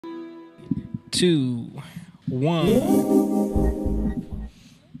2, 1.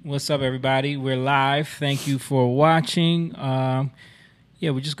 What's up, everybody? We're live. Thank you for watching. We're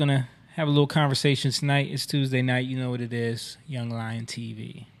just going to have a little conversation tonight. It's Tuesday night. You know what it is. Young Lion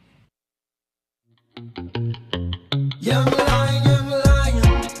TV. Young lion,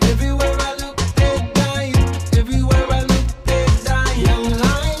 everywhere I look, they dying. Everywhere I look, they dying. Young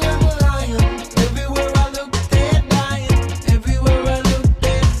lion, everywhere I look, they dying. Everywhere I look,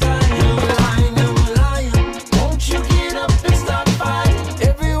 they dying. Young lion, won't you get up and stop fighting?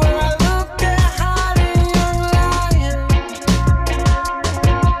 Everywhere I look, they're hiding. Young lion.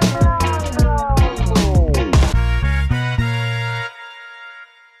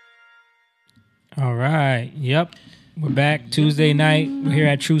 All right. Yep. We're back Tuesday night. We're here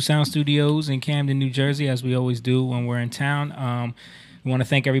at True Sound Studios in Camden, New Jersey, as we always do when we're in town. We want to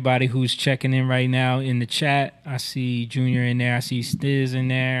thank everybody who's checking in right now in the chat. I see Junior in there. I see Stiz in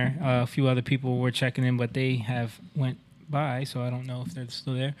there. A few other people were checking in, but they have went by, so I don't know if they're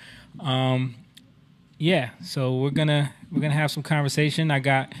still there. So we're gonna have some conversation. I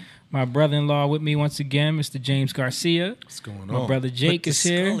got my brother-in-law with me once again, Mr. James Garcia. What's going on? My brother Jake is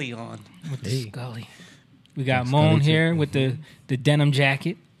here. Scully on. With the Scully. We got Moan here with the denim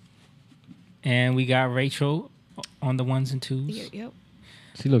jacket. And we got Rachel on the ones and twos. Yep.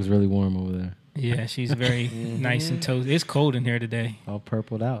 She looks really warm over there. Yeah, she's very nice and toasty. It's cold in here today. All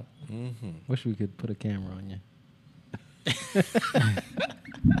purpled out. Mm-hmm. Wish we could put a camera on you.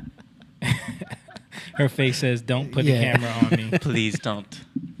 Her face says, "Don't put the camera on me." Please don't.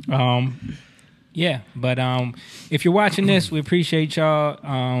 But if you're watching this, we appreciate y'all.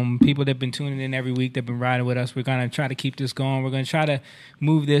 People that have been tuning in every week, that have been riding with us. We're going to try to keep this going. We're going to try to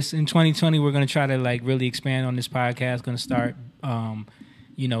move this. In 2020, we're going to try to really expand on this podcast. Going to start,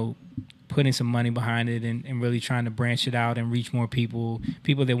 putting some money behind it and really trying to branch it out and reach more people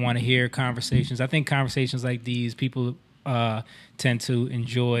that want to hear conversations. I think conversations like these, people tend to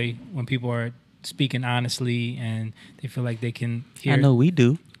enjoy when people are speaking honestly and they feel like they can hear. I know we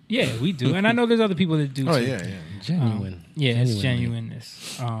do. Yeah, we do. And I know there's other people that do too. Oh, yeah. Genuine. It's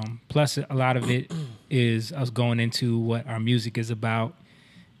genuineness. Plus, a lot of it is us going into what our music is about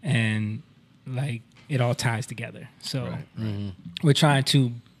and, it all ties together. So we're trying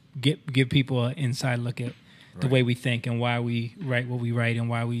to give people an inside look at the way we think and why we write what we write and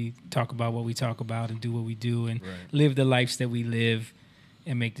why we talk about what we talk about and do what we do and live the lives that we live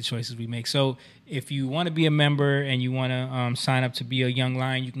and make the choices we make. So if you want to be a member and you want to sign up to be a Young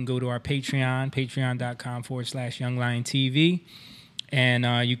Lion, you can go to our Patreon, patreon.com/youngliontv.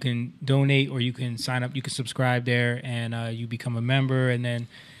 And you can donate or you can sign up. You can subscribe there and you become a member. And then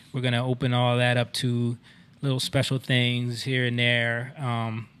we're going to open all that up to little special things here and there.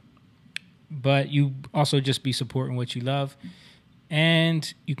 But you also just be supporting what you love.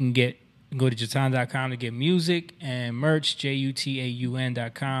 And you can go to jatan.com to get music and merch,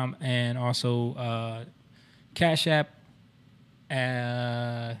 jutaun.com, and also Cash App, $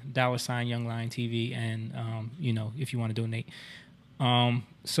 Young Lion TV, and, if you want to donate. All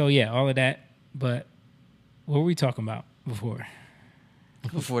of that. But what were we talking about before?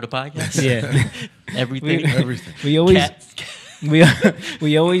 Before the podcast? Yeah. Everything. We always...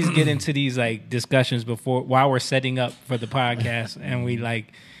 We always get into these discussions while we're setting up for the podcast, and we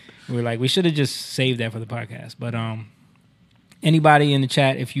should have just saved that for the podcast. But anybody in the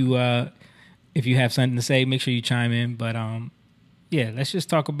chat, if you have something to say, make sure you chime in. But let's just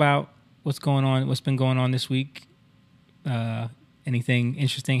talk about what's going on, what's been going on this week. Anything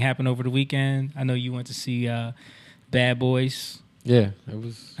interesting happened over the weekend? I know you went to see Bad Boys. Yeah, it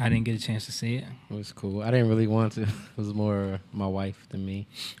was. I didn't get a chance to see it. It was cool. I didn't really want to. It was more my wife than me.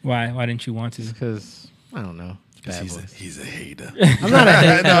 Why didn't you want to? Because I don't know. He's a hater. I'm not a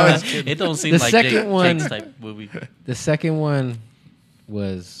hater. No, it don't seem like Jake's type movie. The second one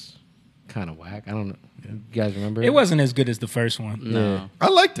was kind of whack. I don't know. You guys remember? It wasn't as good as the first one. No. I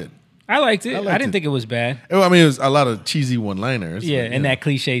liked it. I liked it. I didn't think it was bad. Well, I mean, it was a lot of cheesy one-liners. Yeah, and that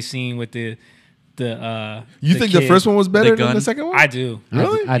cliche scene with the you think the first one was better than the second one? I do.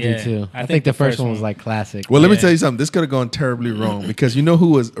 Really? I do too. I think the first one was classic. Well, let me tell you something. This could have gone terribly wrong because you know who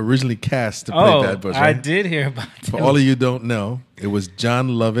was originally cast to play Bad Boys, right? I did hear about that. For all of you who don't know, it was John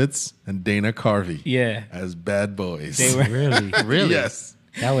Lovitz and Dana Carvey. Yeah. As Bad Boys. They were Really? Yes.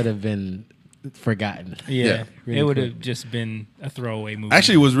 That would have been forgotten. Yeah. Really it would quick. have just been a throwaway movie.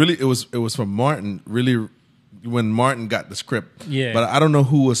 Actually, it was from Martin, really, when Martin got the script. Yeah. But I don't know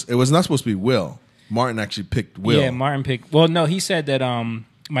who was, it was not supposed to be Will. Martin actually picked Will. Yeah, Martin picked. Well, no, he said that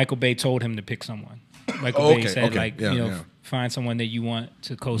Michael Bay told him to pick someone. Michael Bay said, find someone that you want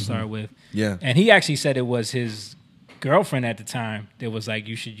to co-star with. Yeah. And he actually said it was his girlfriend at the time that was like,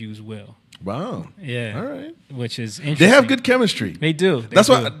 you should use Will. Wow. Yeah. All right. Which is interesting. They have good chemistry. They do.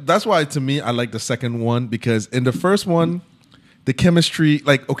 That's why to me I like the second one, because in the first one, the chemistry,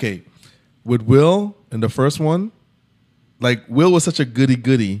 like, okay, with Will in the first one, like, Will was such a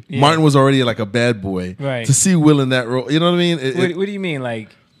goody-goody. Yeah. Martin was already like a bad boy. Right. To see Will in that role, you know what I mean? What do you mean? Like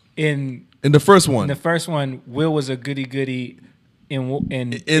in the first one. In the first one, Will was a goody-goody in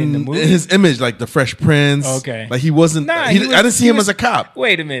the in movie. his image, like the Fresh Prince. Okay. Like he wasn't. I didn't see him as a cop.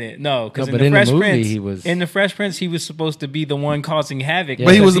 Wait a minute, no, because No, in the Fresh movie, Prince, he was. in the Fresh Prince, he was supposed to be the one causing havoc. Yeah,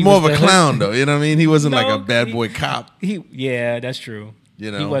 But he because was more of a the- clown, though. You know what I mean? He wasn't like No, a bad boy cop. Yeah, that's true.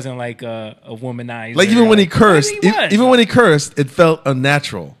 You know? He wasn't like a womanizer. Like even when he cursed, He was. even when he cursed, it felt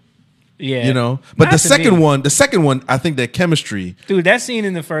unnatural. Yeah, You know. But Not the to second one, I think that chemistry. dude, that scene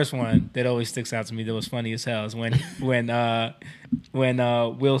in the first one that always sticks out to me that was funny as hell is when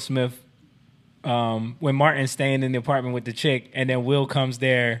Will Smith, when Martin's staying in the apartment with the chick, and then Will comes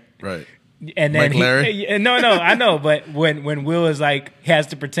there. Right. And then Mike Larry? no, I know, but when Will is like has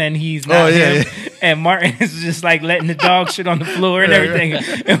to pretend he's not him, and Martin is just like letting the dog shit on the floor and everything,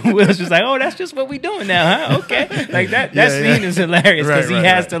 and Will's just like, oh, that's just what we doing now, huh? Okay, like that scene is hilarious because he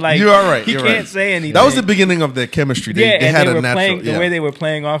has to like, you are right. he You're can't right. say anything. That was the beginning of their chemistry. They and had they a were natural. playing the way they were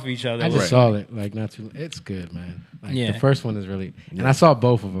playing off each other. I just was- saw it like not too. It's good, man. Like, Yeah. the first one is really, and I saw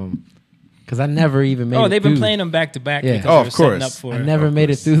both of them because I never even made. Oh, it they've been through. playing them back to back. Yeah. because Oh, they of were setting course. up for I it. never Of made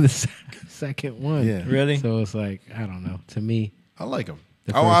it course. through the second one. Yeah. Really. So it's like I don't know. To me, I like them.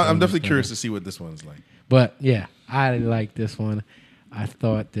 The I'm first one definitely was curious better. to see what this one's like. but yeah, I like this one. I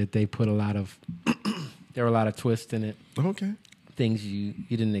thought that they put a lot of there were a lot of twists in it, Okay. things you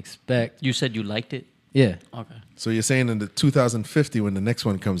didn't expect. You said you liked it. Yeah, Okay. So you're saying in the 2050 when the next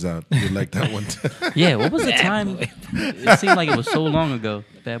one comes out, you like that one? Yeah. What was the time? It seemed like it was so long ago.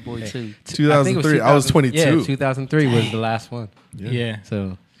 Bad Boy 2. I think it 2003. I was 22. Yeah, 2003 was the last one. Yeah.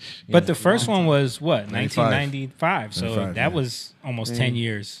 So, But the first one was what 95. 1995, so 95, that yeah. was almost 10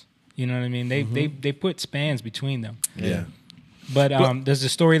 years. You know what I mean? They put spans between them. Yeah. But does the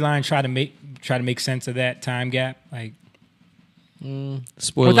storyline try to make sense of that time gap, like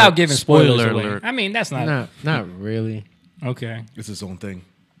Spoiler, without giving spoilers away? alert. I mean, that's not not really. okay. It's its own thing.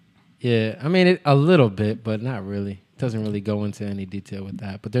 Yeah, I mean a little bit, but not really. It doesn't really go into any detail with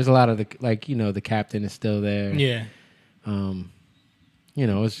that. But there's a lot of the captain is still there. Yeah,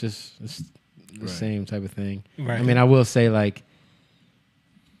 It's just the Right. same type of thing. Right. I mean, I will say like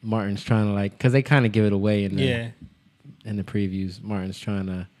Martin's trying to because they kind of give it away in the in the previews. Martin's trying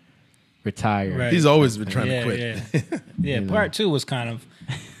to retire. Right. He's always been trying yeah, to quit. yeah. You know. Part 2 was kind of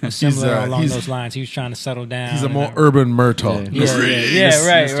similar along he's- those lines. He was trying to settle down. He's a and more everything. urban Murtaugh. Yeah,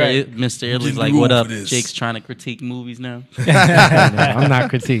 right. Mr. Italy's Didn't like, rule what up? for this. Jake's trying to critique movies now. No, I'm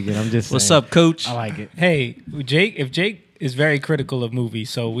not critiquing. I'm just What's saying, up, Coach? I like it. Hey, if Jake is very critical of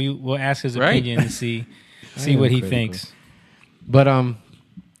movies, so we'll ask his Right. opinion and see am what he critical. thinks. But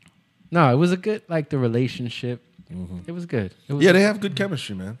no, it was a good the relationship. It was good. It was Yeah, they have good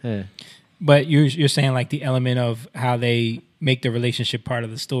chemistry, man. yeah. But you're saying like the element of how they make the relationship part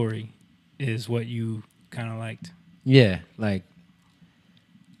of the story is what you kind of liked. Yeah, like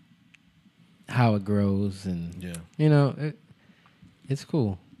how it grows and Yeah. it's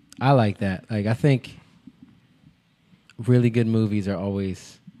cool. I like that. Like I think really good movies are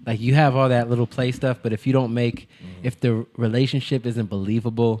always like you have all that little play stuff, but if you don't make if the relationship isn't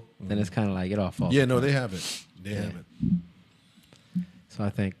believable, then it's kind of like it all falls. Yeah, no, apart. they have it. They have it. So I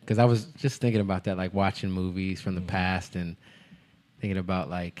think because I was just thinking about that, like watching movies from the past and thinking about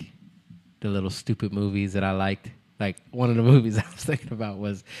like the little stupid movies that I liked. Like one of the movies I was thinking about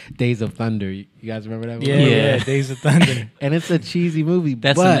was Days of Thunder. You guys remember that movie? Yeah, Days of Thunder. And it's a cheesy movie,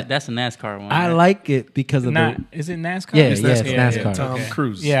 That's but a NASCAR one. I right? like it because of Is it NASCAR? Yeah, It's yeah, it's NASCAR. NASCAR. Tom Okay.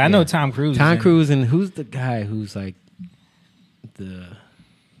 Cruise. Yeah, I know Tom Cruise. Tom is in Cruise and who's the guy who's like the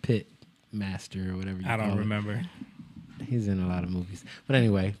pit master or whatever you it. I call don't it. remember. He's in a lot of movies. But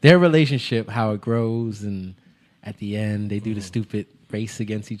anyway, their relationship, how it grows, and at the end, they do the stupid race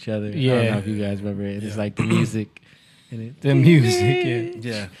against each other. I Yeah. don't know if you guys remember it. It's like the music. And it, The music,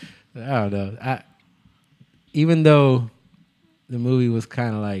 yeah. Yeah. I don't know. Even though the movie was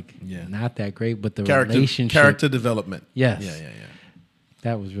kind of like Yeah. not that great, but the relationship. Character development. Yes. Yeah.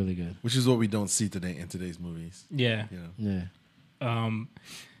 That was really good. Which is what we don't see today in today's movies. Yeah. You know.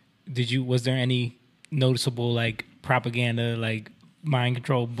 Yeah. Was there any noticeable like propaganda, like mind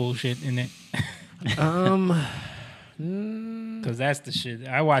control bullshit in it? Because that's the shit.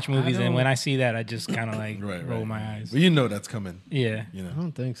 I watch movies and when I see that, I just kind of like roll my eyes. Well, you know that's coming. Yeah, You I know.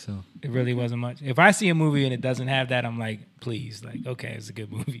 don't think so. it really wasn't much. If I see a movie and it doesn't have that, I'm like, please, like, okay, it's a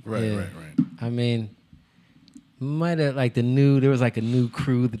good movie. Right. Yeah. Right. I mean, might have like there was like a new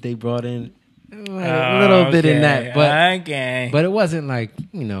crew that they brought in. a little bit in that, Okay. but it wasn't like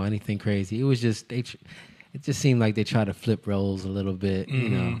anything crazy. It was just it just seemed like they tried to flip roles a little bit.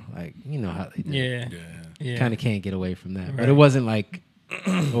 Like how they did. Yeah. Yeah. Kind of can't get away from that, Right. but it wasn't like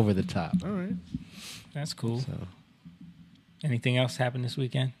over the top. All right. That's cool. So Anything else happened this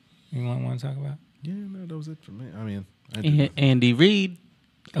weekend you want to talk about? Yeah, no, that was it for me. I mean, I did nothing. Andy Reid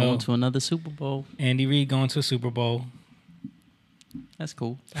going Oh. to another Super Bowl. Andy Reid going to a Super Bowl. That's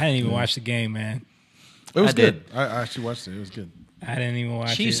cool. I didn't even watch the game, man. It was I did. good. I actually watched it. It was good. I didn't even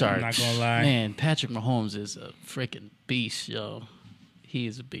watch Chiefs it. are, I'm not gonna lie. man, Patrick Mahomes is a freaking beast, yo. He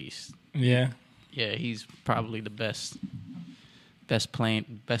is a beast. Yeah. Yeah, he's probably the best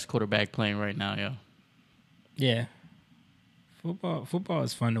quarterback playing right now, yo. Yeah. Football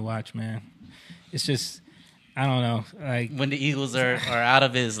is fun to watch, man. It's just, I don't know. Like, When the Eagles are out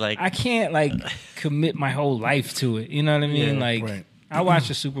of his, like, I can't like commit my whole life to it. You know what I mean? Yeah, like, right. I watch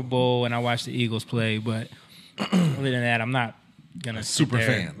the Super Bowl and I watch the Eagles play, but other than that, I'm not gonna sit super there.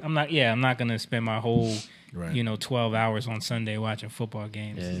 fan. I'm not gonna spend my whole Right. 12 hours on Sunday watching football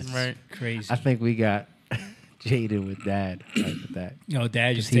games. Yeah. It's Right. crazy. I think we got jaded with Dad like with that.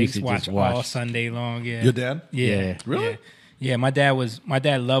 Dad just He used takes to just watch all watch. Sunday long. Yeah. Your dad? Yeah. Yeah. Really? Yeah. My dad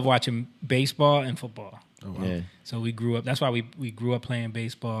loved watching baseball and football. Oh, wow. Yeah, So we grew up. That's why we grew up playing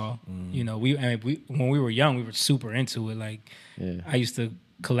baseball. Mm. We when we were young, we were super into it. Like yeah. I used to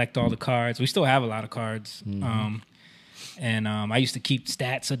collect all the cards. We still have a lot of cards. Mm-hmm. And I used to keep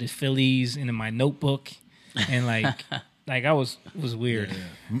stats of the Phillies in my notebook. And like I was weird.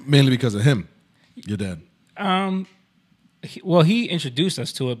 Mainly because of him, your dad. He introduced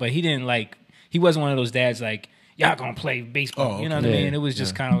us to it, but he didn't he wasn't one of those dads like, y'all gonna play baseball. Oh, You know okay. what I Yeah. mean? It was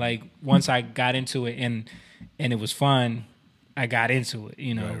just kind of like once I got into it and it was fun, I got into it.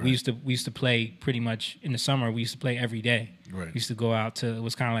 Right. We used to play pretty much in the summer. We used to play every day. Right. We used to go out to, it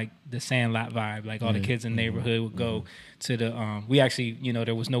was kind of like the Sandlot vibe. Like all the kids in the neighborhood would go to the, we actually,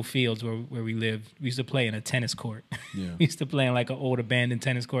 there was no fields where we lived. We used to play in a tennis court. Yeah. We used to play in like an old abandoned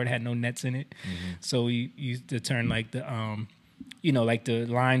tennis court, had no nets in it. So we used to turn like the, like the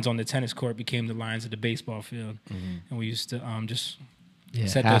lines on the tennis court became the lines of the baseball field. And we used to just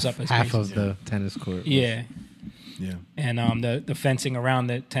set half, those up as half spaces. of the tennis court. was- Yeah. Yeah. And the fencing around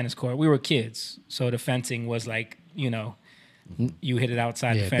the tennis court, we were kids. So the fencing was like, you hit it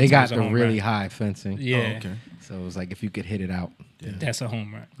outside the Yeah, fence. they it got was a the home really run. high fencing. Yeah. Oh, okay. So it was like if you could hit it out. That's a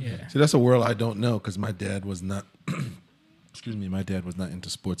home run. Yeah. See, that's a world I don't know because my dad was not. Excuse me, my dad was not into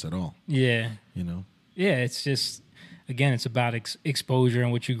sports at all. Yeah. Yeah, it's just, again, it's about exposure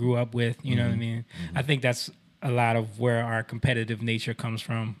and what you grew up with. You know what I mean? I think that's a lot of where our competitive nature comes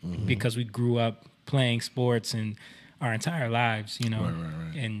from because we grew up playing sports and our entire lives,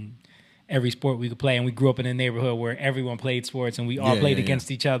 Right. and every sport we could play. And we grew up in a neighborhood where everyone played sports and we all Yeah, played yeah,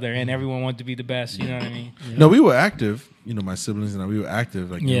 against each other and everyone wanted to be the best. You know what I mean? No, we were active. My siblings and I, we were active.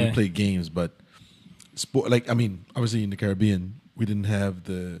 Like we Yeah. played games, but sport. Obviously in the Caribbean, we didn't have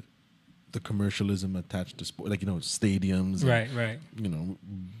the commercialism attached to sport. Stadiums. and, Right. we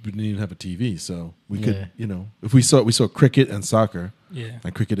didn't even have a TV, so we could. If we saw cricket and soccer. Yeah.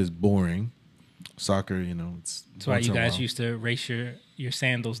 And cricket is boring. Soccer, it's That's why once you in a guys while. used to race your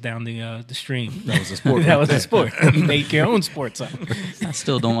sandals down the stream. That was a sport. That right was there. a sport. You make your own sports up. I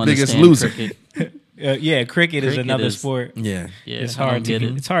still don't Biggest understand loser. cricket. Yeah, cricket is Cricket another is- sport. Yeah, Yeah, It's I don't hard to get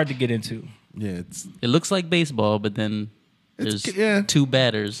it. it's hard to get into. yeah. It looks like baseball, but then there's yeah. two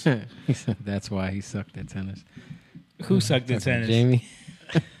batters. He said that's why he sucked at tennis. Who sucked at tennis? Jamie.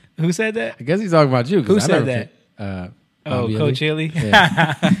 Who said that? I guess he's talking about you. 'cause Who I said never that? Oh, Oh, Coach Hilly.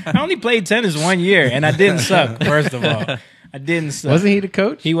 Yeah. I only played tennis 1 year, and I didn't suck. First of all, I didn't suck. Wasn't he the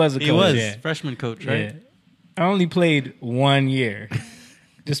coach? He was a coach. He was Yeah. freshman coach, right? Yeah. I only played 1 year,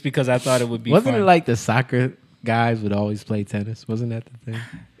 just because I thought it would be. Wasn't fun. it like the soccer guys would always play tennis? Wasn't that the thing?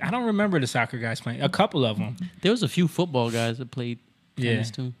 I don't remember the soccer guys playing. A couple of them. There was a few football guys that played Yeah.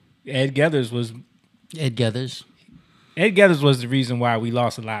 tennis too. Ed Gathers was. Ed Gathers. Ed Gathers was the reason why we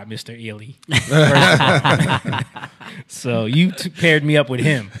lost a lot, Mr. Ely. So you paired me up with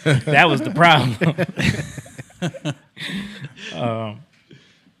him. That was the problem.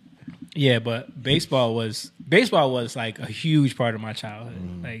 Yeah, but baseball was like a huge part of my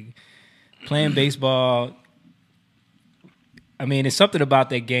childhood. Like playing baseball. I mean, it's something about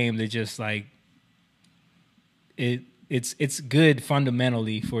that game that just like it's good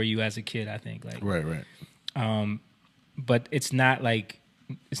fundamentally for you as a kid. I think like Right. but it's not like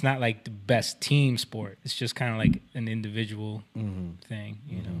the best team sport. It's just kind of like an individual thing,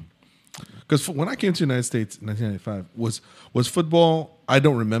 you know. Because when I came to the United States in 1995, was football? I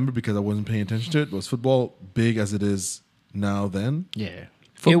don't remember because I wasn't paying attention to it. Was football big as it is now? Then Yeah.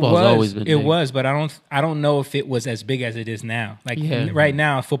 Football's always been It big. was, but I don't know if it was as big as it is now. Like right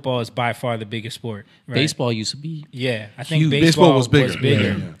now, football is by far the biggest sport. Right? Baseball used to be. Yeah, I think Huge. baseball was bigger.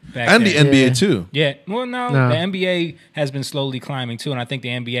 back And the then. NBA too. Yeah, well, no, No. the NBA has been slowly climbing too, and I think the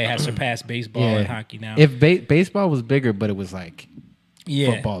NBA has surpassed baseball and hockey now. If baseball was bigger, but it was like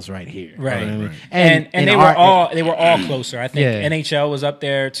yeah, football's right here. Right. You know what I mean? Right. and they were all closer. I think Yeah. NHL was up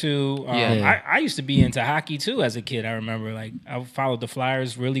there too. Yeah. I used to be into hockey too as a kid. I remember like I followed the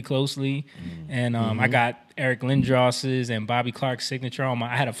Flyers really closely, and I got Eric Lindros's and Bobby Clark's signature on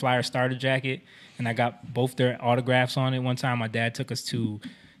my. I had a Flyer starter jacket, and I got both their autographs on it. One time, my dad took us to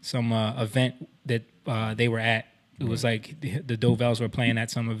some event that they were at. It was like the Dovells were playing at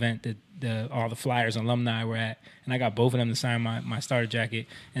some event that all the Flyers alumni were at, and I got both of them to sign my starter jacket,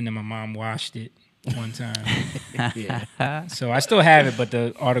 and then my mom washed it one time. So I still have it, but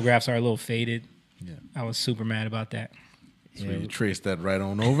the autographs are a little faded. Yeah. I was super mad about that. So you trace that right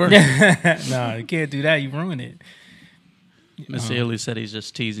on over. No, you can't do that. You ruin it. Mr. Ely said he's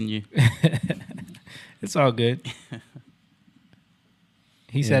just teasing you. It's all good.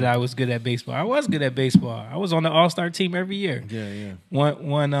 He said I was good at baseball. I was good at baseball. I was on the All-Star team every year. Yeah.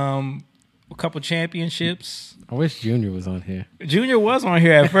 Won a couple championships. I wish Junior was on here. Junior was on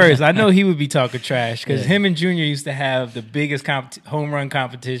here at first. I know he would be talking trash because him and Junior used to have the biggest home run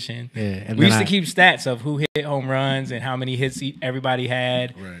competition. Yeah, and we then used to keep stats of who hit home runs and how many hits everybody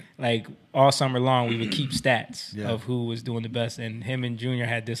had. Right. Like all summer long, we would keep stats Yeah. of who was doing the best. And him and Junior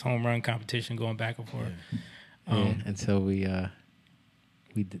had this home run competition going back and forth. Yeah, and so we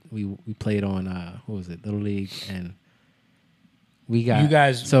played on what was it, Little League, and we got You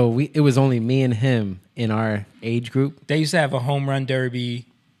guys- So it was only me and him in our age group. They used to have a home run derby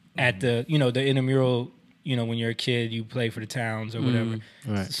at the the intramural. When you're a kid, you play for the towns or whatever.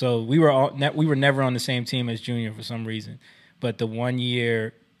 Right. So we were never on the same team as Junior for some reason. But the one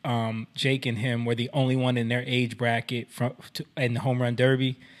year, Jake and him were the only one in their age bracket in the home run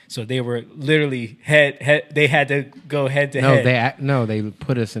derby. So they were literally head. They had to go head to head. They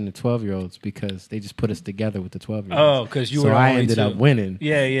put us in the 12-year-olds because they just put us together with the 12-year-olds. Oh, because you so were. I only ended two. up winning.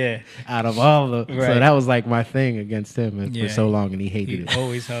 Yeah. Out of all the, Right. so that was like my thing against him Yeah. for so long, and he hated He it.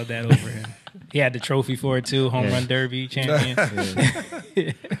 always held that over him. He had the trophy for it too, home run derby champion.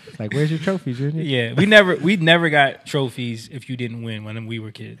 Like, where's your trophy, Junior? Yeah, we never got trophies if you didn't win when we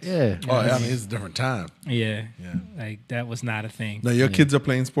were kids. Yeah. Oh, I mean, it's a different time. Yeah, Yeah. like that was not a thing. Now your kids are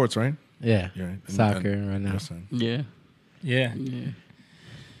playing sports, right? Yeah. Yeah. And- Soccer and- right now. Yes, son. Yeah. Yeah, Yeah.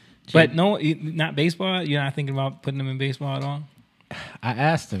 but no, not baseball. You're not thinking about putting them in baseball at all. I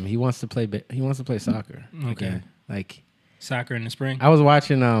asked him. He wants to play. He wants to play soccer. Okay. again. Like, Soccer in the spring. I was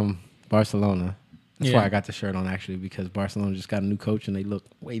watching Barcelona. That's Yeah. why I got the shirt on, actually, because Barcelona just got a new coach and they look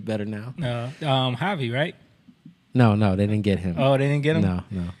way better now. Javi, right? No, they didn't get him. Oh, they didn't get him.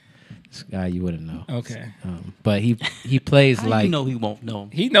 No. This guy, you wouldn't know. Okay, But he plays How like you know he won't know?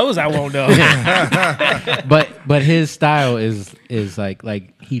 he knows I won't know. but his style is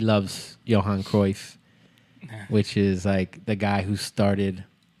like he loves Johan Cruyff, which is like the guy who started.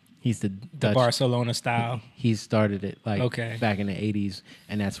 He's the Dutch. Barcelona style. He started it like Okay. back in the 80s,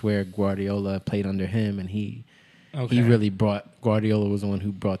 and that's where Guardiola played under him, and he Okay, really brought. Guardiola was the one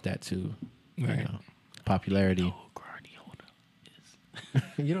who brought that to Right. popularity. Guardiola.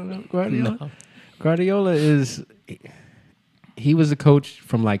 You don't know Guardiola? No. Guardiola is. He was a coach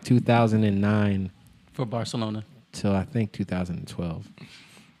from like 2009 For Barcelona. till I think 2012,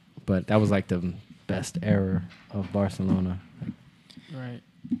 but that was like the best era of Barcelona. Right.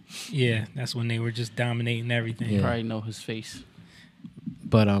 Yeah, that's when they were just dominating everything. Yeah. Probably know his face.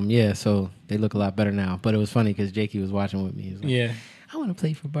 But yeah, so they look a lot better now. But it was funny because Jakey was watching with me. He was like, Yeah. I want to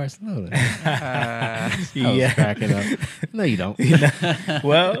play for Barcelona. I was Yeah. cracking up. No, you don't.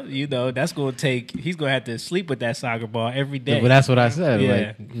 Well, that's going to take. He's going to have to sleep with that soccer ball every day. But that's what I said.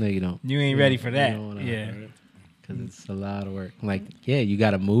 Yeah. Like, no, you don't. You ain't ready for that. Yeah. Because it's a lot of work. Like, yeah, you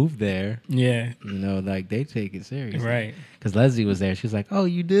got to move there. Yeah. Like they take it serious. Right. Because Leslie was there. She's like, oh,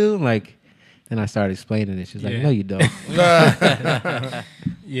 you do? Like, then I started explaining it. She's like, Yeah. no, you don't.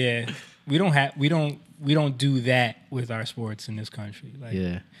 Yeah. We don't do that with our sports in this country. Like,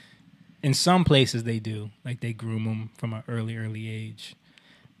 Yeah. in some places they do. Like they groom them from an early age,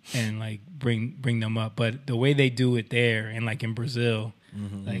 and like bring them up. But the way they do it there, and like in Brazil,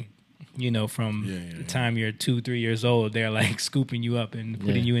 like from the time you're 2-3 years old, they're like scooping you up and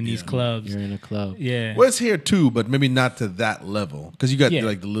putting you in these clubs. You're in a club. Yeah. Well, it's here too, but maybe not to that level because you got Yeah.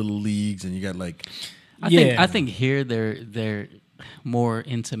 like the little leagues and you got like I think here they're more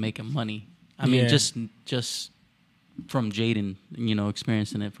into making money. I mean, Yeah. just from Jaden,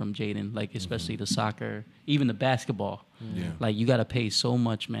 experiencing it from Jaden, like especially the soccer, even the basketball. Yeah. Like you got to pay so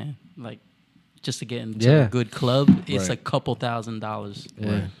much, man. Like just to get into a good club, it's Right. a couple $1,000s.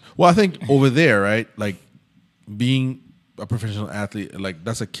 Right. Well, I think over there, right, like being a professional athlete, like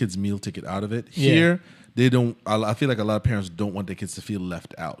that's a kid's meal ticket out of it. Yeah. Here, they don't. I feel like a lot of parents don't want their kids to feel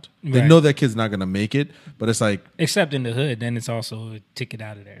left out. They Right. know their kid's not going to make it, but it's like Except in the hood, then it's also a ticket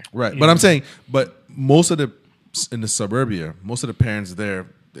out of there. right. You But know? I'm saying, but most of the in the suburbia, most of the parents there,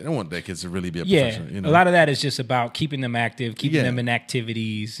 they don't want their kids to really be a Yeah, professional. You know? a lot of that is just about keeping them active, keeping Yeah. them in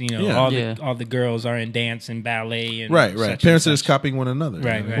activities. You know, Yeah. all the girls are in dance and ballet and right. such and Parents are such. just copying one another. you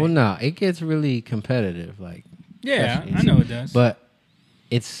Right, know? right. Well, no, it gets really competitive. Like, Yeah, especially- I know it does. But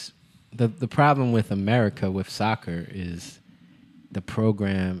it's the problem with America with soccer is the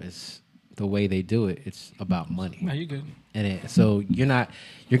program is the way they do it. It's about money, no, you good. and so you're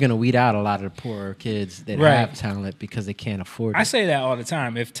going to weed out a lot of the poorer kids that Right. have talent because they can't afford it. I say that all the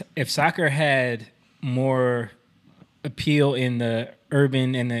time. If soccer had more appeal in the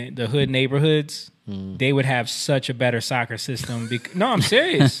urban and the hood neighborhoods, they would have such a better soccer system. No, I'm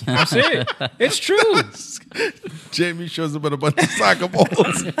serious. I'm serious. It's true. Jamie shows up with a bunch of soccer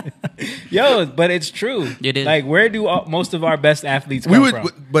balls. Yo, but it's true. It is. Like, where do most of our best athletes we come would,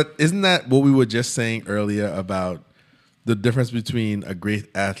 from? but isn't that what we were just saying earlier about the difference between a great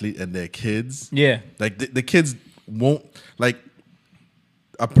athlete and their kids? Yeah. Like the kids won't like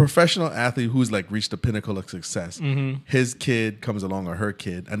a professional athlete who's like reached the pinnacle of success. Mm-hmm. His kid comes along or her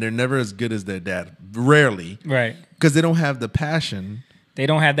kid, and they're never as good as their dad. Rarely, Right. because they don't have the passion. They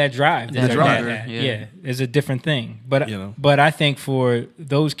don't have that drive. That their drive, dad had. yeah. Yeah, it's a different thing. But You know. but I think for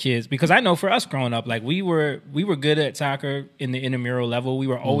those kids, because I know for us growing up, like we were good at soccer in the intramural level. We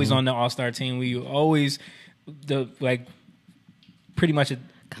were always on the all-star team. We were always pretty much.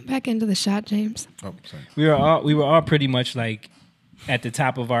 Come back into the shot, James. Oh, sorry. We were all pretty much like at the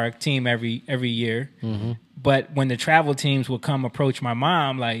top of our team every year. But when the travel teams would come approach my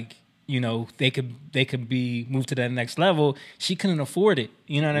mom, like, you know, they could be moved to that next level. She couldn't afford it.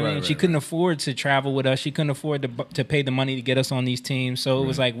 You know what I mean? Right, She couldn't afford to travel with us. She couldn't afford to pay the money to get us on these teams. So it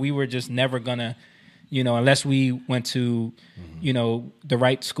was like we were just never gonna, you know, unless we went to, you know, the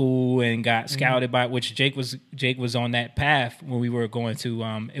right school and got scouted by, which Jake was on that path when we were going to.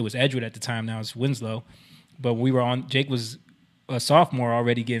 It was Edgewood at the time. Now it's Winslow, but Jake was a sophomore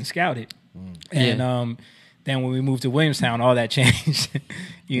already getting scouted, and then when we moved to Williamstown, all that changed.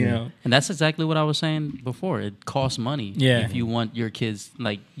 you know, And that's exactly what I was saying before. It costs money. Yeah. If you want your kids,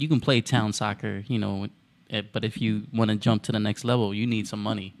 like, you can play town soccer, you know, but if you want to jump to the next level, you need some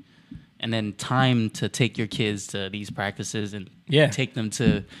money. And then time to take your kids to these practices and take them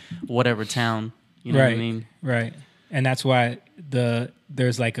to whatever town. You know right, what I mean? Right. And that's why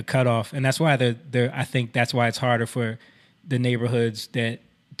there's like a cutoff. And that's why I think that's why it's harder for the neighborhoods that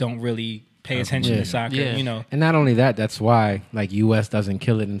don't really pay attention to soccer, Yeah. you know. And not only that, that's why like U.S. doesn't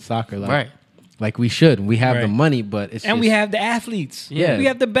kill it in soccer, Right. Like we should. We have the Right. money, but it's And we have the athletes. Yeah. We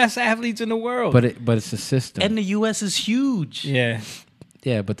have the best athletes in the world. but it's a system. And the U.S. is huge. yeah.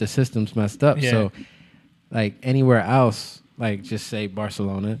 Yeah, but the system's messed up. Yeah. So, like anywhere else, like just say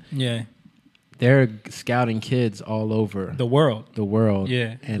Barcelona, Yeah. they're scouting kids all over The world. the world.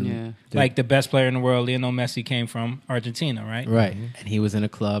 Yeah. and Yeah. they're- Like the best player in the world, Lionel Messi, came from Argentina, right? right, and he was in a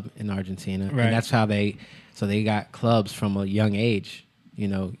club in Argentina, Right. and that's how they got clubs from a young age. You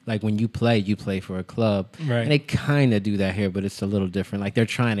know, like when you play for a club, Right. And they kind of do that here, but it's a little different. Like they're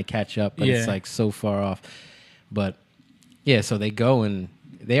trying to catch up, but Yeah. it's like so far off. But yeah, so they go and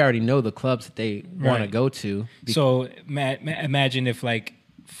they already know the clubs that they want to Right. go to. So imagine if, like,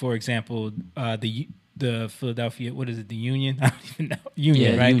 for example, the Philadelphia, what is it, the Union? I don't even know.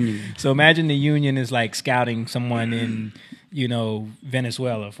 Union, Yeah, right? Union. So imagine the Union is like scouting someone in, you know,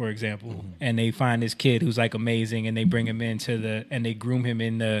 Venezuela, for example, and they find this kid who's like amazing, and they bring him and they groom him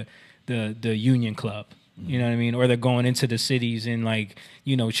in the Union Club. You know what I mean? Or they're going into the cities in, like,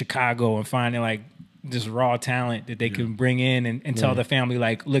 you know, Chicago and finding like this raw talent that they can bring in and tell the family,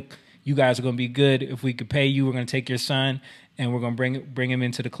 like, look, you guys are going to be good. If we could pay you, we're going to take your son and we're going to bring him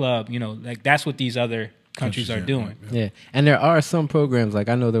into the club. You know, like that's what these other countries are doing. Yeah, and there are some programs, like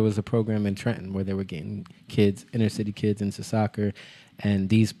I know there was a program in Trenton where they were getting kids, inner city kids, into soccer, and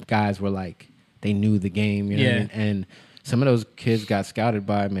these guys were like, they knew the game, you know what I Yeah. mean? And some of those kids got scouted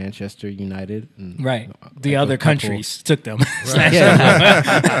by Manchester United. And Right. The like a other couple- countries took them.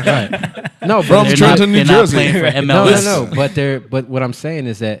 Yeah. Right. No, From but Trenton, New they're not Jersey. playing for Right. MLS. no. But what I'm saying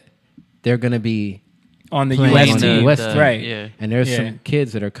is that they're going to be on the playing U.S. on the team. US the- team. Right. Yeah. And there's Yeah. some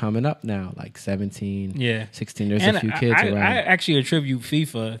kids that are coming up now, like 17, Yeah. 16. There's And a few kids I around. actually attribute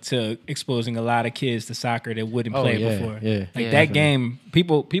FIFA to exposing a lot of kids to soccer that wouldn't Oh, play yeah, before. yeah. Like Yeah. that game,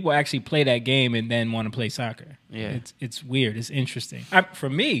 people actually play that game and then want to play soccer. Yeah. It's weird. It's interesting. For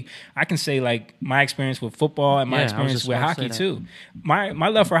me, I can say like my experience with football and my Yeah, I was experience just with about to hockey say that. too. My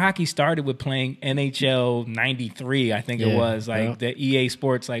love for hockey started with playing NHL '93. I think it Yeah, was like yeah. the EA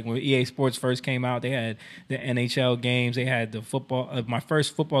Sports. Like when EA Sports first came out, they had the NHL games. They had the football. My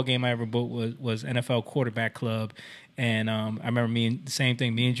first football game I ever bought was NFL Quarterback Club. And I remember me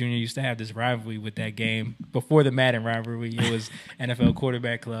and Junior used to have this rivalry with that game. Before the Madden rivalry, it was NFL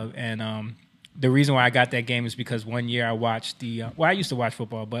Quarterback Club. And the reason why I got that game is because one year I watched I used to watch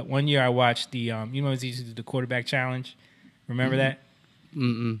football, but one year I watched the the quarterback challenge. Remember that?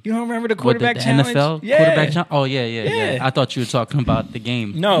 Mm-mm. You don't remember the What, quarterback the challenge? NFL Yeah. quarterback challenge? Oh yeah. Yeah. I thought you were talking about the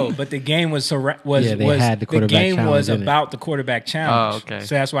game. No, but the game was Yeah, they had the quarterback game was challenge in it. about the quarterback challenge. Oh, okay.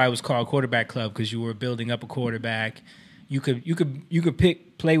 So that's why it was called Quarterback Club, because you were building up a quarterback. You could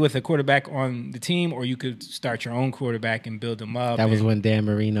play with a quarterback on the team, or you could start your own quarterback and build them up. That was And when Dan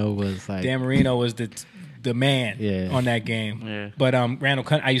Marino was like, Dan Marino was the man Yeah. on that game. Yeah. But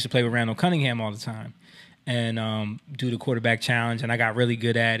I used to play with Randall Cunningham all the time, and do the quarterback challenge, and I got really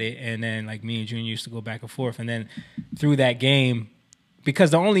good at it. And then like me and Junior used to go back and forth, and then through that game,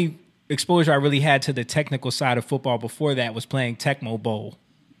 because the only exposure I really had to the technical side of football before that was playing Tecmo Bowl.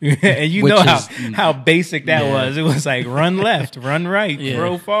 And you Which know is- how basic that Yeah. was. It was like run left, run right, Yeah.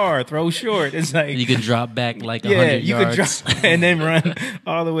 throw far, throw short. It's like You could drop back like 100 yeah, you yards. could drop and then run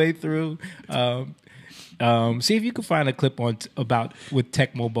all the way through. See if you can find a clip about with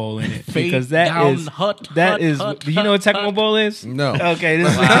Tecmo Bowl in it, because that down, is hut, that hut, is. hut, Do you know what hut, Tecmo hut. Bowl is? No. Okay,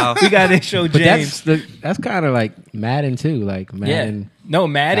 this Wow. we got to show but James. that's kind of like Madden too. Like Madden, No,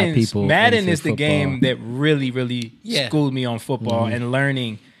 Madden. people Madden into is the football. game that really Yeah. schooled me on football and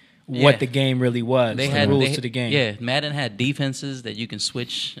learning Yeah. what the game really was. They the had rules to the game. Yeah, Madden had defenses that you can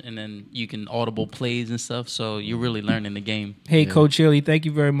switch, and then you can audible plays and stuff. So you're really learning the game. Hey, Coach Chili, thank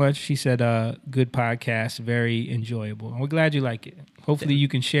you very much. She said, good podcast, very enjoyable. And we're glad you like it. Hopefully you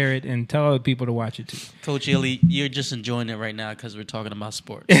can share it and tell other people to watch it too. Coach Illy, you're just enjoying it right now because we're talking about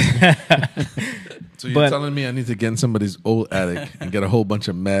sports. So you're But- telling me I need to get in somebody's old attic and get a whole bunch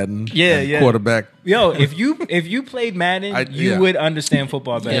of Madden Yeah, and yeah. quarterback. Yo, if you played Madden, you yeah. would understand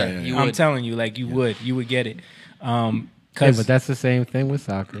football better. Yeah, yeah, yeah. I'm would. telling you, like you would get it. yeah, Cause but that's the same thing with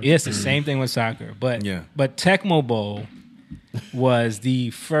soccer. it's the same thing with soccer. But Yeah. but Tecmo Bowl was the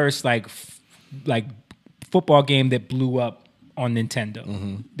first like football game that blew up on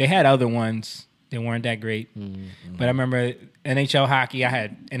Nintendo. They had other ones. They weren't that great. But I remember NHL hockey. I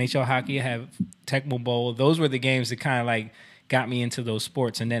had Tecmo Bowl. Those were the games that kind of like got me into those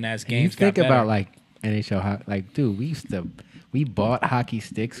sports. And then as And you games think got better, about like NHL hockey, like dude, we bought hockey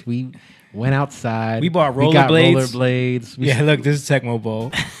sticks. We went outside. We bought We got rollerblades. rollerblades. We yeah, look, this is Tecmo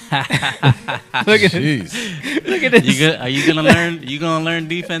Bowl. Look at this. Jeez. Look at this. Are you gonna learn? You gonna learn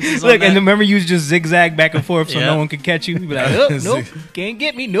defenses? Look, on that? and remember you just zigzag back and forth so Yeah. no one could catch you. You be like, oh, nope, can't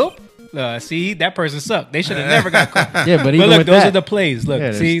get me. Nope. See, that person sucked. They should have never got caught. Yeah, but But even look, with those that, are the plays. Look,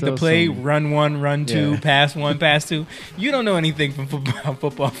 Yeah, there's see the still play: some- run one, run two, Yeah. pass one, pass two. You don't know anything from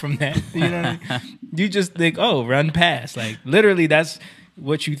football from that. You know what I mean? You just think, oh, run, pass. Like literally, that's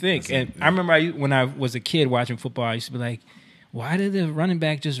what you think. And I remember when I was a kid watching football, I used to be like, why did the running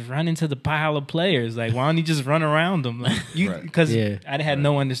back just run into the pile of players? Like, why don't he just run around them? Like, Right. Because Yeah. I had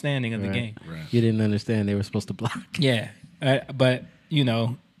no understanding of the Right. game. Right. you didn't understand they were supposed to block. Yeah, but you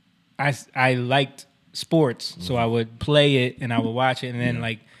know, I liked sports, so I would play it and I would watch it, and then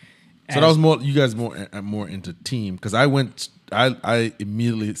like. So that was more. You guys more into team because I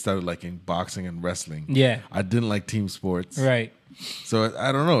immediately started liking boxing and wrestling. Yeah. I didn't like team sports. Right. So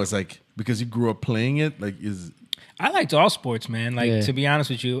I don't know. It's like because you grew up playing it. Like I liked all sports, man. Like Yeah. to be honest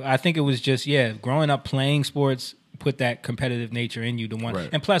with you, I think it was just growing up playing sports put that competitive nature in you. Right.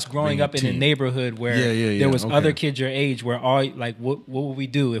 And plus growing Being a up in a team. neighborhood where Yeah, there was okay. other kids your age, where all like what would we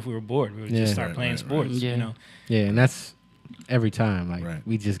do if we were bored? We would Yeah. just start Right, playing right, sports. right. You Yeah. know. Yeah, and that's every time. Like Right.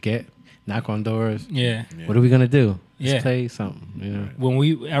 we just knock on doors. Yeah. What are we gonna do? Let's Yeah. play something. You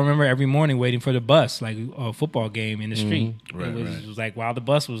know. I remember every morning waiting for the bus, like a football game in the street. Right, it was like while the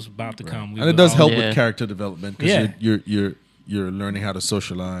bus was about to come. We and it would does all- help Yeah. with character development because you're learning how to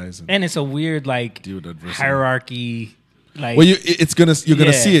socialize. And it's a weird like Deal with adversity. hierarchy. Like Well, you're gonna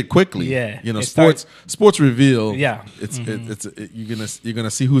see it quickly. Yeah. you know, It sports reveal. Yeah. You're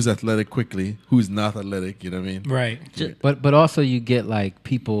gonna see who's athletic quickly, who's not athletic. You know what I mean? right. But also you get like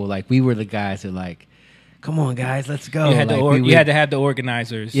people like we were the guys that like, come on guys, let's go. You had Like, to we you had would- to have the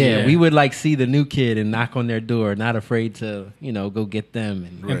organizers. Yeah, we would like see the new kid and knock on their door, not afraid to go get them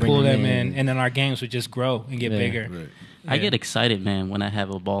and and bring pull them in, and then our games would just grow and get Yeah. bigger. Right. I Yeah. get excited, man, when I have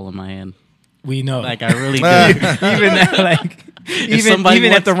a ball in my hand. We know. Like I really do. Even at, like somebody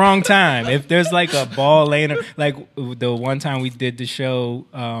even at wants- the wrong time. If there's like a ball laying, like the one time we did the show,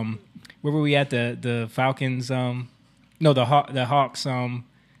 where were we at the Falcons? No, the Hawks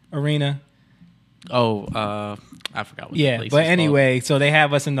arena. Oh, I forgot what the Yeah, place but is anyway, so they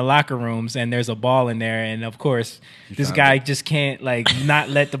have us in the locker rooms, and there's a ball in there, and of course, this found guy it. just can't like not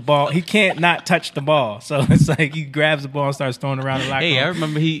let the ball. He can't not touch the ball, so it's like he grabs the ball and starts throwing around the locker Hey, I room.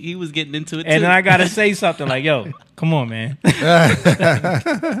 remember he was getting into it too. And then I gotta say something like, "Yo, come on, man."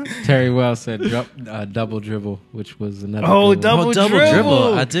 Terry Wells said double dribble, which was another. Oh, good one. double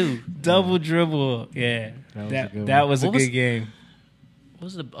dribble. I do. Double dribble. Yeah, That was a good one. that was a What was- good game. What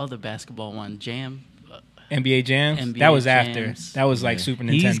was the other basketball one? Jam. NBA Jams. NBA that was after. Jams. That was like Super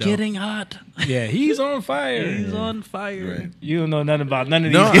Nintendo. He's getting hot. Yeah, he's on fire. He's on fire. Right. You don't know nothing about none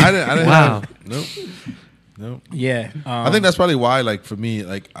of No, these. I didn't. Wow. Nope. Nope. Yeah, I think that's probably why, like for me,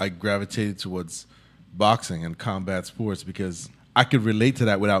 like I gravitated towards boxing and combat sports because I could relate to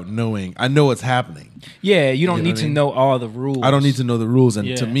that without knowing. I know what's happening. Yeah, you don't You know need what I to mean? know all the rules. I don't need to know the rules, and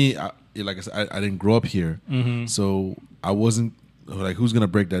Yeah. to me, like I said, I didn't grow up here, so I wasn't like who's gonna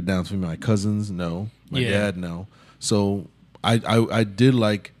break that down for me? My cousins, no. My Yeah. dad, no. So I did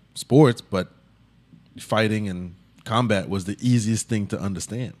like sports, but fighting and combat was the easiest thing to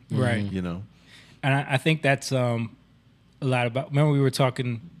understand. Right. You know. And I think that's a lot about. Remember, we were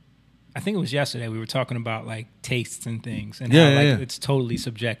talking. I think it was yesterday. We were talking about like tastes and things, and Yeah, how yeah, like yeah. it's totally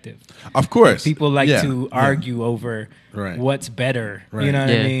subjective. Of course, People like Yeah, to yeah. argue over Right. what's better. You Right. know what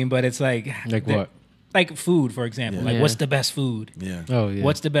I Yeah. mean? But it's like Like the- what? Like food, for example. Yeah. Like Yeah. what's the best food? Yeah. Oh yeah.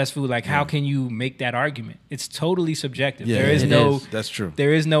 What's the best food? Like how can you make that argument? It's totally subjective. Yeah, There is it no. is. That's true.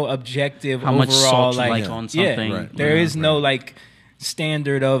 There is no objective How much overall salt you like Yeah. on Yeah, something? Right. there is no Right. like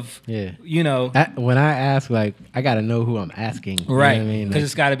standard of Yeah. you know When I ask, like, I got to know who I'm asking. You know what right I mean, because like,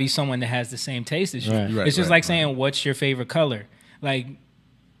 it's got to be someone that has the same taste as you. Right. Right, It's just right, like saying what's your favorite color. Like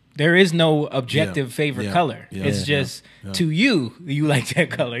there is no objective Yeah. favorite Yeah. color. Yeah. It's Yeah. just Yeah. to you like that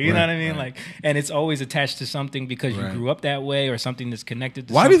color. You know Right, what I mean? right. Like, and it's always attached to something because you Right. grew up that way or something that's connected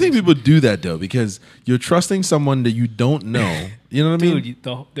to. Why do you think something. people do that though? Because you're trusting someone that you don't know. You know what I mean?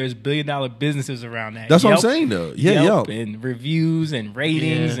 Dude, there's $1 billion businesses around that. That's what I'm Yelp- saying though. Yeah, Yelp. and reviews and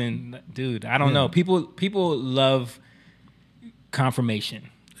ratings Yeah. and dude, I don't know. People love confirmation,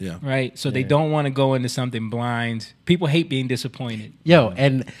 Yeah. right? So they don't want to go into something blind. People hate being disappointed. yo,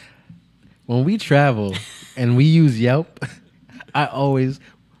 and when we travel and we use Yelp, I always,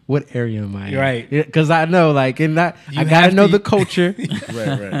 what area am I in? Right. Because I know, like, and I You got have to know to- the culture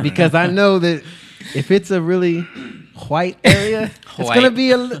Right. because I know that if it's a really white area, it's White. gonna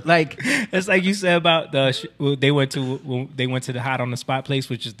be like It's like you said about they went to the Hot on the Spot place,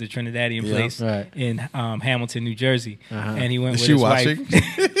 which is the Trinidadian Yeah. place Right. in Hamilton, New Jersey, and he went Is with she his watching?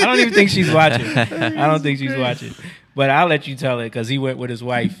 wife. I don't even think she's watching. I don't think she's watching. But I'll let you tell it because he went with his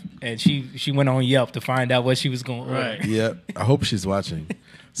wife, and she went on Yelp to find out what she was going. Right. Yeah. I hope she's watching.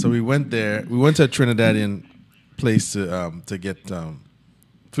 So we went there. We went to a Trinidadian place to get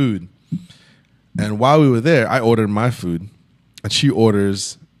food. And while we were there, I ordered my food, and she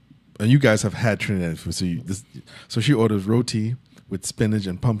orders. And you guys have had Trinidadian food, so she orders roti with spinach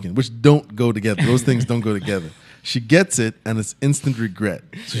and pumpkin, which don't go together. Those things don't go together. She gets it, and it's instant regret.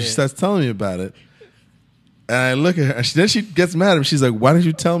 So she starts telling me about it, and I look at her, and then she gets mad at me. She's like, "Why didn't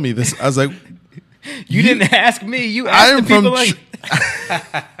you tell me this?" I was like, You didn't ask me. You I asked am the people from like.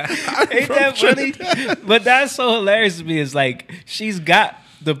 Ain't that funny? But that's so hilarious to me. Is like she's got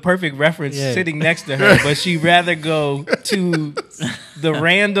the perfect reference Yeah. sitting next to her, but she'd rather go to the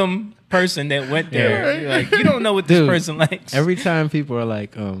random person that went there. You're like, you don't know what this Dude, person likes. every time people are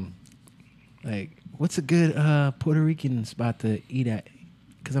like what's a good Puerto Rican spot to eat at?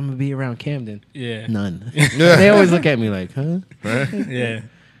 Because I'm gonna be around Camden. yeah, None. They always look at me like, huh? right, yeah.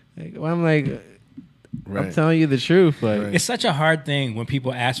 Like, well, I'm like, I'm right. telling you the truth. Like, Right. It's such a hard thing when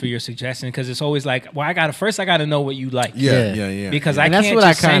people ask for your suggestion because it's always like, well, I got to know what you like. Yeah. Because yeah. I And that's can't what I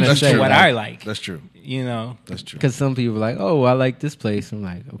just send kinda you say, what like- I like. That's true. You know, That's true. because some people are like, oh, I like this place. I'm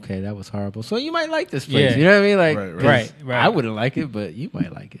like, okay, that was horrible. So you might like this place. Yeah. You know what I mean? Like, Right, 'cause right. I wouldn't like it, but you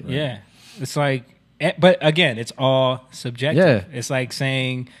might like it. yeah. It's like, but again, it's all subjective. Yeah. It's like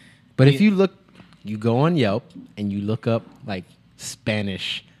saying, But if you go on Yelp and you look up like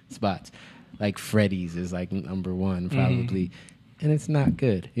Spanish spots, like Freddy's is like number one probably, and it's not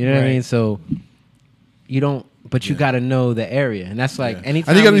good. You know what I Right. mean? So you don't, but you got to know the area, and that's like Yeah. anytime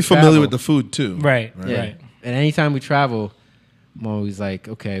And you got to we be familiar travel- with the food too. right, Yeah. right. And anytime we travel, I'm always like,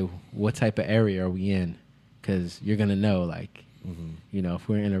 okay, what type of area are we in? Because you're gonna know, like, you know, if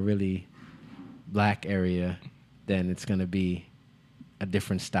we're in a really black area, then it's gonna be a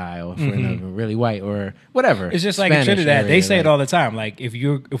different style, if we're not really white or whatever. It's just like in Spanish Trinidad, they area, say like, it all the time. Like if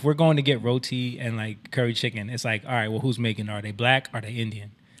we're going to get roti and like curry chicken, it's like, all right, well, who's making? Are they black? Are they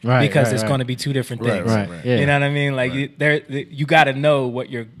Indian? Right, because right, it's right. going to be two different Right, things. right. Yeah. You know what I mean? Like you got to know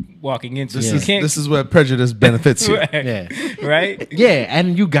what you're walking into. This You is can't, this is where prejudice benefits you. right, Yeah. right. Yeah,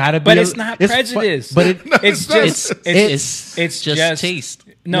 and you gotta be. But it's not fu- prejudice. but it, It's just It's just taste.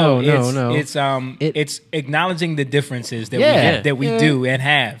 No. It's acknowledging the differences that Yeah. we Yeah. do and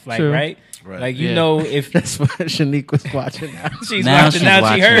have. Like True. right. Right. Like you Yeah. know if that's what Shanique was watching now. she's Now watching she's now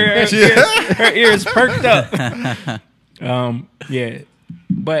watching. her ears perked up. Yeah.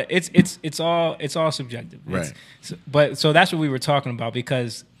 But it's all subjective. Right. So that's what we were talking about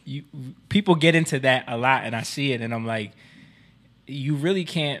because people get into that a lot and I see it and I'm like, you really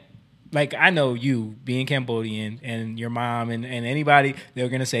can't. Like, I know you being Cambodian and your mom and anybody, they're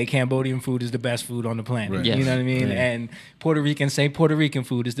going to say Cambodian food is the best food on the planet. Right. You Yes. know what I mean? Yeah. And Puerto Ricans say Puerto Rican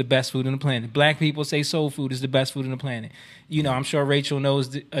food is the best food on the planet. Black people say soul food is the best food on the planet. You know, I'm sure Rachel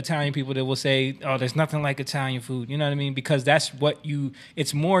knows the Italian people that will say, oh, there's nothing like Italian food. You know what I mean? Because that's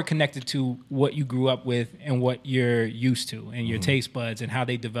it's more connected to what you grew up with and what you're used to and your taste buds and how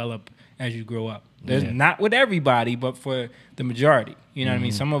they develop as you grow up. There's not with everybody, but for the majority. You know what I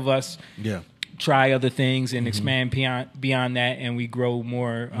mean? Some of us try other things and expand beyond that, and we grow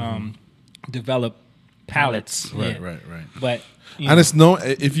more developed palates. Right, Yeah. right. But And it's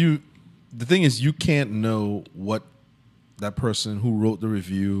the thing is you can't know what that person who wrote the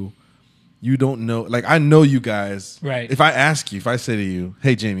review, you don't know. Like I know you guys. Right. If I say to you,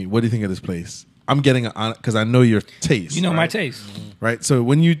 hey Jamie, what do you think of this place? I'm getting because I know your taste. you know my right? taste. Right. So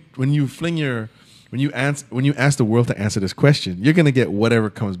when you ask the world to answer this question, you're gonna get whatever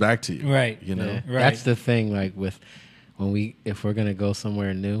comes back to you. Right. You know. Yeah. Right. That's the thing. Like with if we're gonna go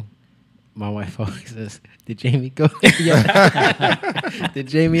somewhere new, my wife always says, "Did Jamie go there yet? Did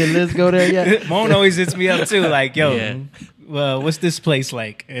Jamie and Liz go there yet?" Moan always hits me up too, like, yo, Yeah. well, what's this place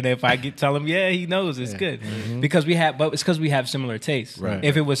like? And if I tell him, yeah, he knows it's good. Because but it's because we have similar tastes. Right.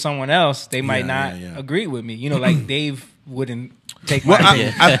 If it was someone else, they might Yeah, not yeah, yeah. agree with me. You know, like Dave wouldn't take Well, my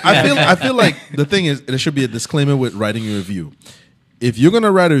opinion. I feel like the thing is there should be a disclaimer with writing a review. If you're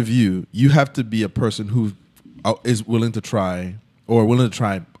gonna write a review, you have to be a person who is willing to try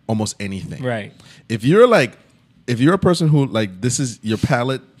almost anything. Right. If you're a person who like this is your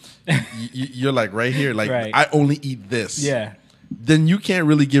palate, you're like right here, like Right. I only eat this. Yeah. Then you can't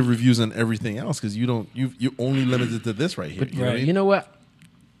really give reviews on everything else because you're only limited to this right here. But You know what I mean? you know what?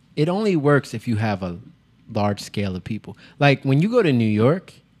 It only works if you have a large scale of people. Like when you go to New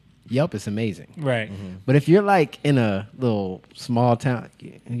York, Yelp is amazing. Right. But if you're like in a little small town,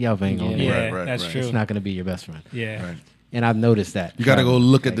 Yelp ain't gonna Yeah, work. right, that's right. true. It's not gonna be your best friend. Yeah. Right. And I've noticed that. You got to go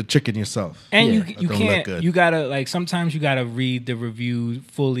look at Like, the chicken yourself. And Yeah, you it don't look can't good. you gotta like sometimes you gotta read the review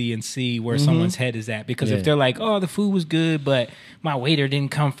fully and see where someone's head is at because Yeah. if they're like, oh, the food was good but my waiter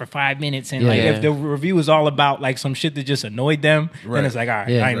didn't come for 5 minutes and Yeah. like Yeah. if the review is all about like some shit that just annoyed them, Right. then it's like, all right,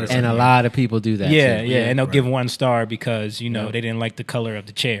 Yeah, I ain't listening and a to you. lot of people do that. Yeah, too. yeah, and they'll Right. give 1 star because they didn't like the color of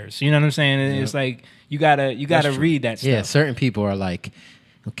the chairs. You know what I'm saying? It's like you gotta true. read that stuff. Yeah, certain people are like,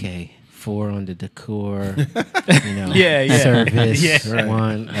 okay, 4 on the decor, Yeah, yeah. service, Yeah.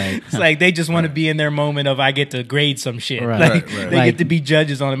 1. Like, It's like they just want to be in their moment of I get to grade some shit. Right. Like, Right, right. They Like- get to be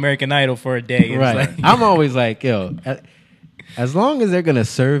judges on American Idol for a day. It's right. like- I'm always like, yo, as long as they're gonna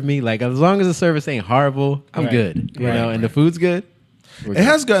serve me, like as long as the service ain't horrible, I'm Right. good. You Right, know, and the food's good. we're It good.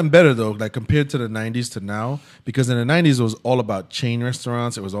 has gotten better though, like compared to the '90s to now. Because in the '90s it was all about chain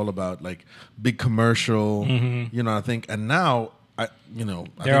restaurants. It was all about like big commercial. I think, and now I They're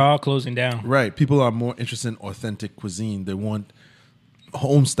think- all closing down. right. People are more interested in authentic cuisine. They want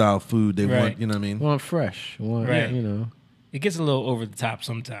home style food. They Right. want, you know what I mean? Want fresh. Want, Right. you know. It gets a little over the top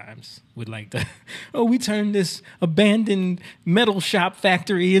sometimes with like the, we turned this abandoned metal shop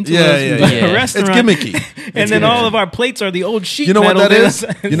factory into a restaurant. It's gimmicky. And then all of our plates are the old sheet You know what metal. that is?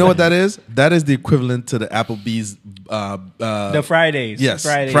 It's You know what that is? That is the equivalent to the Applebee's. The Fridays. Yes,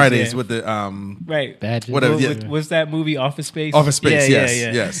 Fridays Fridays yeah. with the Right. Badges. Whatever, What- yeah. What's that movie, Office Space? Office Space, Yeah, yes, yeah,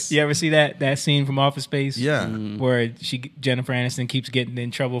 yeah. yes. You ever see that scene from Office Space? Yeah. Where Jennifer Aniston keeps getting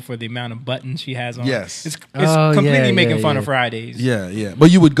in trouble for the amount of buttons she has on. Yes. It's Oh, completely yeah, making yeah, fun yeah. of Fridays. Yeah.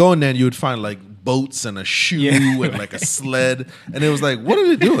 But you would go in there and you would find like boats and a shoe and like a sled, and it was like, what are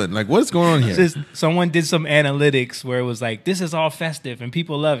they doing? Like, what is going on here? Just someone did some analytics where it was like, this is all festive and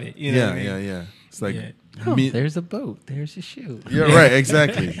people love it. You know what I mean? Yeah. It's like, Oh, me- there's a boat. There's a shoe. yeah, right,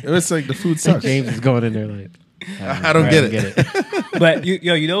 exactly. It was like the food sucks. James is going in there like, I don't get it. But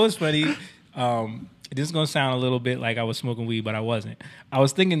you know what's funny? This is gonna sound a little bit like I was smoking weed, but I wasn't. I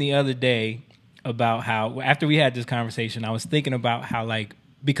was thinking the other day, about how after we had this conversation, I was thinking about how like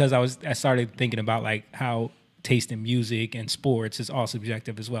because I started thinking about like how taste in music and sports is all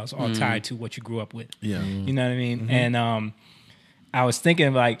subjective as well. It's all tied to what you grew up with. Yeah. You know what I mean? And I was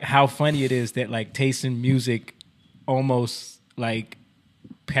thinking like how funny it is that like taste in music almost like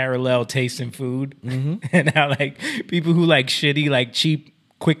parallel taste in food, and how like people who like shitty, like cheap,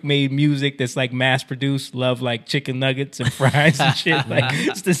 quick made music that's like mass produced love like chicken nuggets and fries and shit. Like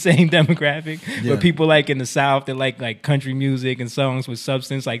it's the same demographic. Yeah. But people like in the South that like country music and songs with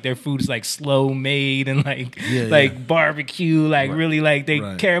substance, like their food is like slow made and like barbecue, like really like they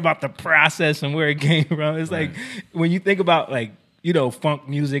care about the process and where it came from. It's like when you think about like, you know, funk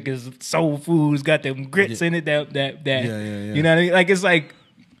music is soul food, it's got them grits in it that you know what I mean? Like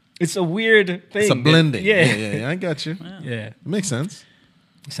it's a weird thing. It's a blending. Yeah. I got you. Yeah. It makes sense.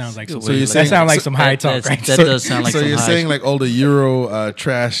 It sounds like some, So you're that saying- sound like some high talk, right? That does sound like So some you're high saying like all the Euro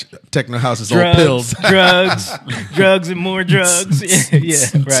trash techno house is all pills. drugs and more drugs.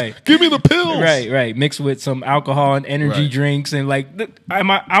 Yeah, right. Give me the pills. Right. Mixed with some alcohol and energy Right. drinks and like, I'm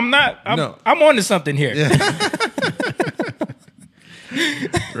No. on to something here.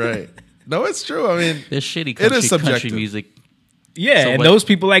 Right. No, it's true. I mean, There's shitty it is country subjective. music. Yeah, So and what- those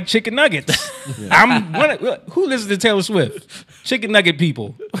people like chicken nuggets. Who listens to Taylor Swift? Chicken nugget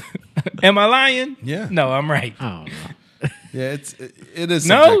people. Am I lying? Yeah. No, I'm right. I don't know. Yeah, it is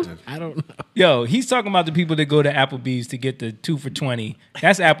No? subjective. I don't know. Yo, he's talking about the people that go to Applebee's to get the 2 for $20.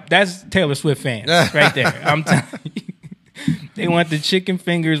 That's Taylor Swift fans right there. I'm telling you. They want the chicken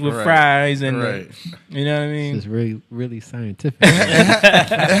fingers with fries and you know what I mean? It's really, really scientific. It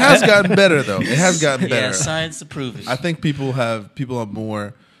has gotten better though. It has gotten better. Yeah, science to prove it. I think people are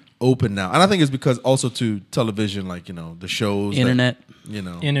more open now, and I think it's because also to television, like the shows, Internet.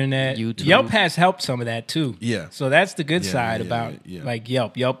 Internet, YouTube. Yelp has helped some of that too. Yeah. So that's the good side yeah, about yeah. like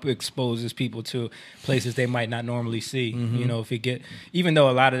Yelp. Yelp exposes people to places they might not normally see. You know, if it even though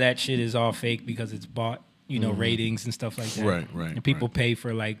a lot of that shit is all fake because it's bought. Ratings and stuff like that. Right. And people pay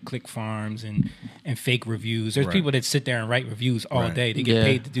for like click farms and fake reviews. There's people that sit there and write reviews all day. They get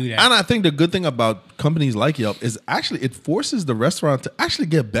paid to do that. And I think the good thing about companies like Yelp is actually it forces the restaurant to actually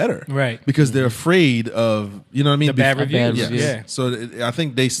get better, Right. Because they're afraid of the bad reviews. reviews. Yeah. So I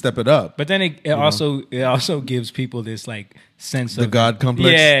think they step it up. But then it also gives people this like sense The of God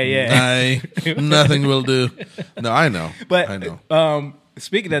complex. Yeah. Nothing will do. No, I know. But I know.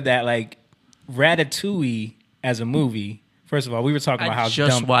 Speaking of that, like Ratatouille as a movie. First of all, we were talking about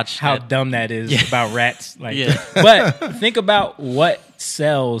how dumb that is about rats. Like, but think about what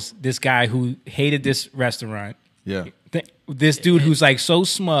sells this guy who hated this restaurant. Yeah. This dude who's like so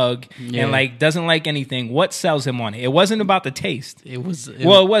smug and like doesn't like anything. What sells him on it? It wasn't about the taste. It was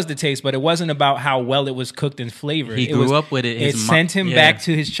the taste, but it wasn't about how well it was cooked and flavored. He grew up with it. It sent him back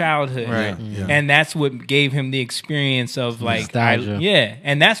to his childhood, Right. Yeah. And that's what gave him the experience of like, Nostalgia.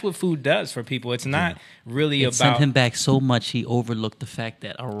 and that's what food does for people. It's not really It about sent him back so much he overlooked the fact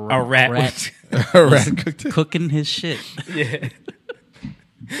that a rat rat A rat cooked it. cooking his shit.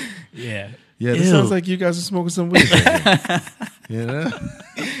 yeah. Yeah, this Ew. sounds like you guys are smoking some weed. You know?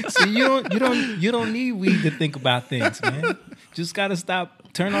 See, you don't need weed to think about things, man. Just gotta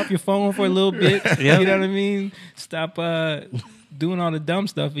stop. Turn off your phone for a little bit. You know what I mean? Stop doing all the dumb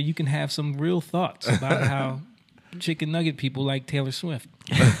stuff, and you can have some real thoughts about how chicken nugget people like Taylor Swift.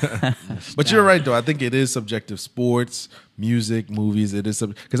 But you're right, though. I think it is subjective. Sports, music, movies. It is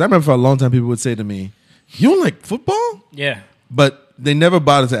because I remember for a long time people would say to me, "You don't like football?" Yeah. But they never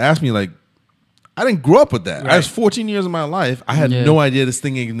bothered to ask me like. I didn't grow up with that. Right. I was 14 years of my life. I had no idea this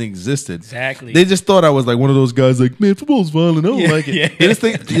thing even existed. Exactly. They just thought I was like one of those guys like, man, football's violent. I don't like it. Yeah. They just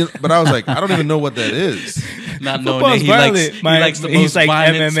think, but I was like, I don't even know what that is. Not knowing that Football's he violent. likes the He's most like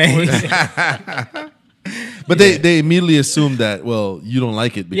violent MMA. sport. But they immediately assumed that, well, you don't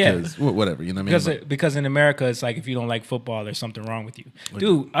like it because whatever, you know what I mean? Because in America, it's like if you don't like football, there's something wrong with you.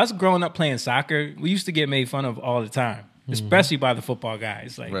 Dude, us growing up playing soccer, we used to get made fun of all the time, especially by the football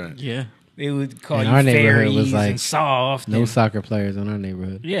guys. Like, Right. Yeah. they would call In you our neighborhood was fairies like and soft. No and, soccer players in our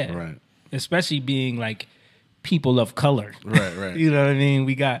neighborhood. yeah. Right. Especially being like people of color. Right. You know what I mean?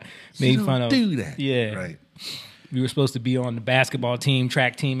 We got made You fun don't of. do that. Yeah. Right. We were supposed to be on the basketball team,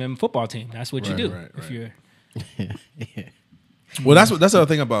 track team, and football team. That's what you do. Right. If you're Well, that's the other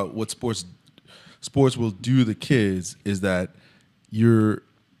thing about what sports will do to kids is that you're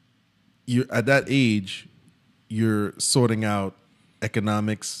at that age, you're sorting out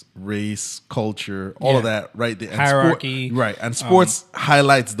economics, race, culture, all of that right there. And hierarchy. right. And sports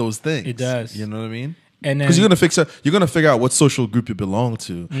highlights those things. It does. You know what I mean? And then Because you're gonna figure out what social group you belong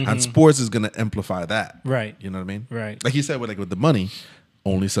to, and sports is gonna amplify that. Right. You know what I mean? Right. Like you said, with the money,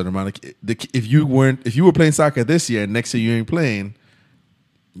 only certain amount of if you were playing soccer this year and next year you ain't playing,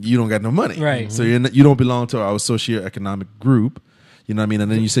 you don't got no money. Right. So you don't belong to our socioeconomic group. You know what I mean?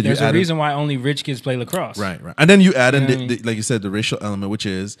 And then you said there's you a added, reason why only rich kids play lacrosse. Right. And then you add in, You know what I mean? like you said, the racial element, which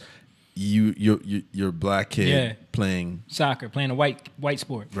is you're black kid playing soccer, playing a white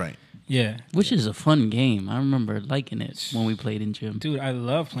sport. right. Yeah. Which is a fun game. I remember liking it when we played in gym. Dude, I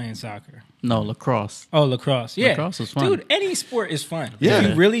love playing soccer. No, lacrosse. Oh, lacrosse. Yeah. Lacrosse is fun. Dude, any sport is fun. Yeah. If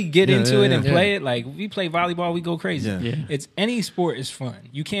you really get Yeah, into yeah, it and yeah. play it, like we play volleyball, we go crazy. Yeah. Yeah. It's any sport is fun.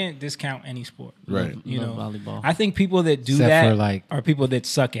 You can't discount any sport. Right. You Love know, volleyball. I think people that do Except that for, like- are people that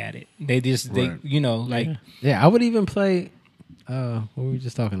suck at it. They Right. you know, like Yeah, I would even play. What were we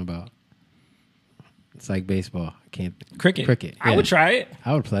just talking about? It's like baseball. I can't. cricket. Cricket. I yeah. would try it.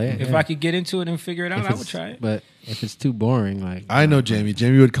 I would play it. If yeah. I could get into it and figure it out, If I would it's- try it. But if it's too boring, like I know Jamie.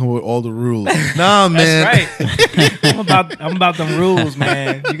 Jamie would come up with all the rules. Nah, man. That's right. I'm about them rules,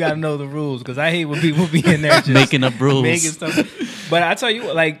 man. You gotta know the rules because I hate when people be in there just Making up rules. making stuff. But I tell you,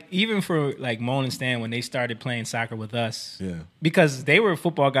 what, like even for like Moan and Stan when they started playing soccer with us, Yeah. because they were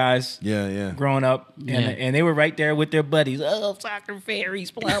football guys Yeah. growing up, and they were right there with their buddies. Oh, soccer fairies,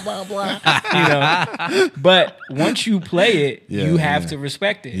 blah blah blah. You know. But once you play it, Yeah, you have yeah. to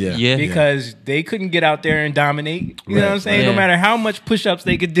respect it. Yeah. Yeah. Because they couldn't get out there and dominate. You know Right, what I'm saying? right. No Yeah. matter how much push-ups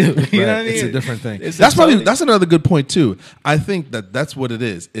they could do. You know what I Right. mean? It's a different thing. It's That's totally- that's another good point too. I think that's what it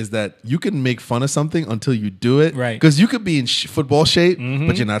is that you can make fun of something until you do it. Right. Because you could be in football shape,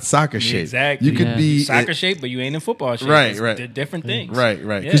 but you're not soccer shape. Exactly. You could Yeah. be soccer shape, but you ain't in football shape. Right, It's right. They're different things. Right.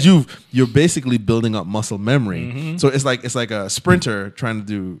 Yeah. Because you're basically building up muscle memory. So it's like a sprinter trying to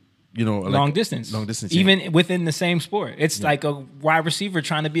do long distance. Long distance. Even within the same sport. It's like a wide receiver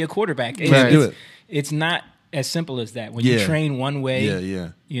trying to be a quarterback. Right. Do it. It's not as simple as that. When you Yeah. train one way, Yeah.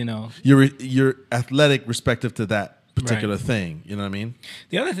 you know. You're athletic respective to that particular Right. thing. You know what I mean?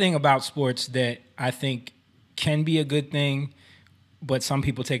 The other thing about sports that I think can be a good thing, but some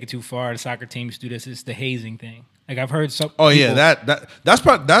people take it too far, the soccer teams do this, is the hazing thing. Like I've heard some Oh people, yeah,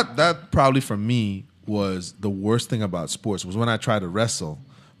 that probably for me was the worst thing about sports was when I tried to wrestle,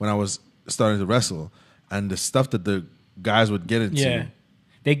 when I was starting to wrestle, and the stuff that the guys would get into. Yeah.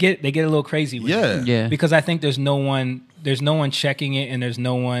 They get a little crazy with it. Yeah. Yeah. Because I think there's no one checking it and there's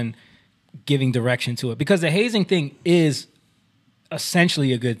no one giving direction to it. Because the hazing thing is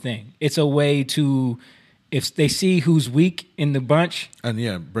essentially a good thing. It's a way to, if they see who's weak in the bunch, And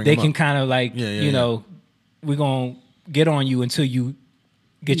yeah, bring they them can up. kind of like, Yeah. we're going to get on you until you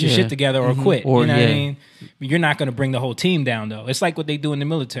get your Yeah. shit together or quit. Or, you know what I yeah. mean? You're not going to bring the whole team down, though. It's like what they do in the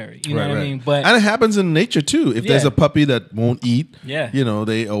military. You know what I mean? But and it happens in nature too. If there's Yeah. a puppy that won't eat, Yeah.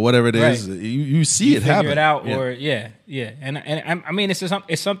 they or whatever it is, Right. you see you it figure happen. it out, Yeah. or and I mean, something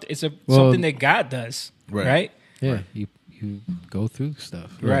Well- something that God does, Right. right? yeah, you go through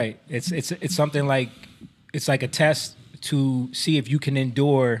stuff. Right. It's something like it's like a test to see if you can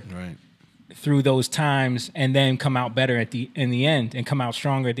endure right. through those times and then come out better in the end and come out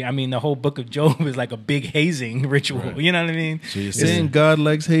stronger. I mean, the whole book of Job is like a big hazing ritual. Right. You know what I mean? So you're saying God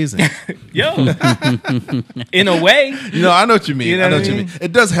likes hazing. Yo, in a way, I know what you mean. You know I know what what I you mean? mean.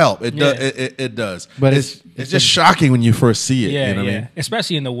 It does help. It Yeah. does. It does. But it's it's just shocking when you first see it. yeah, You know what yeah. I mean?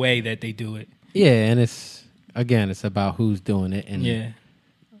 Especially in the way that they do it. Yeah, and it's about who's doing it and Yeah.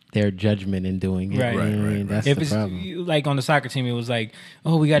 their judgment in doing it. Right. You know what I Right, mean? right. That's If the it's problem. like on the soccer team, it was like,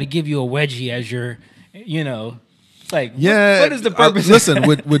 oh, we got to give you a wedgie as your, it's like, Yeah. what is the purpose? of listen,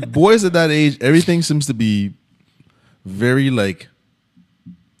 that? with boys at that age, everything seems to be very like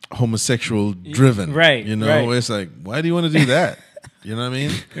homosexual driven. Right, right. It's like, why do you want to do that? You know what I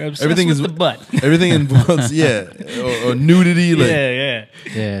mean? You're obsessed with the butt. Everything involves or nudity. Like, yeah.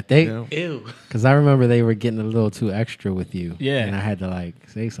 Yeah, they you know? Ew. because I remember they were getting a little too extra with you. Yeah. and I had to like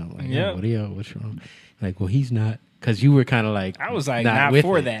say something like, Yeah. "Yeah, what's wrong?" Like, well, he's not because you were kind of like, I was like, not with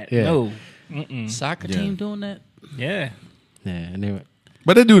for it. that. Yeah. No. Mm-mm. Soccer Yeah. team doing that? Yeah. Yeah, and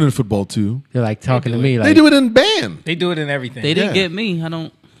But they do it in football too. they're like talking to do me it. like They do it in band. They do it in everything. They didn't Yeah. get me. I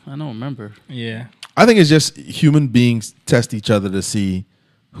don't remember. Yeah. I think it's just human beings test each other to see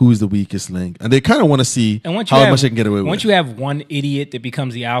who's the weakest link, and they kind of want to see And once you how have, much they can get away with. once you have one idiot that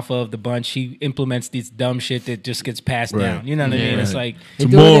becomes the alpha of the bunch, he implements this dumb shit that just gets passed Right. down. You know what I mean? Yeah. It's like, They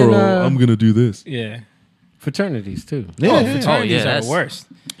do it in, Tomorrow, I'm gonna do this. yeah. fraternities too. Yeah, Fraternities yeah, are the that's- worst.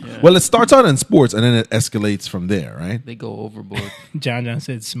 Well, it starts out in sports and then it escalates from there, right? They go overboard. John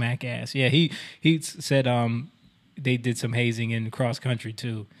said smack ass. Yeah, he said they did some hazing in cross country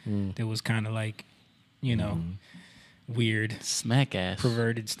too. That was kind of like, weird, Smack ass.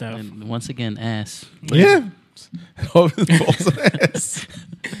 perverted stuff. And once again, ass. Yeah. It always involves an ass.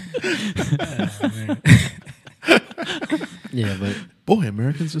 Yeah, but Boy,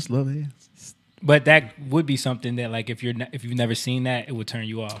 Americans just love ass. But that would be something that, like, if you've never seen that, it would turn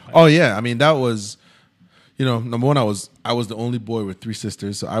you off. Like, Oh yeah, I mean that was, number one, I was the only boy with 3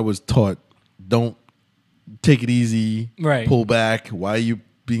 sisters, so I was taught, don't take it easy, Right. pull back. Why are you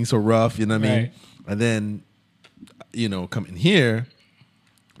being so rough? You know what I mean? Right. And then, coming here,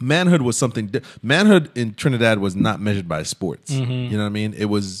 manhood was something. Manhood in Trinidad was not measured by sports. Mm-hmm. You know what I mean? It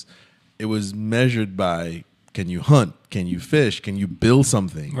was measured by, can you hunt? Can you fish? Can you build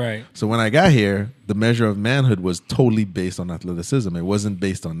something? Right. So when I got here, the measure of manhood was totally based on athleticism. It wasn't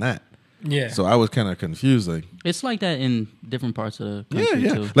based on that. Yeah. So I was kind of confused. Like, It's like that in different parts of the country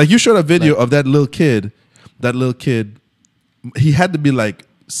yeah. too. Like you showed a video of that little kid. That little kid, he had to be like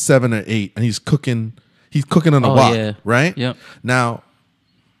 7 or 8, and he's cooking. He's cooking on a wok, yeah. right? Yep. Now,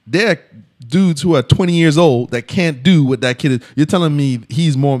 there are dudes who are 20 years old that can't do what that kid is. You're telling me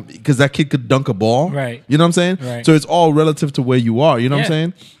he's more, because that kid could dunk a ball, Right. You know what I'm saying? Right. So it's all relative to where you are. You know what I'm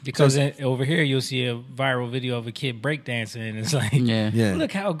saying? Because So over here, you'll see a viral video of a kid breakdancing, and it's like, Yeah.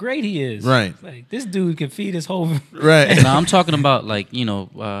 look how great he is. Right. It's like, this dude can feed his whole. right. Now I'm talking about like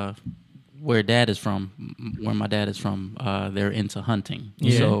where dad is from, where my dad is from. They're into hunting,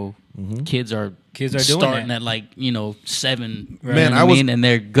 Yeah. so kids are doing starting that. at like 7. Right. Man, you know I what was- mean, and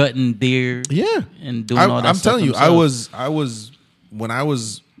they're gutting deer. Yeah. and doing all that. I'm stuff telling you, themselves. I was when I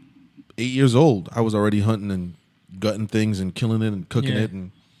was 8 years old, I was already hunting and gutting things and killing it and cooking Yeah. it,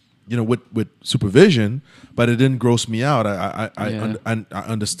 and with supervision, but it didn't gross me out. I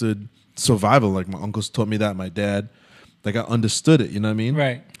understood survival. Like my uncles taught me that, my dad, like I understood it. You know what I mean?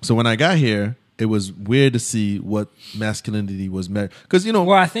 Right. So when I got here, it was weird to see what masculinity was meant, because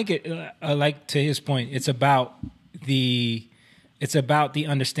Well, I think it, like to his point, it's about the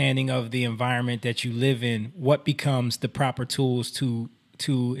understanding of the environment that you live in. What becomes the proper tools to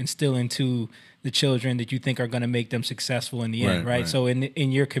instill into the children that you think are going to make them successful in the end, right? Right. So in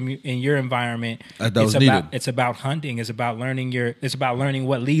your in your environment, That was needed. it's about hunting. It's about learning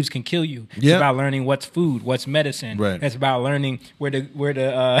what leaves can kill you. It's Yeah. about learning what's food, what's medicine. Right. It's about learning where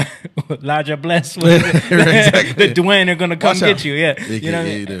the Elijah Bless, Exactly. the Dwayne are going to come Watch get out. you. Yeah, AKA you know what I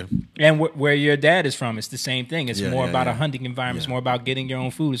mean? the- And where your dad is from, it's the same thing. It's Yeah, more yeah, about yeah. a hunting environment. It's more about getting your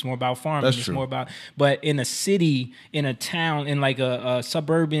own food. It's more about farming. That's it's true. more about. But in a city, in a town, in like a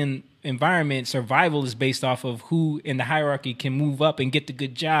suburban environment, survival is based off of who in the hierarchy can move up and get the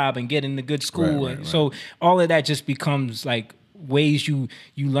good job and get in the good school. Right, right, So all of that just becomes like ways you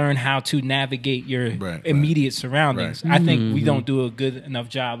learn how to navigate your Right. immediate surroundings. Right. I think we don't do a good enough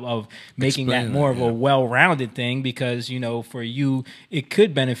job of making that Explain more that, of a yeah. well-rounded thing, because for you it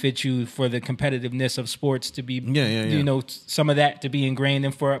could benefit you for the competitiveness of sports to be Yeah. some of that to be ingrained,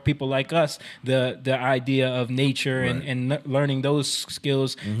 and for people like us the idea of nature Right. and learning those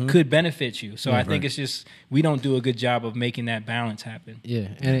skills could benefit you. So I think Right. it's just we don't do a good job of making that balance happen. Yeah,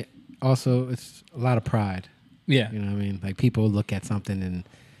 and it's a lot of pride. Yeah. You know what I mean? Like people look at something and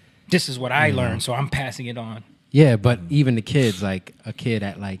This is what I learned, so I'm passing it on. yeah, but even the kids, like a kid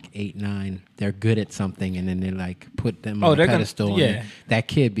at like 8, 9, they're good at something, and then they like put them on a they're gonna- pedestal. yeah. And that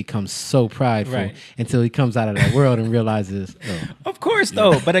kid becomes so prideful Right. until he comes out of that world and realizes, Of course,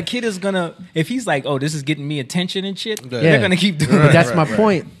 though. But a kid is gonna, if he's like, "Oh, this is getting me attention and shit," Yeah. they're gonna keep doing but it. that's my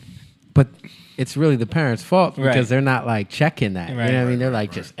point. But it's really the parents' fault because Right. they're not like checking that. Right. You know what I mean? They're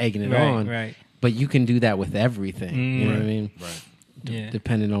like just egging it Right, on. right. But you can do that with everything. You know what I mean? Right. Yeah.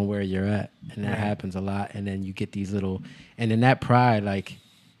 Depending on where you're at, and that Right. happens a lot. And then you get these little, and then that pride, like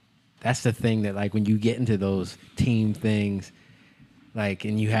that's the thing that like when you get into those team things, like,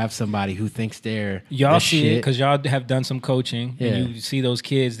 and you have somebody who thinks they're Y'all the see it shit. because y'all have done some coaching, Yeah. and you see those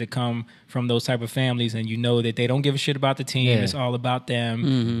kids that come from those type of families, and you know that they don't give a shit about the team. Yeah. It's all about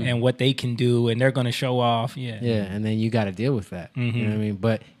them and what they can do, and they're gonna show off. Yeah, Yeah, and then you got to deal with that. You Mhm. know what I mean?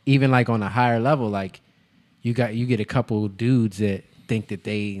 But even like on a higher level, like you get a couple dudes that think that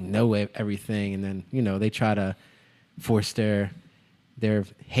they know everything, and then they try to force their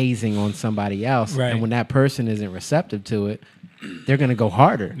hazing on somebody else, Right. and when that person isn't receptive to it, they're gonna go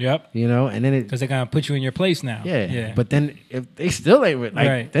harder. Yep. And then it. because they're gonna put you in your place now. Yeah, but then if they still ain't like,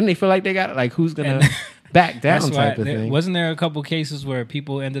 Right. then they feel like they got like who's gonna And- back down that's why type of thing. wasn't there a couple cases where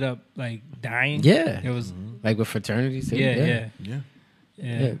people ended up like dying? Yeah. it was. Like with fraternities, too. Yeah.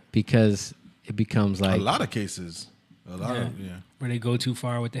 Yeah, because it becomes like A lot of cases. A lot of Where they go too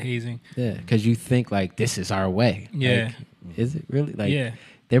far with the hazing. yeah, because you think like this is our way. Yeah. Like, is it really? Like Yeah.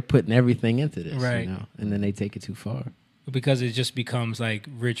 they're putting everything into this, Right. and then they take it too far. Because it just becomes like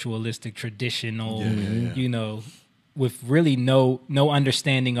ritualistic, traditional, with really no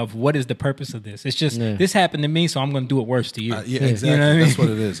understanding of what is the purpose of this. It's just this happened to me, so I'm going to do it worse to you. Yeah, exactly. You know what I mean? That's what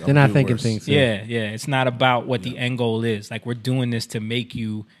it is. They're not thinking things. Yeah. It's not about what the end goal is. Like, we're doing this to make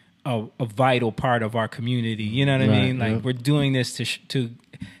you a vital part of our community. You know what I mean? Like, we're doing this to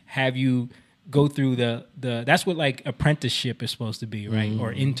have you go through the that's what like apprenticeship is supposed to be, right?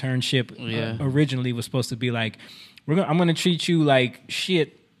 Or internship originally was supposed to be like, I'm going to treat you like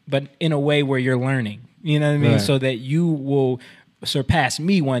shit, but in a way where you're learning. You know what I mean? So that you will surpass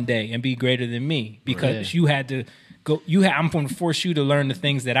me one day and be greater than me, because you had to go. I'm going to force you to learn the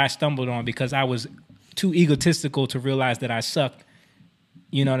things that I stumbled on because I was too egotistical to realize that I sucked.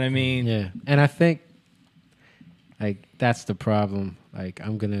 You know what I mean? Yeah, and I think like that's the problem. Like,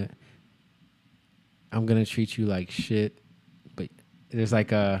 I'm gonna treat you like shit, but there's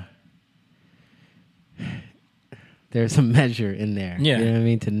like there's a measure in there. Yeah. You know what I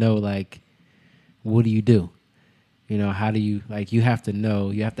mean? To know, like, what do you do? You know, how do you, like, you have to know,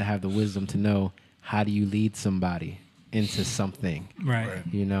 you have to have the wisdom to know how do you lead somebody into something. Right.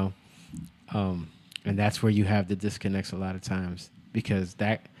 You know? And that's where you have the disconnects a lot of times, because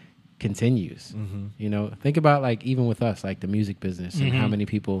that continues. You know, think about, like, even with us, like the music business, and how many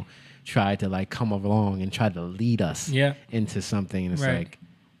people try to, like, come along and try to lead us into something. And it's like,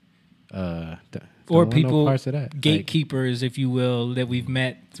 or people, parts of that. gatekeepers, if you will, that we've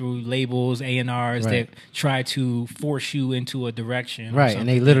met through labels, A&Rs that try to force you into a direction. Right, and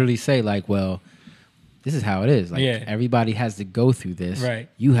they literally say, like, well, this is how it is. Like, everybody has to go through this. Right.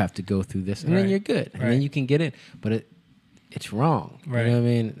 You have to go through this, and then you're good. And then you can get in. But it's wrong. Right. You know what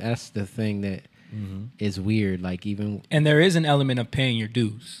I mean? That's the thing that is weird. Like, even... And there is an element of paying your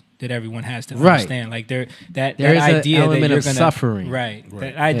dues that everyone has to understand. Like, there is an idea element that you're of gonna, suffering. Right.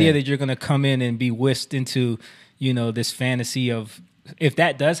 That idea that you're going to come in and be whisked into, you know, this fantasy of, if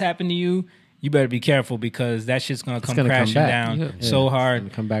that does happen to you, you better be careful, because that shit's going to come crashing down so hard. It's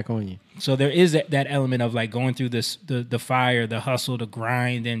gonna come back on you. So there is that element of, like, going through this, the fire, the hustle, the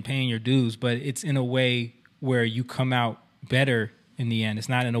grind, and paying your dues, but it's in a way where you come out better in the end. It's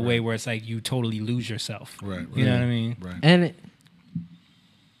not in a way where it's like you totally lose yourself. Right. You know what I mean? Right. And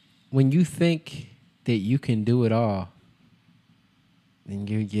when you think that you can do it all, then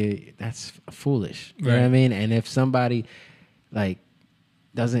you that's foolish. You know what I mean? And if somebody, like,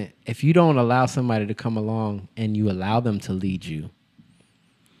 if you don't allow somebody to come along and you allow them to lead you,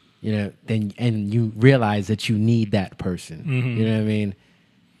 you know, then, and you realize that you need that person. You know what I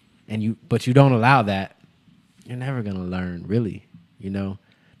mean? But you don't allow that, you're never gonna learn, really. You know,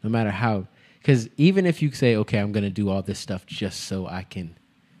 no matter how, because even if you say, okay, I'm gonna do all this stuff just so I can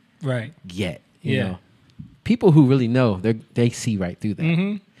get, you know, people who really know, they see right through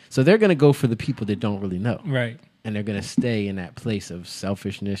that. So they're gonna go for the people that don't really know, and they're gonna stay in that place of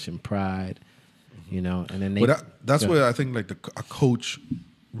selfishness and pride, you know. And then that's where I think, like, a coach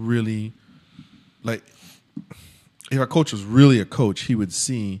really, like, if a coach was really a coach, he would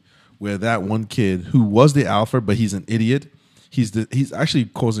see where that one kid who was the alpha, but he's an idiot. He's actually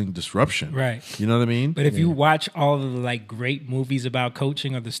causing disruption. Right. You know what I mean? But if you watch all of the, like, great movies about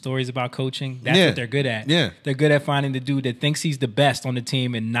coaching or the stories about coaching, that's what they're good at. Yeah. They're good at finding the dude that thinks he's the best on the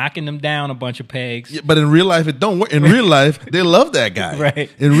team and knocking them down a bunch of pegs. Yeah, but in real life, it don't work. In real life, they love that guy.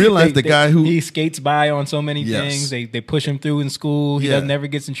 Right. In real life, the guy who... He skates by on so many things. They push him through in school. He never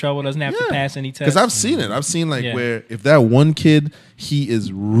gets in trouble, doesn't have to pass any tests. Because I've seen it. I've seen, like, where if that one kid, he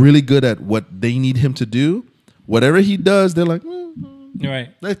is really good at what they need him to do, whatever he does, they're like... Right.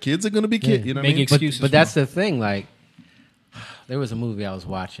 That kids are going to be kids. You know what I mean? Excuses. But that's the thing. Like, there was a movie I was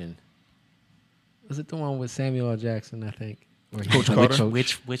watching. Was it the one with Samuel L. Jackson, I think? Coach Carter?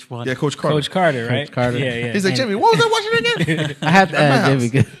 Which one? Yeah, Coach Carter. Coach Carter, right? Coach Carter. Yeah. He's like, Jimmy, what was I watching again? I have to add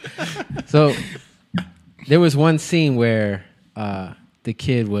Jimmy. So there was one scene where the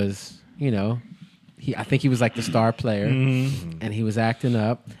kid was, you know, I think he was like the star player, and he was acting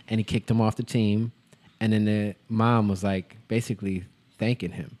up, and he kicked him off the team. And then the mom was, like, basically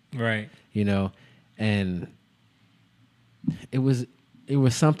thanking him. Right. You know, and it was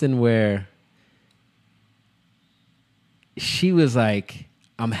something where she was like,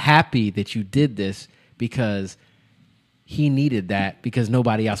 I'm happy that you did this because he needed that because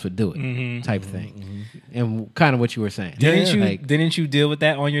nobody else would do it, type thing. And kind of what you were saying. Didn't you deal with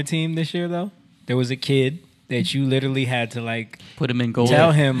that on your team this year, though? There was a kid that you literally had to, like, put him in goal.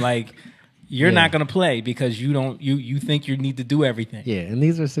 Tell him, like, you're not going to play because you think you need to do everything. Yeah, and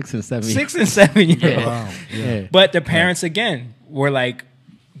these are 6 and 7 years. 6 and 7 years. Yeah. Wow. Yeah. But the parents, again, were, like,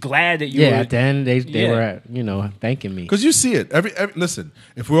 glad that you were. At the end, they were, you know, thanking me. Because you see it. Listen,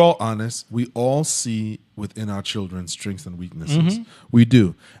 if we're all honest, we all see within our children strengths and weaknesses. We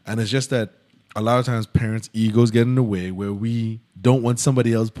do. And it's just that a lot of times parents' egos get in the way where we don't want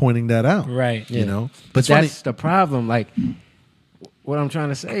somebody else pointing that out. Right. You know? But it's funny- that's the problem. Like, what I'm trying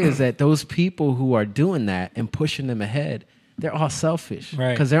to say is that those people who are doing that and pushing them ahead, they're all selfish.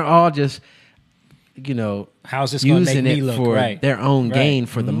 Right. Because they're all just, you know, how's this going to make using me it look for right? their own Right. gain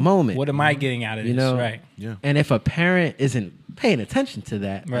for the moment. What am I getting out of this? You know? Right. Yeah. And if a parent isn't paying attention to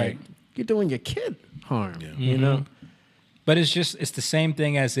that, Right. like, you're doing your kid harm. Yeah. You know? But it's the same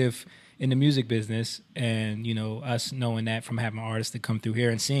thing as if in the music business, and you know, us knowing that from having artists that come through here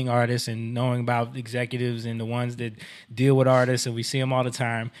and seeing artists and knowing about executives and the ones that deal with artists, and we see them all the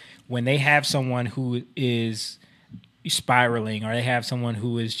time. When they have someone who is spiraling, or they have someone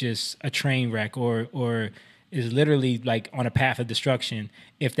who is just a train wreck, or is literally like on a path of destruction,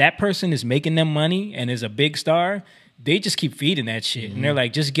 if that person is making them money and is a big star, they just keep feeding that shit. And they're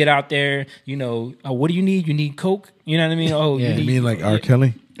like, just get out there, you know, what do you need? You need Coke? You know what I mean? Oh, Yeah. you You need, mean like R.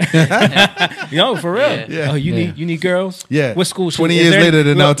 Kelly? no, for real. Yeah. Yeah. Oh, you need girls? Yeah. What schools? 20 is years there- later,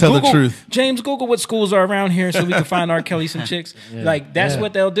 they now Look, tell the Google- truth. James, Google what schools are around here so we can find R. Kelly some chicks. Like, that's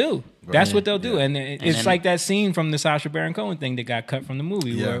what they'll do. That's what they'll do. And it's then- like that scene from the Sacha Baron Cohen thing that got cut from the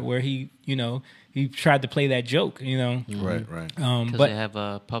movie Yeah. where he, you know, he tried to play that joke, you know. Right, right. Because But they have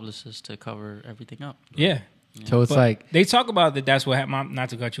a publicist to cover everything up. yeah. So it's But like, they talk about that. That's what happened. Not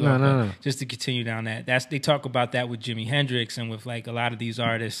to cut you No, off, no, but no. just to continue down that. They talk about that with Jimi Hendrix and with like a lot of these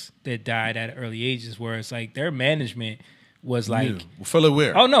artists that died at early ages, where it's like their management was like, You, fully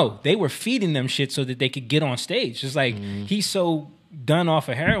aware. oh no, they were feeding them shit so that they could get on stage. It's like he's so done off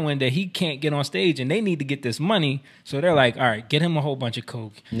of heroin that he can't get on stage, and they need to get this money. So they're like, all right, get him a whole bunch of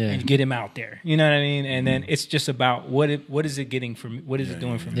coke and get him out there. You know what I mean? And then it's just about what is it getting for me? What is it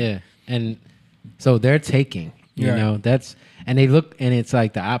doing for me? yeah. And so they're taking, you Right. know, and they look, and it's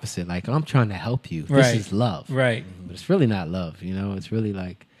like the opposite. Like, I'm trying to help you. Right. This is love. Right. But it's really not love, you know? It's really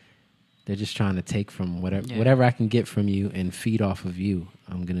like they're just trying to take from whatever Yeah. whatever I can get from you and feed off of you.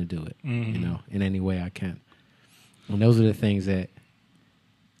 I'm going to do it, you know, in any way I can. And those are the things that,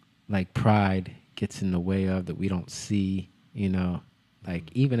 like, pride gets in the way of, that we don't see, you know?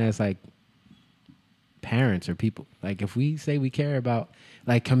 Like, even as, like, parents or people, like, if we say we care about,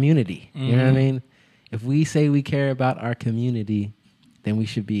 like, community, you know what I mean? If we say we care about our community, then we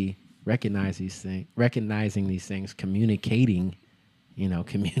should be recognizing these things, communicating, you know,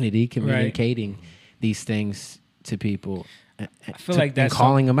 communicating these things to people. I feel like that's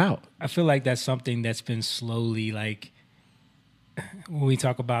calling them out. I feel like that's something that's been slowly, like, when we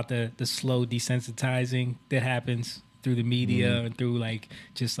talk about the slow desensitizing that happens through the media and through like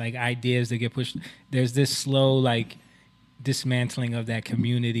just like ideas that get pushed. There's this slow like dismantling of that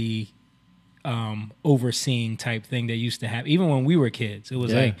community overseeing type thing that used to happen. Even when we were kids, it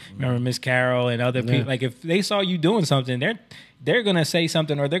was like, remember Miss Carol and other people. Like if they saw you doing something, they're gonna say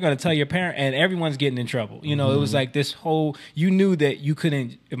something or they're gonna tell your parent, and everyone's getting in trouble. You know, it was like this whole. You knew that you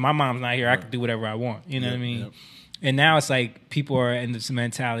couldn't. If my mom's not here, I could do whatever I want. You know what I mean? Yep. And now it's like people are in this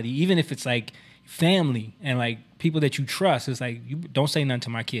mentality, even if it's like family and like people that you trust. It's like, you don't say nothing to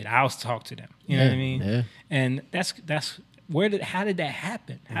my kid. I'll talk to them. You know what I mean? Yeah. And that's how did that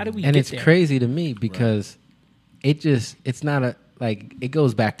happen? How did we And get it's there? crazy to me because it's not like it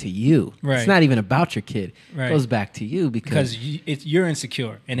goes back to you. Right. It's not even about your kid. Right. It goes back to you because you're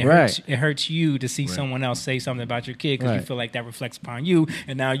insecure, and it hurts you to see someone else say something about your kid because you Right. feel like that reflects upon you,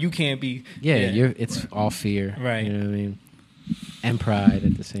 and now you can't be. it's all fear. Right. You know what I mean? And pride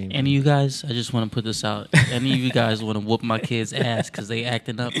at the same time. Any of you guys, I just want to put this out. Any of you guys want to whoop my kids' ass because they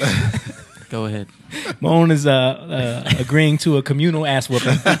acting up? Go ahead. Moan is agreeing to a communal ass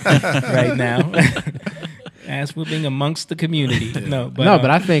whooping right now. Ass whooping amongst the community. But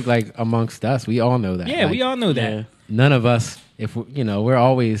I think like amongst us, we all know that. yeah, Like, we all know that. Yeah. None of us, if we, you know,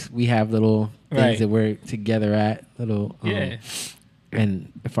 we have little things Right. that we're together at, little. Yeah.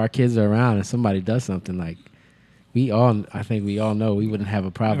 And if our kids are around and somebody does something, like I think we all know we wouldn't have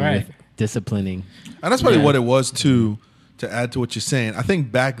a problem Right. with disciplining. And that's probably what it was too. To add to what you're saying, I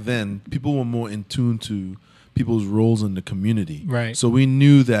think back then people were more in tune to people's roles in the community. Right. So we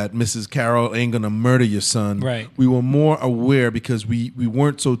knew that Mrs. Carroll ain't gonna murder your son. Right. We were more aware because we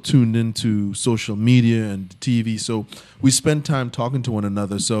weren't so tuned into social media and TV. So we spent time talking to one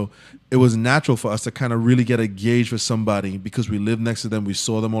another. So it was natural for us to kind of really get a gauge for somebody because we lived next to them. We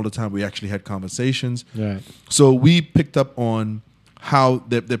saw them all the time. We actually had conversations. Right. So we picked up on how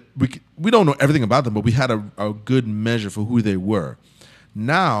we don't know everything about them, but we had a good measure for who they were.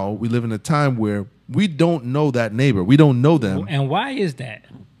 Now we live in a time where we don't know that neighbor. We don't know them. And why is that?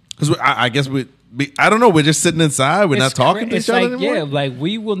 Because I guess I don't know. We're just sitting inside. We're not talking to each other like, anymore. yeah, like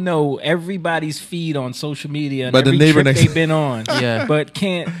we will know everybody's feed on social media and But the every neighbor trip next- they've been on. Yeah. But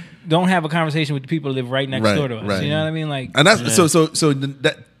can't don't have a conversation with the people that live right next Right, door to us. right. You know what I mean? Like, And that's so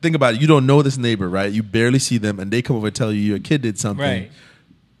that think about it. You don't know this neighbor, right? You barely see them, and they come over and tell you your kid did something. right.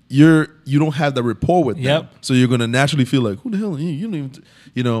 You don't have the rapport with them, Yep. so you're gonna naturally feel like, who the hell are you? You don't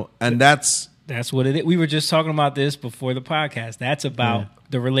even, and that's That's what it is. We were just talking about this before the podcast. That's about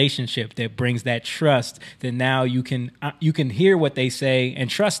the relationship that brings that trust. That now you can hear what they say and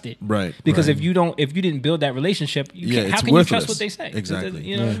trust it, right. Because right. if you didn't build that relationship, how it's can worthless. you trust what they say? Exactly.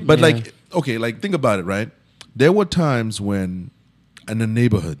 You know what I mean? But like, okay, like think about it, right? There were times when in the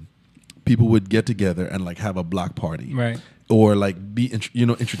neighborhood, people would get together and like have a block party, Right. Or like be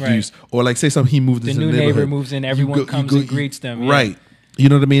introduced, or like say something. He moved The into new the neighborhood. neighbor moves in, everyone comes and greets them, yeah. right? You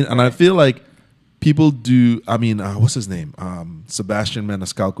know what I mean? And I feel like people do. I mean, what's his name? Sebastian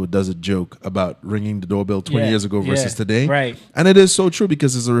Maniscalco does a joke about ringing the doorbell 20 years ago versus today, right? And it is so true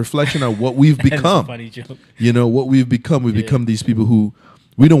because it's a reflection of what we've That is a become. funny joke. What we've become. We've become these people who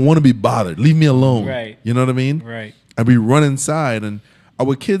we don't want to be bothered. Leave me alone. Right. You know what I mean? Right. And we run inside, and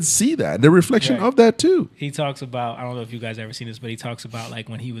our kids see that. They're a reflection Right. of that too. He talks about, I don't know if you guys ever seen this, but he talks about like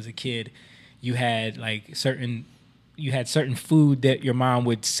when he was a kid, you had certain food that your mom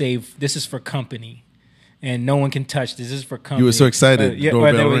would save. This is for company, and no one can touch this. This is for company. You were so excited.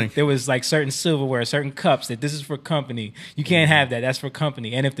 Doorbell there was like certain silverware, certain cups that this is for company. You can't have that. That's for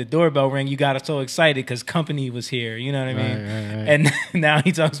company. And if the doorbell rang, you got so excited because company was here. You know what I mean? Right. And now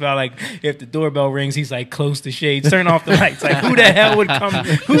he talks about like if the doorbell rings, he's like close the shades, turn off the lights. Like who the hell would come?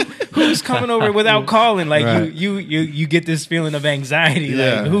 Who's coming over without calling? Like Right. you get this feeling of anxiety.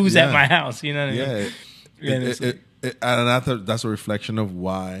 Yeah, Like who's yeah. at my house? You know what I mean? Yeah. And I thought that's a reflection of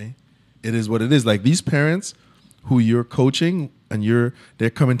why it is what it is. Like these parents who you're coaching and they're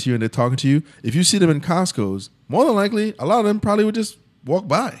coming to you and they're talking to you. If you see them in Costco's, more than likely, a lot of them probably would just walk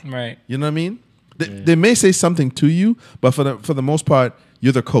by. Right. You know what I mean? They may say something to you, but for the most part,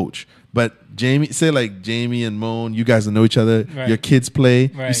 you're the coach. But Jamie and Moan, you guys know each other. Right. Your kids play.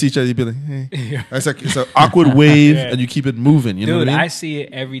 You Right. see each other, you be like, hey. It's an awkward wave, and you keep it moving. You know Dude, what I mean? I see it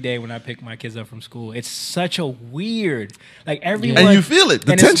every day when I pick my kids up from school. It's such a weird, like everyone. And you feel it,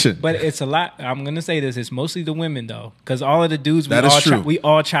 the and it's- tension. But it's a lot. I'm gonna say this. It's mostly the women though, because all of the dudes That is true. we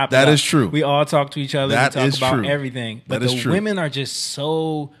all chop. That it up. is true. We all talk to each other. That we talk is about true. everything. But That is the true. women are just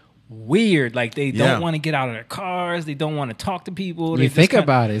so weird. Like they Yeah. don't want to get out of their cars. They don't want to talk to people. You They just think kinda-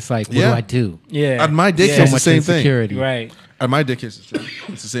 about it, it's like, what Yeah. do I do? Yeah. At my daycare, Yeah. it's So the much same thing. insecurity. Right. At my daycare,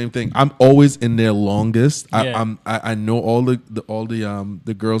 it's the same thing. I'm always in there longest. Yeah. I know all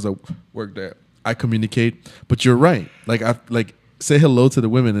the girls that work there. I communicate, but you're right. Like I say hello to the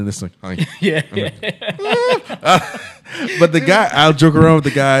women, and it's like, hi. Yeah. But the guy, I'll joke around with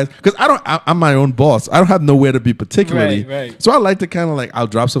the guys because I'm my own boss. I don't have nowhere to be particularly. Right. So I like to kind of like I'll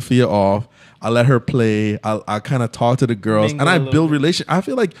drop Sophia off. I'll let her play. I'll kind of talk to the girls, Mingle and I a little build bit. relation. I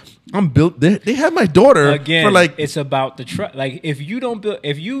feel like I'm built. They have my daughter Again, for like it's about the trust. Like if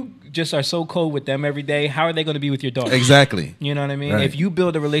you just are so cold with them every day, how are they going to be with your daughter? exactly. You know what I mean? Right. If you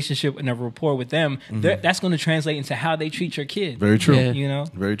build a relationship and a rapport with them, that's going to translate into how they treat your kid. Very true. Yeah. You know?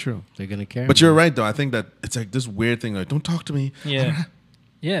 Very true. They're gonna care. But you're right though. I think that it's like this weird thing. Like, don't talk to me. Yeah.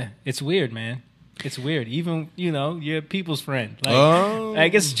 Yeah. It's weird, man. It's weird. Even, you're people's friend. Like, Oh.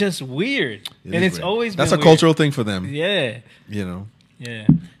 like it's just weird. It and is it's weird. always That's been a weird. cultural thing for them. Yeah. You know. Yeah.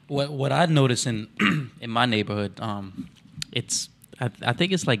 What I notice in my neighborhood, I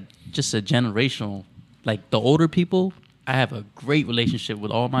think it's like just a generational. Like the older people, I have a great relationship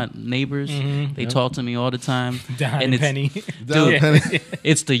with all my neighbors. They talk to me all the time. Don and it's, Penny. Don Yeah. Penny.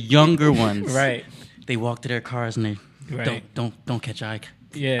 it's the younger ones. Right. They walk to their cars and they Right. don't catch eye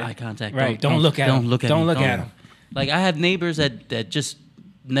contact. Right. Don't look at Don't him. look at Don't me. look Don't. at him. Like I have neighbors that just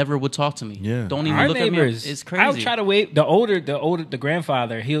never would talk to me. Yeah. Don't even Our look neighbors, at me. It's crazy. I'll try to wave. The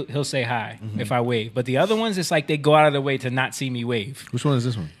grandfather, he'll say hi if I wave. But the other ones, it's like they go out of their way to not see me wave. Which one is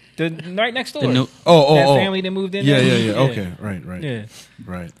this one? The right next door. new- that family that moved in. Yeah, there. yeah. Okay. Right. Yeah,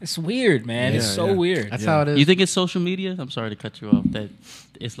 Right. it's weird, man. It's Yeah, so yeah. weird. That's how it is. You think it's social media? I'm sorry to cut you off. That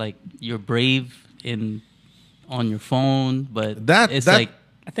it's like you're brave on your phone, but it's that- like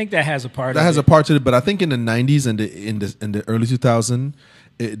I think that has a part. That of has it. a part to it, but I think in the '90s and in the early 2000s,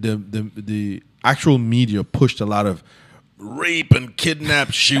 the actual media pushed a lot of rape and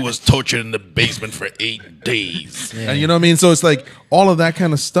kidnap. She was tortured in the basement for 8 days, and you know what I mean. So it's like all of that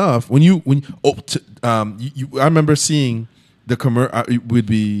kind of stuff. I remember seeing the commercial.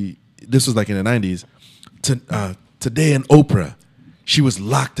 This was like in the '90s. Today in Oprah, she was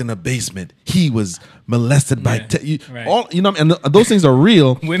locked in a basement. He was molested by right. all. You know, and those things are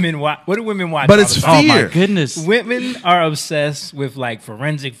real. Women watch. What do women watch? But all it's the time? fear. Oh my goodness. Women are obsessed with like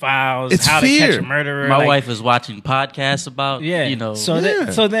forensic files, It's how fear. to catch a murderer. My like, wife is watching podcasts about, you know. So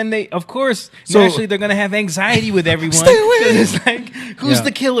Yeah. so then they, of course, So- naturally they're gonna have anxiety with everyone. Stay away. It's like, who's Yeah.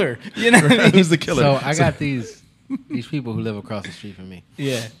 the killer? You know what I mean? Who's the killer? So I got these people who live across the street from me,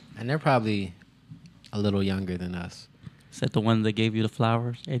 Yeah. and they're probably a little younger than us. Is that the one that gave you the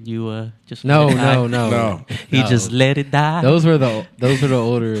flowers and you just No, let it die? No. He No. just let it die. Those were the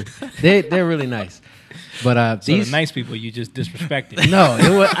older. They're really nice, but So these the nice people you just disrespected.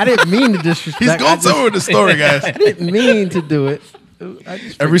 no, I didn't mean to disrespect. He's I going just- somewhere with the story, guys. I didn't mean to do it. I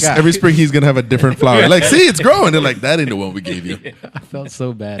just forgot. Every spring he's gonna have a different flower. Like, see, it's growing. They're like, that ain't the one we gave you. I felt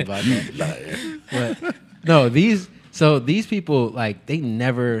so bad about that. But no, these people, like, they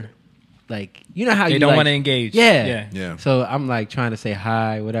never, like, you know how They you don't like, want to engage. Yeah. Yeah. So I'm like trying to say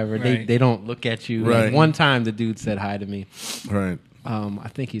hi, whatever. Right. They don't look at you. Right. Like, one time the dude said hi to me. Right. I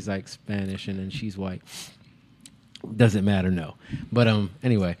think he's like Spanish and then she's white. Doesn't matter, no. But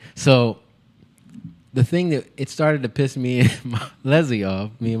anyway, so the thing that it started to piss me and Leslie off,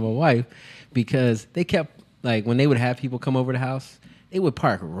 me and my wife, because they kept, like, when they would have people come over the house, they would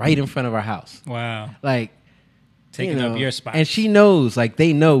park right in front of our house. Wow. Like, Taking you up know, your spot. and she knows, like,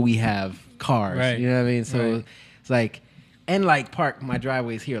 they know we have cars. Right. You know what I mean? So Right. it's like, and like park my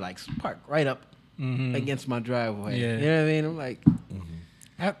driveway's here, like park right up Mhm. against my driveway. Yeah. You know what I mean? I'm like,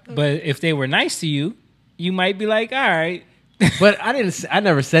 But if they were nice to you, you might be like, all right. but I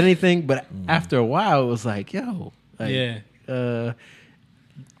never said anything. But after a while, it was like, yo, like, Yeah.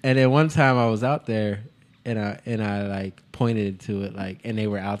 And then one time I was out there, and I like pointed to it, like, and they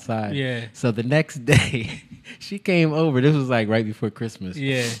were outside. Yeah. So the next day, she came over. This was like right before Christmas.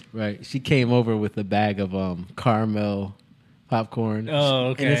 Yeah. Right. She came over with a bag of caramel popcorn. Oh,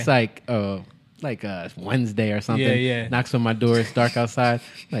 okay. And it's like Wednesday or something. Yeah, yeah. Knocks on my door. It's dark outside.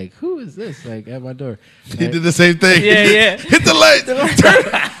 Like, who is this? Like, at my door. He did the same thing. Yeah, yeah. Hit the light.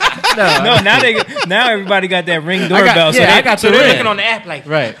 No, now everybody got that Ring doorbell. I got so the they're ring. looking on the app like,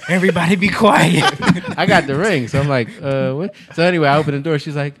 Right. everybody be quiet. I got the ring, so I'm like, what? So anyway, I opened the door.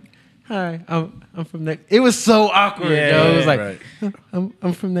 She's like, "Hi, I'm from next." It was so awkward. Yeah, yo. It was yeah, like,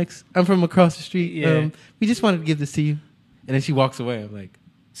 right. I'm from across the street. Yeah. We just wanted to give this to you, and then she walks away. I'm like,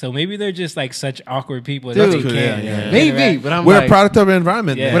 So maybe they're just like such awkward people dude, that you can't. yeah. maybe, interact. but I'm We're like, a product of our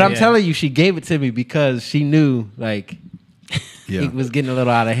environment. Yeah. man. but I'm telling you, she gave it to me because she knew, like, Yeah. it was getting a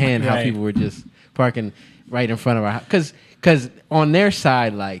little out of hand. How Right. people were just parking right in front of our house, because on their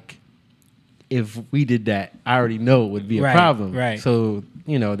side, like, if we did that, I already know it would be a Right, problem. right. So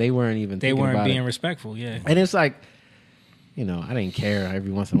they weren't even. They thinking weren't about being it. respectful. Yeah. And it's like, I didn't care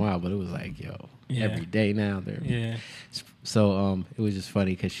every once in a while, but it was like, Yeah. every day now. They're Yeah. So it was just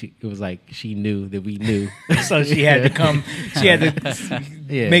funny because it was like she knew that we knew. So she had to come. She had to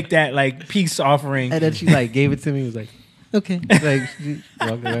Yeah. make that like peace offering. And then she like gave it to me. Was like, okay, like she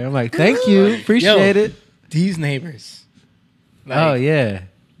walked away. I'm like, thank you, appreciate Yo, it. These neighbors. Like, Oh yeah,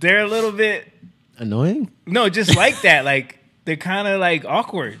 They're a little bit annoying. no, just like that. Like they're kind of like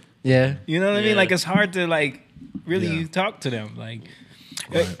awkward. Yeah, You know what I mean? Yeah. Like it's hard to like really Yeah. talk to them. Like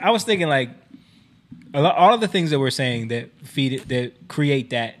I was thinking like all of the things that we're saying that feed it, that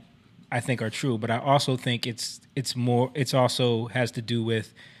create that, I think are true. But I also think it's also has to do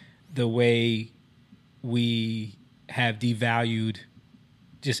with the way we have devalued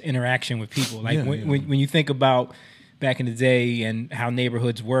just interaction with people. Like Yeah, when you think about back in the day and how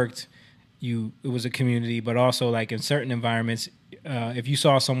neighborhoods worked, it was a community, but also like in certain environments, if you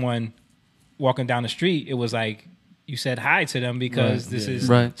saw someone walking down the street, it was like you said hi to them because Right, this yeah, is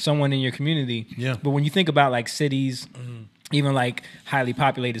Right. someone in your community. Yeah. But when you think about like cities, even like highly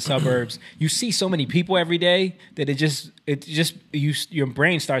populated suburbs, you see so many people every day that your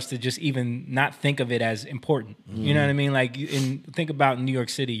brain starts to just even not think of it as important. You know what I mean? Like, think about New York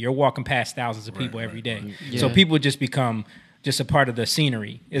City. You're walking past thousands of people every day. So Yeah. people just become just a part of the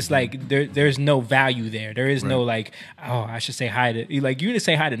scenery. It's like there's no value there. There is no like, oh, I should say hi to, like, you didn't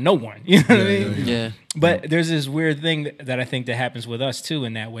say hi to no one. You know what I mean? Yeah. But there's this weird thing that I think that happens with us too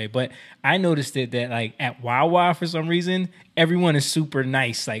in that way. But I noticed it that like at Wawa for some reason, everyone is super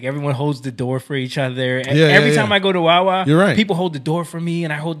nice. Like everyone holds the door for each other. Every time I go to Wawa, You're right. people hold the door for me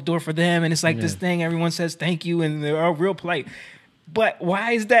and I hold the door for them. And it's like this thing, everyone says thank you and they're all real polite. But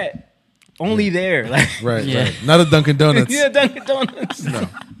why is that only there? Like, Right, Yeah. right. Not a Dunkin' Donuts. yeah, Dunkin' Donuts. No.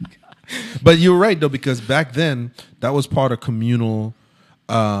 But you're right though, because back then that was part of communal,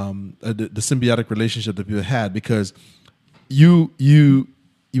 the symbiotic relationship that people had, because you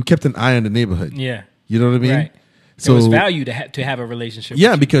kept an eye on the neighborhood. Yeah. You know what I mean? Right. there was value to have a relationship.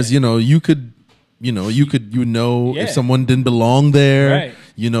 Yeah, with because you could if someone didn't belong there. Right.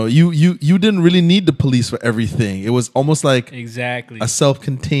 You didn't really need the police for everything. It was almost like exactly a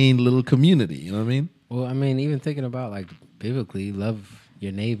self-contained little community. You know what I mean? Well, I mean, even thinking about like biblically, love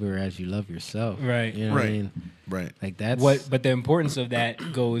your neighbor as you love yourself. Right. You know what I mean? Right. Like that's but the importance of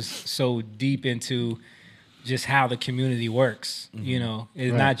that goes so deep into just how the community works.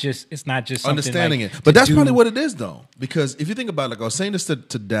 It's not just something understanding like it. But that's probably what it is, though. Because if you think about it, like I was saying this to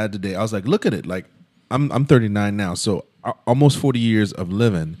Dad today, I was like, look at it. Like I'm 39 now, so almost 40 years of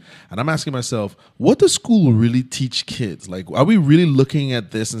living, and I'm asking myself, what does school really teach kids? Like, are we really looking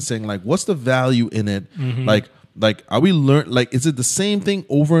at this and saying, like, what's the value in it? Mm-hmm. Like, are we is it the same thing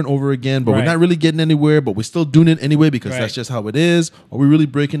over and over again, but Right. we're not really getting anywhere, but we're still doing it anyway because Right. that's just how it is? Are we really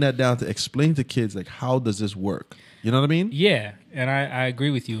breaking that down to explain to kids, like, how does this work? You know what I mean? Yeah, and I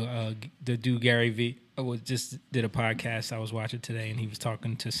agree with you. The dude Gary V just did a podcast I was watching today, and he was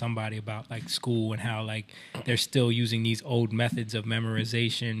talking to somebody about like school and how like they're still using these old methods of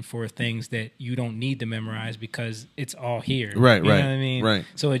memorization for things that you don't need to memorize because it's all here. Right, you right, know what I mean? right.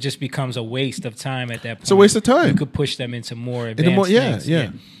 So it just becomes a waste of time at that point. It's a waste of time. You could push them into more advanced things.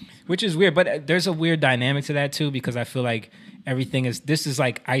 Yeah. Which is weird, but there's a weird dynamic to that too, because I feel like this is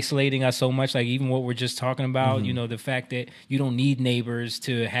like isolating us so much. Like even what we're just talking about, the fact that you don't need neighbors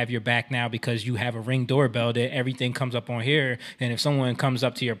to have your back now because you have a Ring doorbell that everything comes up on here. And if someone comes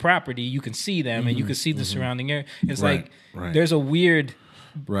up to your property, you can see them and you can see the surrounding area. It's Right, like right. there's a weird,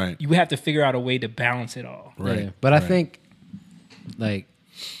 Right. you have to figure out a way to balance it all. Right. Yeah. But I think like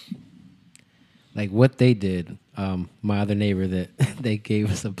what they did, my other neighbor that they gave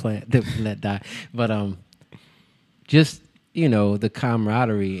us a plant that we let die. But just the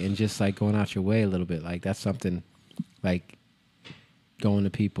camaraderie and just like going out your way a little bit, like that's something like going to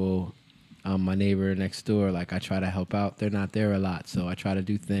people. My neighbor next door, like I try to help out. They're not there a lot, so I try to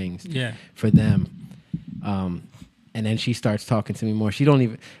do things for them. And then she starts talking to me more. She don't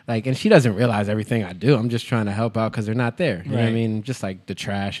even and she doesn't realize everything I do. I'm just trying to help out because they're not there. You know what I mean? Just like the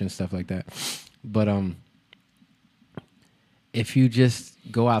trash and stuff like that. But if you just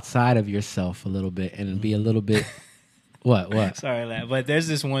go outside of yourself a little bit and be a little bit, what? Sorry, lad, but there's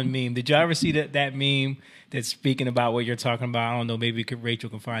this one meme. Did y'all ever see that meme that's speaking about what you're talking about? I don't know, maybe Rachel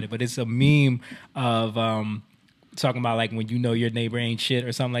can find it, but it's a meme of talking about like when your neighbor ain't shit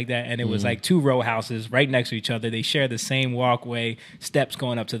or something like that, and it was like two row houses right next to each other. They share the same walkway, steps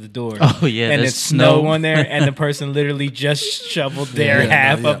going up to the door. Oh yeah, and there's snow on there, and the person literally just shoveled their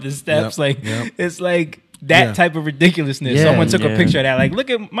half of the steps. It's like that type of ridiculousness. Yeah, Someone took a picture of that. Like, look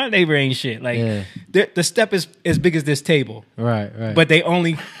at my neighbor ain't shit. Like the step is as big as this table, Right. but they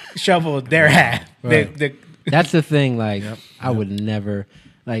only shoveled their half. Right. That's the thing. Like I would never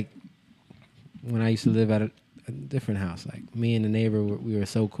when I used to live at a different house. Like me and the neighbor, we were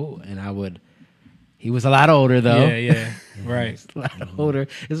so cool, and he was a lot older though. Yeah, right. A lot older.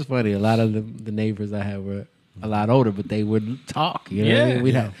 It's funny. A lot of the neighbors I had were a lot older, but they would talk. You know what I mean?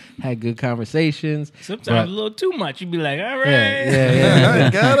 We had good conversations. Sometimes a little too much. You'd be like, all right. Yeah.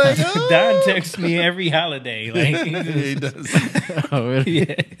 Gotta go. Don texts me every holiday. Like He does. Oh, really?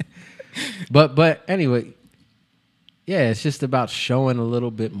 yeah. But anyway, yeah, it's just about showing a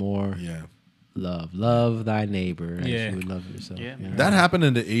little bit more Yeah. love. Love thy neighbor as Yeah. you would love yourself. Yeah. You know? That happened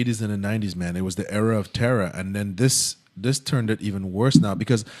in the 80s and the 90s, man. It was the era of terror, and then this turned it even worse now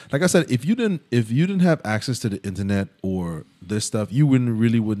because, like I said, if you didn't have access to the internet or this stuff, you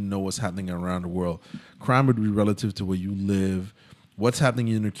wouldn't know what's happening around the world. Crime would be relative to where you live. What's happening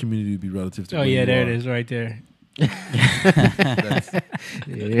in your community would be relative to. Oh where yeah, you there are. it is, right there.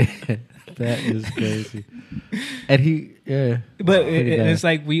 Yeah, that is crazy. And But pretty bad. it's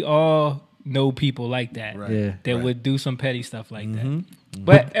like we all know people like that. Right. Yeah. That Right. would do some petty stuff like Mm-hmm.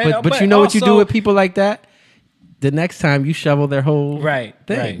 that. But But you know what you do also- with people like that? The next time you shovel their whole Right,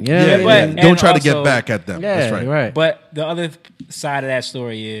 thing. right. You know Yeah, what I mean? but- don't and try to get also- back at them. Yeah, That's right. right. But the other side of that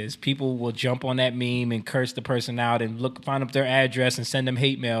story is people will jump on that meme and curse the person out and find up their address and send them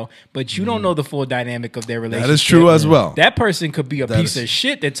hate mail. But you don't know the full dynamic of their relationship. That is true as well. That person could be a That piece is- of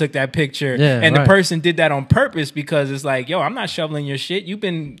shit that took that picture, Yeah, and the right. person did that on purpose because it's like, yo, I'm not shoveling your shit. You've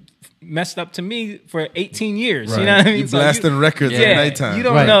been messed up to me for 18 years. Right. You know what I mean? You So blasting records yeah, at nighttime. you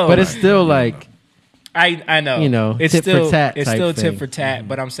don't Right. know. But it's still like, I know. You know, it's tit for still tat it's type still tit thing. for tat.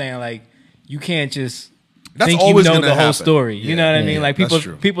 But I'm saying like you can't just That's think always you know gonna the whole happen. story. You Yeah. know what I Yeah, mean? Like that's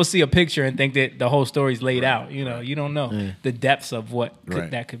true. people see a picture and think that the whole story's laid out. You know, you don't know the depths of what Right.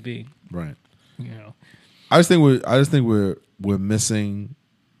 that could be. Right. You know, I just think we're missing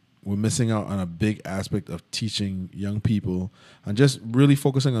we're missing out on a big aspect of teaching young people and just really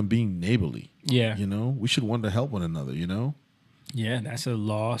focusing on being neighborly. Yeah. You know, we should want to help one another, you know? Yeah, that's a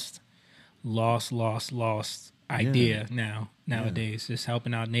lost idea nowadays. Just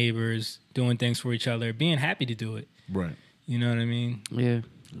helping out neighbors, doing things for each other, being happy to do it. Right. You know what I mean? Yeah.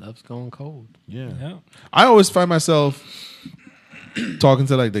 Love's going cold. Yeah. Yeah. I always find myself talking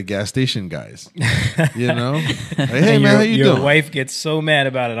to like the gas station guys. You know? Like, hey And man, how you your doing? wife gets so mad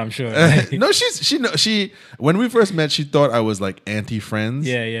about it, I'm sure. No, she when we first met, she thought I was like anti-friends.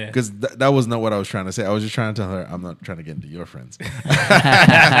 Yeah, yeah. Because that was not what I was trying to say. I was just trying to tell her I'm not trying to get into your friends.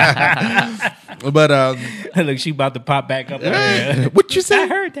 But Look, she about to pop back up. There. what you say? I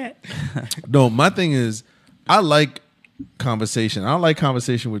heard that. No, my thing is I like conversation. I don't like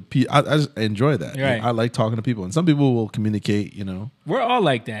conversation with people. I just enjoy that. Right. I like talking to people, and some people will communicate. You know. We're all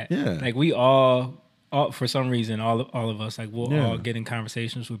like that. Yeah. Like we all for some reason, all of us, like we'll Yeah. all get in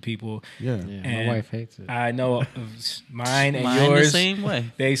conversations with people. Yeah. Yeah, And my wife hates it. I know of mine and Mine yours. the same way.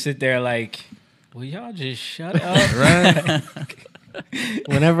 They sit there like, "Will y'all just shut up?" Right.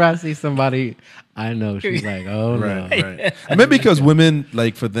 Whenever I see somebody, I know she's like, oh no. Right. And maybe because women,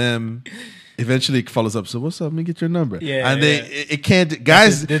 like for them, eventually it follows up. So what's up? Let me get your number. Yeah, and yeah. it can't.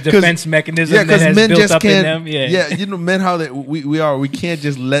 Guys, The 'cause- defense mechanism Yeah, that because has men built just up in can't. them. Yeah. Yeah, you know, men how they we can't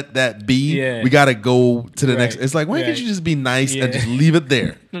just let that be. Yeah. We got to go to the next. Right. It's like why can't Right. you just be nice and Yeah. just leave it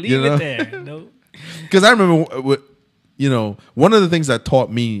there? Leave you know? it there. Nope. Because I remember, you know, one of the things that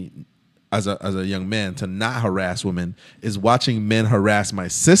taught me as a young man to not harass women is watching men harass my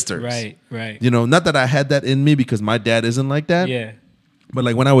sisters. Right. You know, not that I had that in me because my dad isn't like that. Yeah. But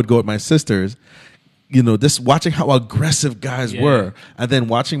like when I would go with my sisters, you know, just watching how aggressive guys Yeah. were, and then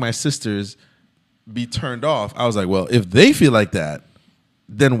watching my sisters be turned off, I was like, well, if they feel like that,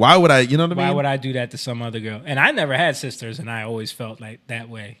 then why would I? You know what I mean? Why would I do that to some other girl? And I never had sisters, and I always felt like that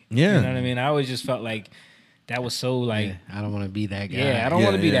way. Yeah. You know what I mean? I always just felt like that was so like, Yeah, I don't want to be that guy. yeah, I don't Yeah,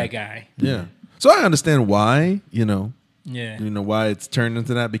 want to be yeah. that guy. Yeah. So I understand why, you know, Yeah. why it's turned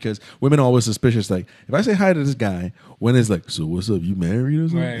into that, because women are always suspicious. Like if I say hi to this guy, when it's like, so what's up? You married or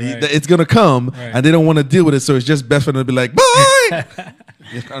something? Right. It's gonna come, Right. and they don't want to deal with it. So it's just best for them to be like, bye,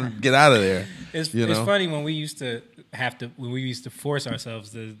 get out of there. It's You know? funny when we used to force ourselves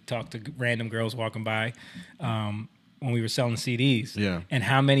to talk to random girls walking by when we were selling CDs. Yeah. And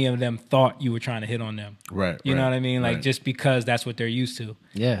how many of them thought you were trying to hit on them. Right. You know what I mean? Like right. just because that's what they're used to.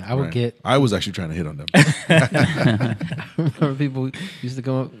 Yeah, I would Right. get. I was actually trying to hit on them. I remember people used to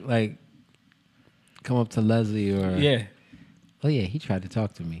come up to Leslie or Yeah. oh yeah, he tried to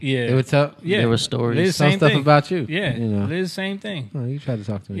talk to me. Yeah. They would tell Yeah. There were stories. Liz, some same stuff thing. about you. Yeah. you know. Liz, same thing. Oh, you tried to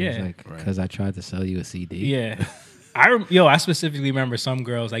talk to me. It's Yeah. like Right. because I tried to sell you a CD. Yeah. I specifically remember some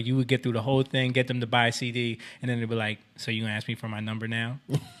girls, like you would get through the whole thing, get them to buy a CD, and then they'd be like, so you gonna ask me for my number now?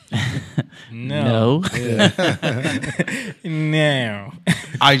 No. No.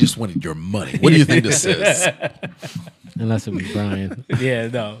 I just wanted your money. What do you think this is? Unless it was Brian. Yeah,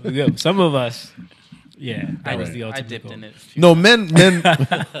 no. Some of us, yeah, that was the I ultimate dipped goal. in it. No, men.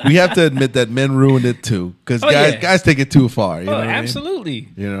 We have to admit that men ruined it too, because Oh, guys, yeah. guys take it too far. You know Oh, what I mean? absolutely.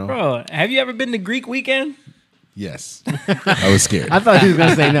 You know? Bro, have you ever been to Greek weekend? Yes, I was scared. I thought he was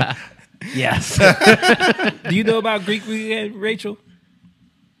gonna say no. Yes. Do you know about Greek weekend, Rachel?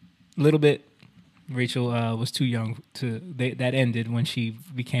 A little bit. Rachel was too young that ended when she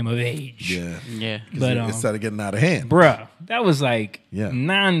became of age. Yeah, Yeah. But it started getting out of hand. bruh, that was like Yeah.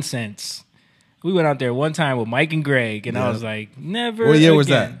 nonsense. We went out there one time with Mike and Greg, and Yeah. I was like, never. What year was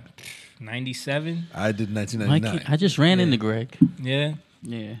again. 97. I did 1999. Mikey, I just ran into Greg. Yeah.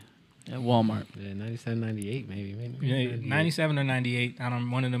 Yeah. At Walmart. Yeah, 97, 98, maybe. Yeah, 97 or 98. I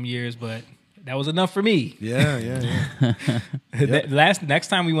don't one of them years, but that was enough for me. Yeah. Next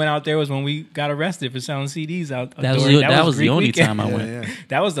time we went out there was when we got arrested for selling CDs out. That was during- the Greek only weekend. time I went. Yeah.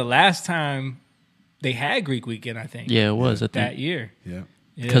 That was the last time they had Greek weekend, I think. Yeah, it was. I That think year. Yeah.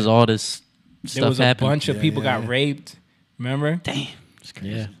 Yeah. because all this there stuff was a happened. bunch of Yeah, people yeah, got yeah. raped. Remember? Damn. It's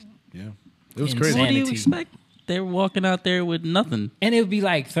crazy. Yeah. Yeah. It was Insane. crazy. What do you Sanity. expect? They were walking out there with nothing. And it would be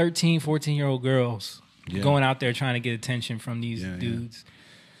like 13, 14-year-old girls Yeah. going out there trying to get attention from these Yeah, yeah. dudes.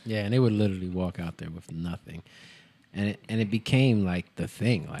 Yeah, and they would literally walk out there with nothing. And it became like the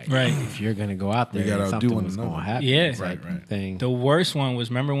thing. Like Right. if you're gonna go out there, We gotta and outdo something one was another. gonna happen. Yeah. It's like Right. thing. The worst one was,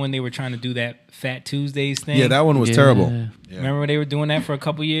 remember when they were trying to do that Fat Tuesdays thing? Yeah, that one was Yeah. terrible. Yeah. Remember when they were doing that for a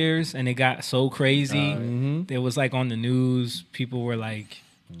couple years and it got so crazy? Mm-hmm. It was like on the news. People were like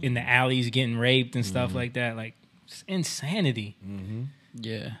in the alleys getting raped and stuff like that. Like, it's insanity.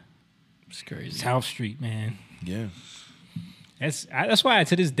 Yeah. It's crazy. South Street, man. Yeah. That's why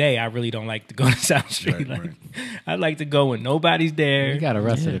to this day I really don't like to go to South Street. Right, Like, I like to go when nobody's there. You got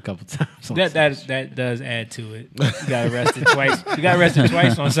arrested a couple times. on That does add to it. You got arrested twice. You got arrested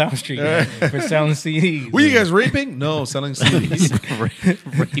twice on South Street man, for selling CDs. Were you guys raping? No, selling CDs.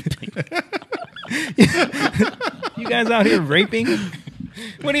 Raping. You guys out here raping?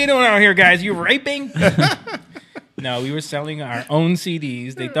 What are you doing out here, guys? You raping? No, we were selling our own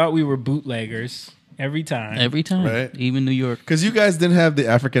CDs. They thought we were bootleggers every time. Every time, Right. even New York. Because you guys didn't have the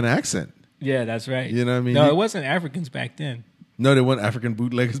African accent. Yeah, that's right. You know what I mean? No, it wasn't Africans back then. No, they weren't African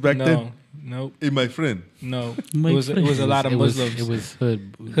bootleggers back No, then. nope, Hey, my friend. no. My It was a it. lot of It was- Muslims. It was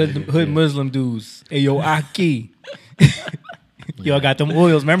hood. hood Muslim dudes. Hey, yo, Aki. Yo, I got them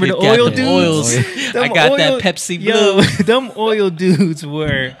oils. Remember the You got oil the dudes? oils. Them I got that oil- Pepsi Yo, Blue. them oil dudes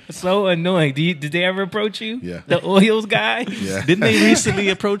were so annoying. Did they ever approach you? Yeah. The oils guy? Yeah. Didn't they recently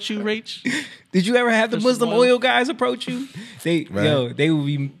approach you, Rach? Did you ever have the For Muslim some oil? oil guys approach you? They Right. they would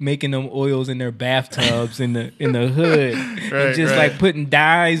be making them oils in their bathtubs in the hood, Right, and just right. like putting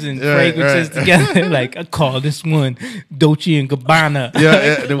dyes and Right, fragrances right. together. Like I call this one Dolce and Gabbana.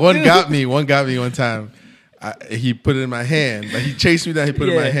 Yeah, the one got me. One got me one time. He put it in my hand. Like he chased me down. He put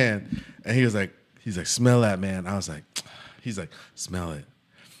it in my Yeah. hand, and he's like, smell that, man. I was like, he's like, smell it.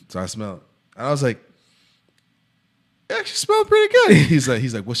 So I smell it, and I was like, it actually smelled pretty good. He's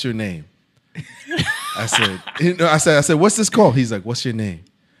like, what's your name? I said, what's this called? He's like, what's your name?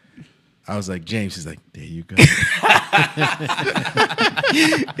 I was like, James. He's like, there you go.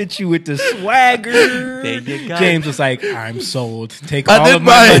 Hit you with the swagger. There you go. James was like, I'm sold. Take I all did of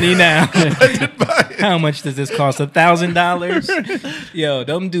my buy it. money now. I did buy it. How much does this cost? $1,000? Yo,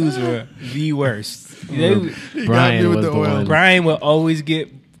 them dudes were the worst. They, He got Brian me with was the the oil. one. Brian would always get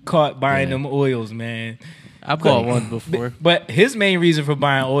caught buying Yeah. them oils, man. I bought one before. But his main reason for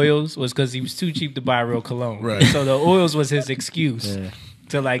buying oils was because he was too cheap to buy real cologne. Right. So the oils was his excuse Yeah.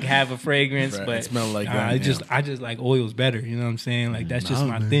 to like have a fragrance. Right. But It smelled like I that, just yeah. I just like oils better. You know what I'm saying? Like that's just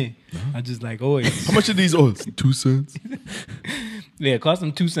Nah, my man. thing. I just like oils. How much are these oils? 2 cents. Yeah, it cost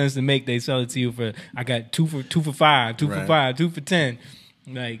them 2 cents to make. They sell it to you for I got two for $5, two for Right. $5, 2 for 10.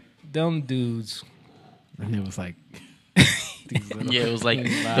 Like them dudes. And it was like, Yeah, it was like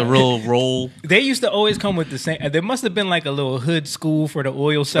the real roll. They used to always come with the same. There must have been like a little hood school for the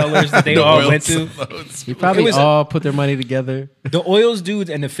oil sellers that they The all oil went to. sellers. we probably It was all put their money together. The oils dudes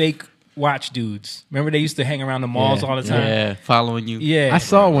and the fake watch dudes. Remember they used to hang around the malls Yeah, all the time. Yeah, following you. Yeah. I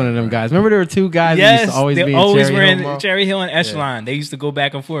saw one of them guys. Remember there were two guys that Yes, used to always they be in always Cherry were Hill in Mall? Cherry Hill and Echelon. They used to go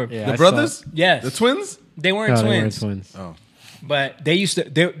back and forth. Yeah, The I brothers? saw- Yes, The twins? they weren't No, they weren't twins, twins. Oh. but they used to.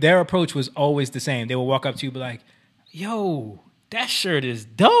 Their approach was always the same. They would walk up to you, and be like, "Yo, that shirt is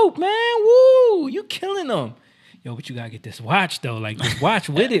dope, man. Woo, you killing them." Yo, but you gotta get this watch though. Like this watch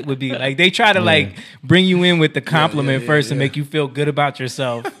with it would be like they try to like bring you in with the compliment first and make you feel good about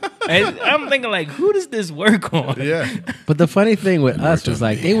yourself. And I'm thinking like, who does this work on? Yeah. But the funny thing with us was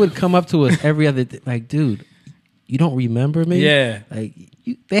like they would come up to us every other like, dude, you don't remember me? Yeah. Like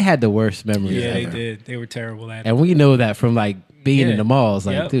they had the worst memories Yeah, they ever. did. They were terrible at it. And we know that from like being Yeah. in the malls.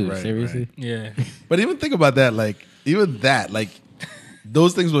 Like, Yep. dude, Right, seriously? Yeah. But even think about that, like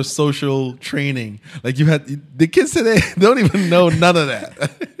those things were social training. Like you had the kids today don't even know none of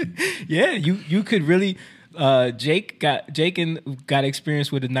that. Yeah, you could really. Jake got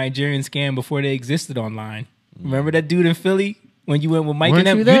experience with a Nigerian scam before they existed online. Remember that dude in Philly when you went with Mike Weren't and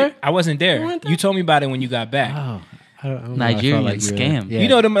them? you there? I wasn't there. You weren't there? You told me about it when you got back. Oh, I don't know. I felt Nigerian like you were- scam. Yeah. You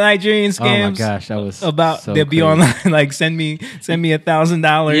know the Nigerian Oh my scams? gosh, that was About so they'll be crazy. online like send me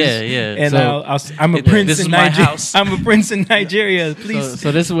 $1,000. Yeah, yeah. And So- I'm a This prince is in my Nigeria. house. I'm a prince in Nigeria. Please,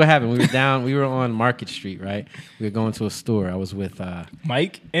 So this is what happened. We were on Market Street, right? We were going to a store. I was with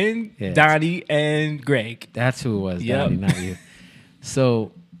Mike and Yeah. Donnie and Greg. that's who it was, Yep. Donnie, not you.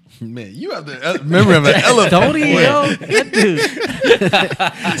 So Man, you have the memory of an elephant. don't he, Boy. yo? That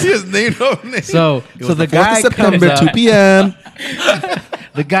dude. He has named over name. So the the 4th guy of September, comes 2 up, p.m.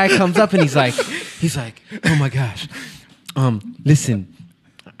 the guy comes up and he's like, oh my gosh, listen,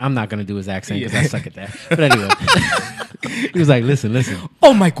 I'm not gonna do his accent because I suck at that. But anyway, he was like, listen.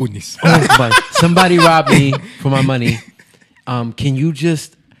 Oh my goodness. Somebody robbed me for my money. Can you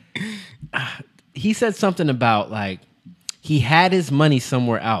just? He said something about like he had his money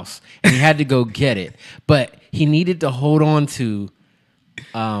somewhere else and he had to go get it, but he needed to hold on to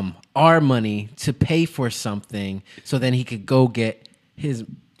our money to pay for something, so then he could go get his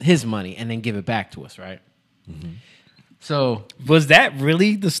money and then give it back to us, right? Mm-hmm. So Was that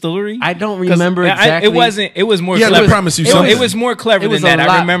really the story? I don't 'Cause remember exactly. It wasn't. It was more. Yeah, clever. I promise you It something. was more clever It was than a that.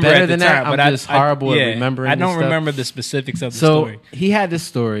 lot I remember better at the than that. time, but I'm just horrible at yeah, remembering I don't this stuff. remember the specifics of the So story. he had this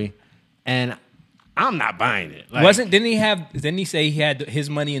story, and I'm not buying it. Like, Didn't he say he had his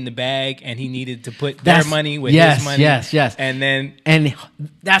money in the bag and he needed to put their money with his money? Yes. And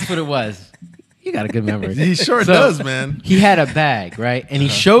that's what it was. You got a good memory. He sure does, man. He had a bag, right? And he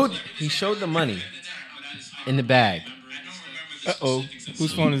showed the money in the bag. Uh-oh.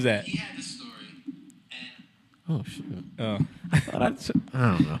 Whose phone is that? Oh, shoot. Oh. I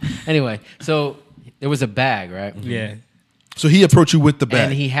don't know. Anyway, so there was a bag, right? Yeah. So he approached you with the bag.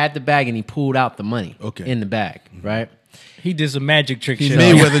 And he had the bag and he pulled out the money Okay. in the bag, right? He did some magic trick shit.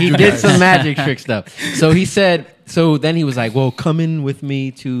 Mayweather He Jr. did some magic trick stuff. So he said, then he was like, well, come in with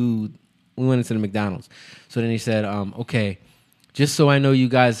me we went into the McDonald's. So then he said, okay, just so I know you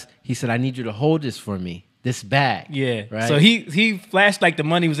guys, he said, I need you to hold this for me, this bag. Yeah. Right? So he flashed like the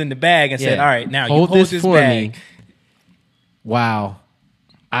money was in the bag and said, all right, now hold you hold this this bag. me while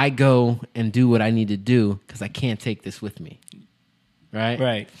I go and do what I need to do because I can't take this with me. Right?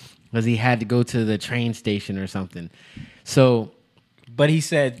 Right. Because he had to go to the train station or something. So... But he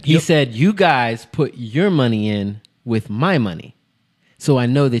said... He said, you guys put your money in with my money. So I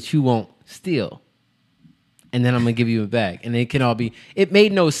know that you won't steal. And then I'm going to give you a bag. And it can all be... It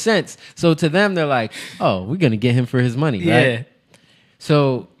made no sense. So to them, they're like, oh, we're going to get him for his money, right? Yeah.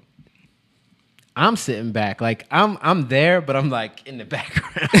 So I'm sitting back. Like, I'm there, but I'm like in the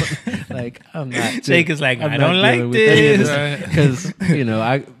background. Like, I'm not... Jake is like, I'm I not don't like dealing with any of this.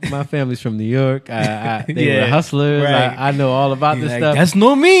 Because, my family's from New York. They Yeah, were hustlers. right. I know all about He's this like, stuff. that's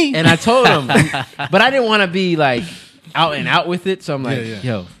no me. And I told him, but I didn't want to be like out and out with it. So I'm like,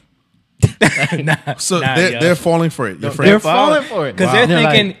 yo. So Nah, they're falling for it. Your They're friends. falling for it. Because Wow. they're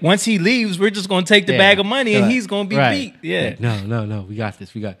They're thinking, like- once he leaves, we're just going to take the Yeah. bag of money and They're like, he's going to be right. beat. Yeah. Like, no, we got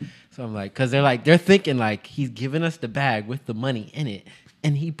this. So I'm like, because they're thinking like he's giving us the bag with the money in it,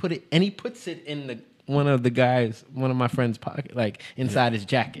 and he puts it in one of my friend's pocket, like inside his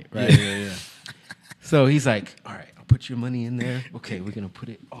jacket, right? Yeah. So he's like, all right, I'll put your money in there. Okay, we're gonna put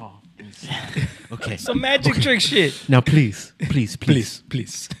it all inside. Okay, Some magic trick shit. now please,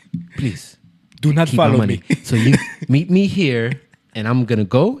 Please. Do not keep my follow money. me. So you meet me here, and I'm gonna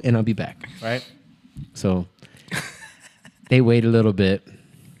go, and I'll be back. Right. So they wait a little bit,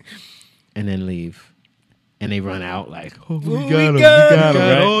 and then leave, and they run out like, "Oh, we got him,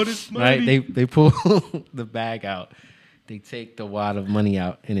 right? all this money. Right? They pull the bag out, they take the wad of money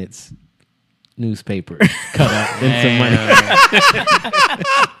out, and it's newspaper cut up into money.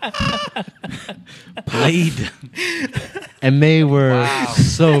 Played. And they were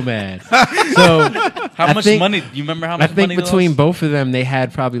so mad. So How much money? You remember how I much think money? between both of them, they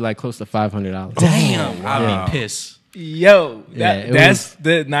had probably like close to $500. Damn, I'd Yeah. be pissed. Yo, Yeah, it that's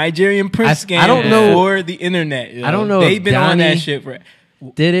the Nigerian prince scam I don't know- for the internet. yo. I don't know They've if been on that Donnie shit for...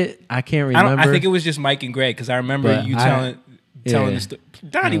 Did it? I can't remember. I think it was just Mike and Greg because I remember But you yeah. telling the story.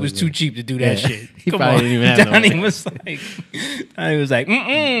 Donnie was too cheap to do that Yeah. shit. He Come probably on. didn't even have no Donnie money. was like,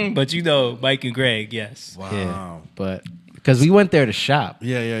 mm-mm. But Mike and Greg, yes. Wow. Yeah, but because we went there to shop.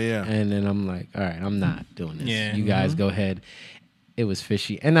 Yeah. And then I'm like, all right, I'm not doing this. Yeah. You guys go ahead. It was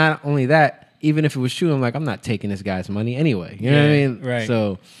fishy. And not only that, even if it was true, I'm like, I'm not taking this guy's money anyway. You know what I Yeah, mean? right.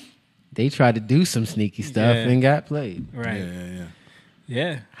 So they tried to do some sneaky stuff Yeah. and got played. Right.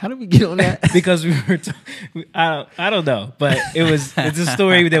 Yeah. How did we get on that? Because we were, I don't know, but it's a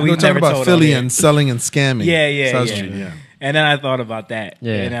story that We we were talking never about told Philly on here. and selling and scamming. Yeah. South Street, yeah. And then I thought about that.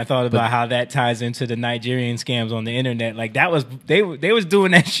 Yeah. And I thought about how that ties into the Nigerian scams on the internet. Like that was they was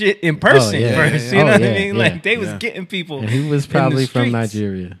doing that shit in person yeah, first. yeah. You know Oh, what I yeah, mean? yeah. Like they was Yeah. getting people. And he was in the probably from streets.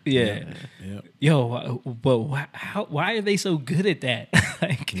 Nigeria. Yeah. Yeah. Yo, but why are they so good at that?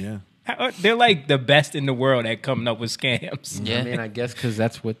 Like, Yeah. they're like the best in the world at coming up with scams. Yeah. I mean, I guess because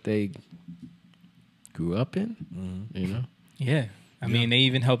that's what they grew up in, you know? Yeah. I mean, they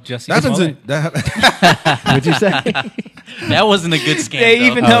even helped Jussie That happens Smollett. in, that, What'd you say? That wasn't a good scam. They though.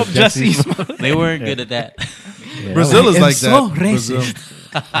 even Oh, helped Jussie Jussie Smollett. They weren't good at that. Yeah, Brazil is I'm like so that.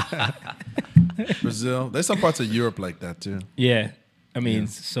 Brazil. There's some parts of Europe like that too. Yeah. I mean,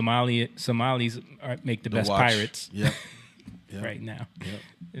 Somalis make the best Watch. pirates Yep. right now. Yep.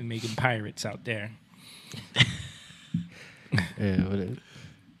 They're making pirates out there. Yeah, but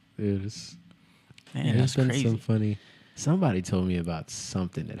it's Man, there's that's been crazy. some funny. Somebody told me about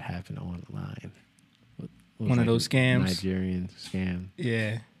something that happened online. What was One of like those scams? Nigerian scam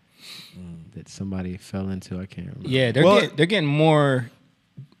Yeah. that somebody fell into. I can't remember. Yeah, Well- they're getting more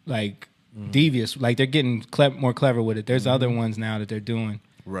like devious. Like they're getting more clever with it. There's other ones now that they're doing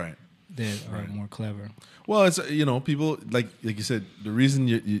Right. that are more clever. Well, it's people like you said. The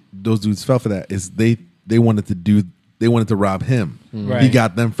reason those dudes fell for that is they wanted to rob him. Right. He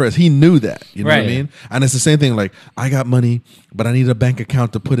got them first. He knew that. You know what I Right. mean? And it's the same thing. Like I got money, but I need a bank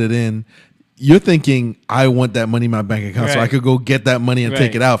account to put it in. you're thinking, I want that money in my bank account so I Right. could go get that money and Right.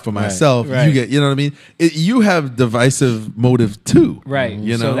 take it out for myself. Right. You get, you know what I mean? You have divisive motive too. Right.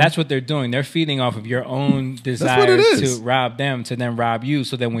 You know? So that's what they're doing. They're feeding off of your own what desire it is. to rob them, to then rob you.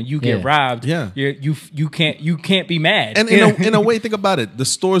 So that when you get Yeah. robbed, Yeah. you can't be mad. And in a way, think about it. The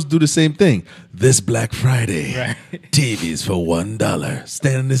stores do the same thing. This Black Friday, Right. TVs for $1.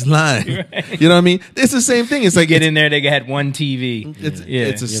 Stand in this line. You know what I mean? It's the same thing. It's like get in there, they had one TV. It's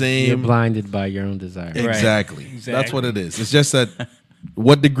Yeah. the You're same. blinded by your own desire. Right. Exactly. Exactly. That's what it is. It's just that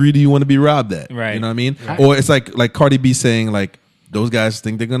what degree do you want to be robbed at? Right. You know what I mean? Or it's like Cardi B saying like, those guys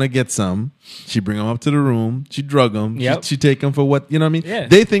think they're gonna get some. She bring them up to the room. She drug them. Yep. She take them for what, you know what I mean? Yeah.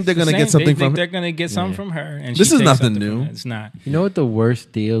 They think they're It's the gonna get same. something They think from they're it. gonna get something from her. And This she is takes nothing something new. from her. It's not. You know what the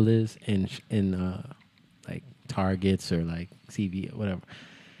worst deal is in like Targets or like CVS, whatever.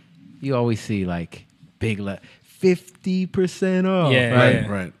 You always see like big 50% off. Yeah, right. yeah.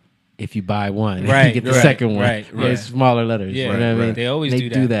 Right. If you buy one, Right, you get the right, second one. right, Yeah, right. it's smaller letters. Yeah, you know what I mean? right. They always they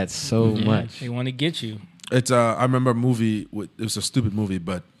do that. so much. They want to get you. It's I remember a movie. It was a stupid movie,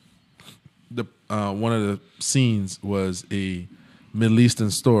 but the one of the scenes was a Middle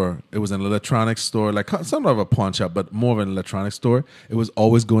Eastern store. It was an electronics store, like some of a pawn shop, but more of an electronics store. It was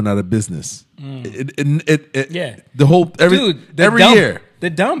always going out of business. Yeah. The whole every dump, year the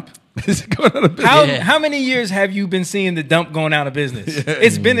dump. it's going out of business. How many years have you been seeing the dump going out of business?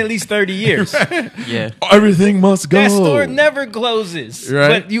 It's been at least 30 years. Yeah. Everything must go. That store never closes, Right.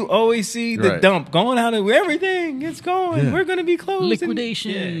 but you always see the Right. dump going out of everything. It's going. Yeah. We're going to be closed.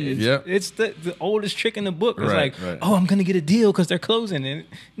 Liquidation. It's the oldest trick in the book. It's Right, like, right. oh, I'm going to get a deal because they're closing. And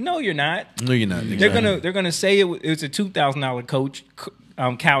no, you're not. No, you're not. They're gonna say it's a $2,000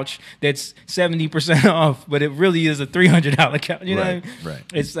 couch that's 70% off, but it really is a $300 couch. You know, Right, what I mean? right.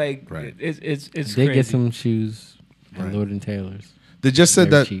 It's like Right. it's They crazy. get some shoes at Right. Lord and Taylor's. They just said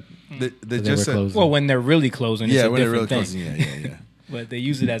They're that. cheap. They They just were said. closing. Well, when they're really closing, it's Yeah, a when they're really different closing. thing. Yeah. But they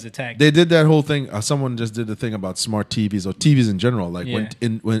use it as a tactic. They did that whole thing. Someone just did the thing about smart TVs or TVs in general. Like Yeah.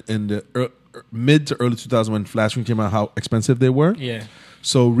 when in the mid to early 2000s when flat screen came out, how expensive they were. Yeah.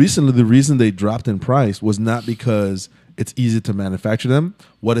 So recently, the reason they dropped in price was not because it's easy to manufacture them.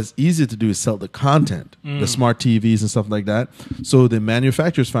 What is easier to do is sell the content, the smart TVs and stuff like that. So the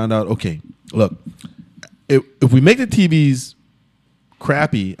manufacturers found out, okay, look, if we make the TVs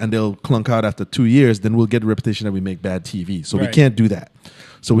crappy and they'll clunk out after 2 years, then we'll get the reputation that we make bad TV. So we Right. can't do that.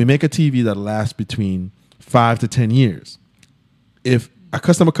 So we make a TV that lasts between 5 to 10 years. If a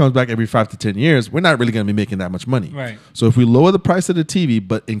customer comes back every 5 to 10 years, we're not really going to be making that much money. Right. So if we lower the price of the TV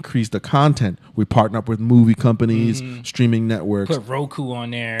but increase the content, we partner up with movie companies, streaming networks. Put Roku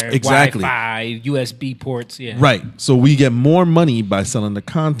on there, Exactly. Wi-Fi, USB ports. Yeah. Right. So we get more money by selling the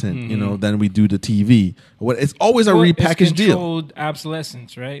content, than we do the TV. It's always a Well, repackaged it's deal. controlled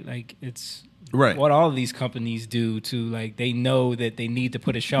obsolescence, right? Like it's Right. what all of these companies do to like they know that they need to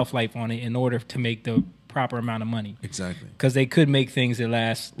put a shelf life on it in order to make the proper amount of money. Exactly. Because they could make things that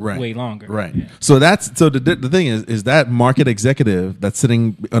last Right. way longer. Right. Yeah. So the thing is that market executive that's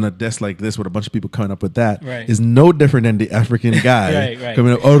sitting on a desk like this with a bunch of people coming up with that is Right. no different than the African guy Right.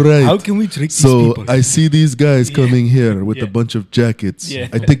 coming up. All right. How can we trick these So people? I see these guys coming here with Yeah. a bunch of jackets. Yeah.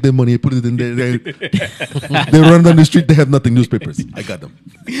 I take their money, I put it in there. They run down the street. They have nothing. Newspapers. I got them.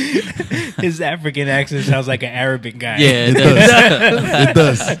 His African accent sounds like an Arabic guy. Yeah. It does. It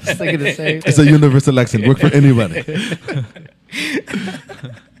does. Thinking the same It's a universal accent. Work for anybody.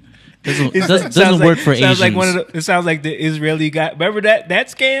 Doesn't work for Asians. Sounds like it sounds like the Israeli guy. Remember that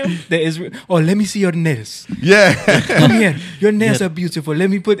scam? The Israel. Oh, let me see your nails. Yeah. Come here, your nails are beautiful. Let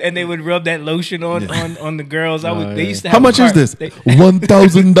me put, and they would rub that lotion on the girls. They used to have How much a is cart. this? They,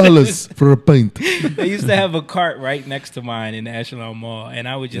 $1,000 for a pint. they used to have a cart right next to mine in the Echelon Mall, and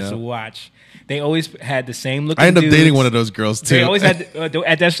I would just Yeah. watch. They always had the same looking. I ended up dudes. dating one of those girls too. They always had at the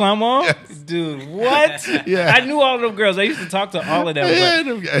Echelon Mall, dude. What? Yeah. I knew all of them girls. I used to talk to all of them. Yeah, but I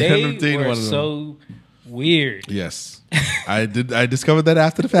ended up they dating were one of them. so weird. Yes, I did. I discovered that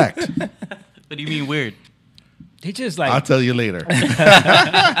after the fact. What do you mean weird? They just like I'll tell you later.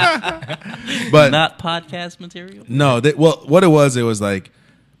 But Not podcast material? no, what it was like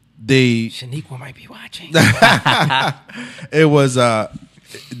they. Shaniqua might be watching. It was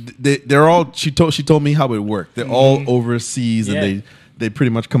they're all. She told me how it worked. They're all overseas, Yeah. and they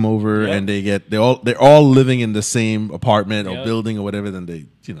pretty much come over Yep. and they're all living in the same apartment or Yep. building or whatever. Then they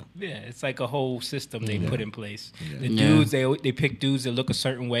Yeah, it's like a whole system they put in place. The Yeah. dudes, they pick dudes that look a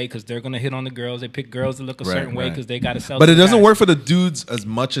certain way because they're gonna hit on the girls. They pick girls that look a Right, certain way right. because they got to sell. But to it the doesn't guys. work for the dudes as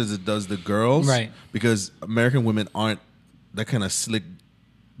much as it does the girls, Right. Because American women aren't that kind of slick.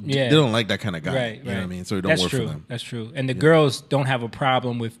 Yeah. They don't like that kind of guy. Right, You know what I right. mean? So it don't That's work true. for them. That's true. And the girls don't have a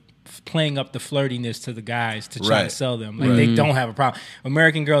problem with playing up the flirtiness to the guys to try to Right. sell them. Like they don't have a problem.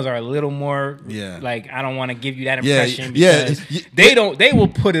 American girls are a little more like, I don't want to give you that impression because they will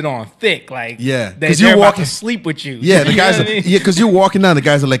put it on thick. Like because they're you're about walking to sleep with you. Yeah, the You guys know are, what I mean? because you're walking down, the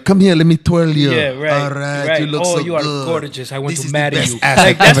guys are like, "Come here, let me twirl you." Yeah, right. All right, you look oh, so you are good. gorgeous. I want This to is the marry best you. ass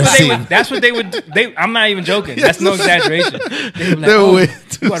Like, I've ever that's seen. what they would do. I'm not even joking. That's no exaggeration. They were like, They're way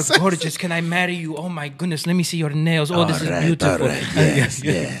too you are sexy. gorgeous. Can I marry you? Oh my goodness, let me see your nails. Oh, this is beautiful. Yes.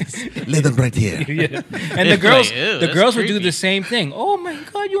 Let them right here. Yeah. And the girls, like, ew, the that's girls would do creepy. the same thing. Oh my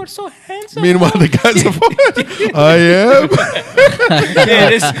God, you are so handsome. Meanwhile, the guys are, I am. Yeah,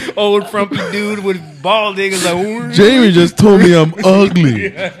 this old frumpy dude with balding is like, "Ooh." Jamie just told me I'm ugly.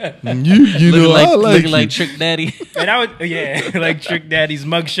 You know, I like looking you. like Trick Daddy. And I would, like Trick Daddy's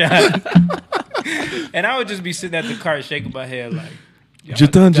mugshot. And I would just be sitting at the cart shaking my head like, y'all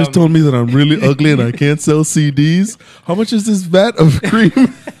Jatan just dumb. told me that I'm really ugly and I can't sell CDs. How much is this vat of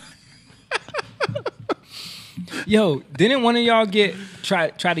cream? Yo, didn't one of y'all try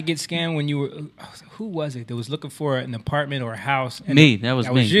to get scammed when you were? Who was it that was looking for an apartment or a house? And Me, that was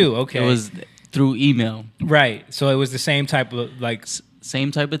me. was you. Okay, It was through email. right. So it was the same type of like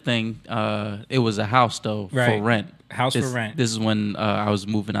Same type of thing. It was a house though Right. for rent. House for rent. This is when I was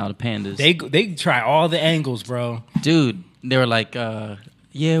moving out of Pandas. they try all the angles, bro. Dude, they were like, yeah,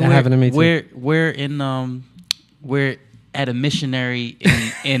 That happened to me, too. we're at a missionary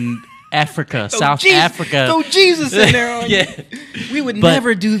in Africa, South Africa. Throw Jesus in there. On Yeah. we would But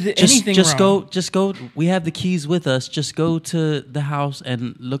never do anything wrong. Just go. We have the keys with us. Just go to the house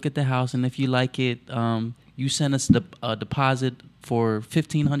and look at the house, and if you like it, you send us a deposit for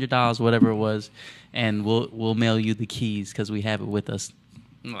 $1,500, whatever it was, and we'll mail you the keys because we have it with us.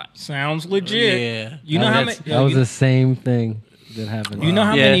 I'm like, Sounds legit. Yeah. You know how many? That was the same thing that happened. You know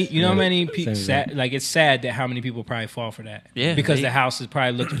how Yes. many? You know how Yeah. many people? Same Like it's sad that how many people probably fall for that. Yeah, because they- the house is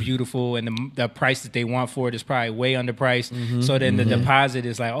probably looks beautiful and the price that they want for it is probably way underpriced. So then the deposit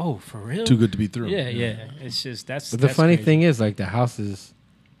is like, oh, for real? Too good to be true. Yeah. It's just But the that's funny crazy. thing is, like, the house is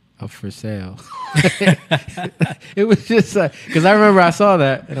up for sale. It was just like, because I remember I saw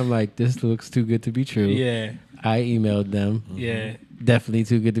that and I'm like, this looks too good to be true. Yeah, I emailed them. yeah. Definitely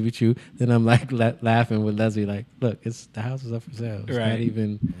too good to be true. Then I'm like laughing with Leslie, like, look, the house is up for sale. It's Right. not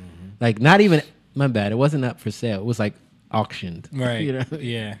even, not even, my bad. It wasn't up for sale. It was like auctioned. Right. You know?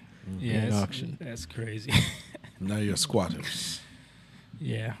 Yeah. Yeah. An it's- auction. That's crazy. Now you're squatting.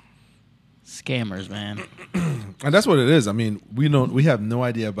 Yeah. scammers, man. And that's what it is. I mean, we have no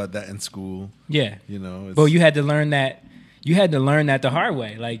idea about that in school. Yeah. You know, it's, But you had to learn that. You had to learn that the hard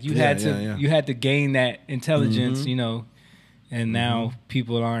way. Like you had to. Yeah. You had to gain that intelligence. You know, and now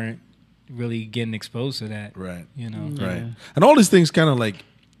people aren't really getting exposed to that. Right. You know. Right. And all these things kind of like,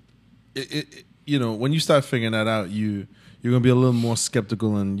 you know, when you start figuring that out, you're going to be a little more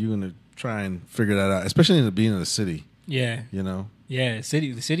skeptical and you're going to try and figure that out, especially in being in the city, Yeah. you know, Yeah.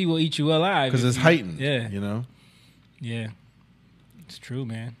 The city will eat you alive because if it's you- heightened, Yeah. you know. Yeah. It's true,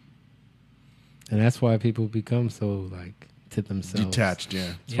 man. And that's why people become so, like, to themselves. Detached,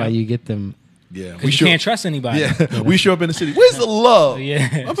 yeah. That's why you get them. Yeah. Because you can't trust anybody. Yeah. We show up in the city. Where's the love?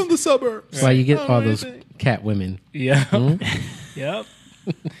 Yeah. I'm from the suburbs. That's why you get all those Amazing. cat women. Yeah. Hmm? Yep.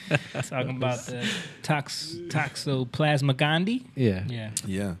 Talking about the toxoplasma gondii. Yeah. Yeah.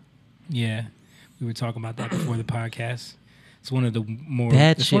 Yeah. Yeah. We were talking about that before the podcast. It's one of the more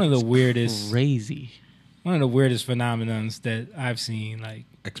That it's shit one of the is weirdest crazy. one of the weirdest phenomenons that I've seen. Like,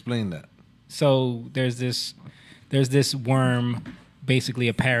 Explain that. so there's this worm, basically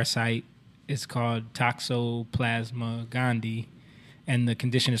a parasite. It's called toxoplasma gondii, and the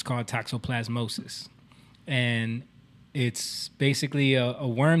condition is called toxoplasmosis. And it's basically a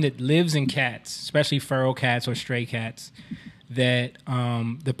worm that lives in cats, especially feral cats or stray cats, that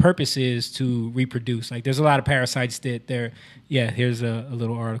the purpose is to reproduce. Like, there's a lot of parasites that they're, here's a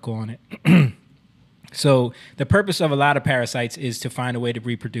little article on it. So the purpose of a lot of parasites is to find a way to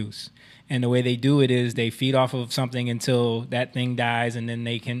reproduce. And the way they do it is they feed off of something until that thing dies, and then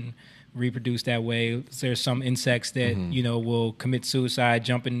they can reproduce that way. There's some insects that, will commit suicide,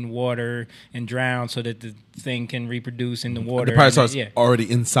 jump in water and drown so that the thing can reproduce in the water. The parasite's And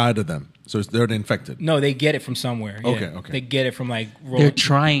already inside of them, so they're infected. No, they get it from somewhere. Yeah. Okay. They get it from like They're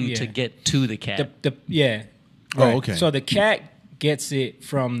trying yeah. to get to the cat. Yeah. Oh, Right. okay. So the cat gets it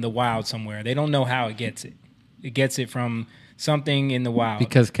from the wild somewhere. They don't know how it gets it. It gets it from something in the wild.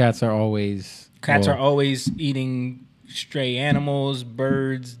 Because cats are always... Cats well, are always eating stray animals,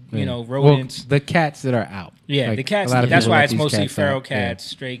 birds, yeah. rodents. Well, the cats that are out. Yeah, Like, the cats. a lot of That's people why let it's these mostly cats feral out. Yeah. cats,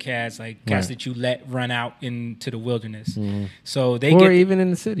 stray cats, like cats Right. that you let run out into the wilderness. So they Or get even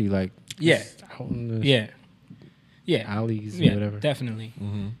in the city, like... Yeah. just out in the- yeah, alleys or yeah, whatever. definitely.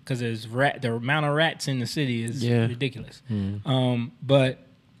 Because the amount of rats in the city is ridiculous. But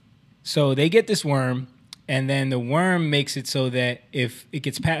so they get this worm, and then the worm makes it so that if it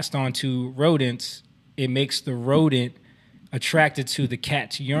gets passed on to rodents, it makes the rodent attracted to the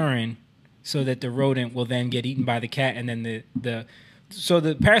cat's urine, so that the rodent will then get eaten by the cat, and then so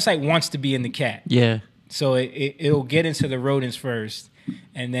the parasite wants to be in the cat. Yeah. So it'll get into the rodents first,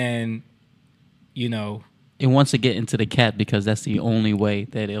 and then, It wants to get into the cat because that's the only way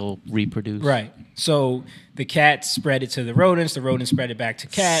that it'll reproduce. Right. So the cats spread it to the rodents spread it back to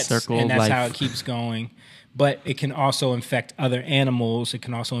cats, Circle and of that's life. how it keeps going. But it can also infect other animals. It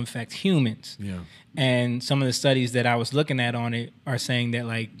can also infect humans. Yeah. And some of the studies that I was looking at on it are saying that,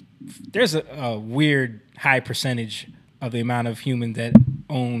 like, there's a weird high percentage of the amount of humans that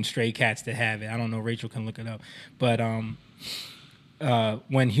own stray cats that have it. I don't know. Rachel can look it up. But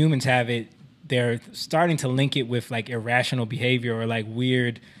when humans have it, they're starting to link it with, like, irrational behavior or, like,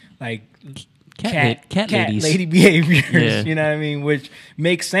 weird, like, cat lady behaviors. Yeah. You know what I mean? Which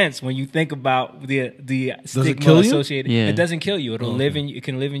makes sense when you think about the stigma kill you? associated. Yeah. It doesn't kill you. It'll live in you. It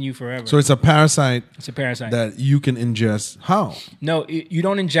can live in you forever. So it's a parasite It's a parasite. that you can ingest. How? No, you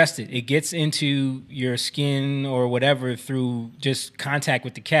don't ingest it. It gets into your skin or whatever through just contact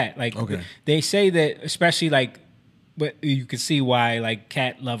with the cat. Like, Okay. they say that, especially, like, but you can see why, like,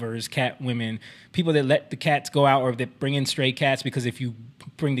 cat lovers, cat women, people that let the cats go out or that bring in stray cats, because if you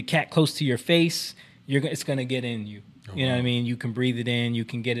bring the cat close to your face, it's going to get in you. You know what I mean? You can breathe it in. You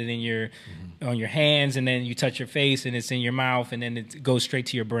can get it in on your hands, and then you touch your face, and it's in your mouth, and then it goes straight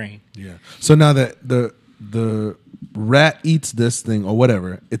to your brain. Yeah. So now that the rat eats this thing or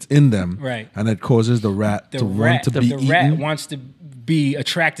whatever, it's in them, Right. And it causes the rat to want to be the eaten. rat wants to be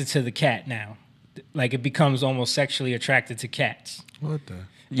attracted to the cat now. Like, it becomes almost sexually attracted to cats. What the?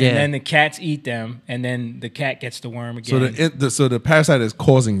 Yeah. And then the cats eat them, and then the cat gets the worm again. So the parasite is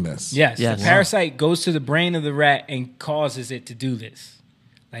causing this. Yes. Yes. The parasite goes to the brain of the rat and causes it to do this.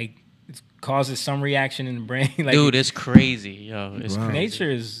 Like, it causes some reaction in the brain. Like, Dude, it's crazy. Yo, it's Wow. crazy.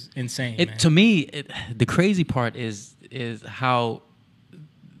 nature is insane. Man. To me, the crazy part is how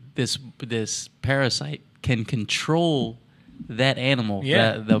this parasite can control that animal,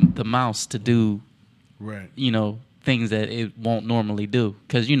 Yeah. the mouse, to do, Right. things that it won't normally do.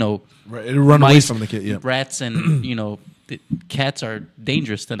 Because, Right. It'll run away mice, from the kid. Yeah. rats, and, the cats are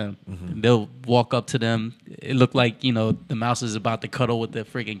dangerous to them. They'll walk up to them. It looked like, the mouse is about to cuddle with the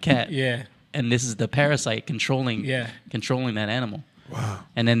freaking cat. Yeah. And this is the parasite controlling that animal. Wow.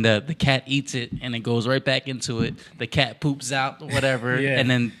 And then the cat eats it, and it goes right back into it. The cat poops out, whatever, Yeah. and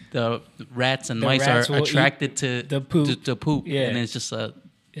then the rats and The mice rats are will attracted to the poop. To poop, Yeah. and it's just a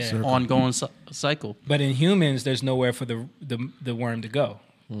Yeah. ongoing cycle. But in humans, there's nowhere for the worm to go.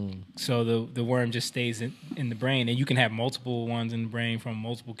 So the worm just stays in the brain, and you can have multiple ones in the brain from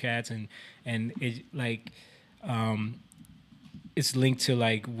multiple cats, and it, like, it's linked to,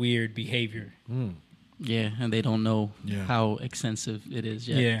 like, weird behavior. Yeah, and they don't know Yeah. how extensive it is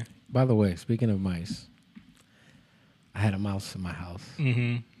yet. Yeah. By the way, speaking of mice, I had a mouse in my house.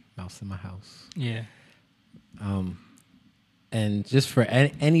 Mm-hmm. Mouse in my house. Yeah. And just for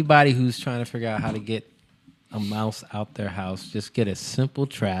anybody who's trying to figure out how to get a mouse out their house, just get a simple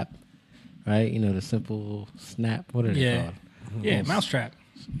trap, right? The simple snap. What are they Yeah. called? Yeah. Mousetrap.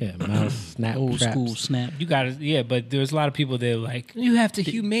 Yeah, mouse snap Old traps. school snap. You got to, yeah, but there's a lot of people that are like, you have to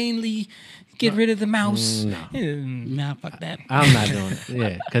humanely get rid of the mouse. No. Nah, fuck that. I'm not doing it.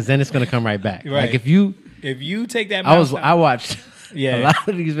 Yeah, because then it's gonna come right back. Right. Like if you take that mouse I watched Yeah. a lot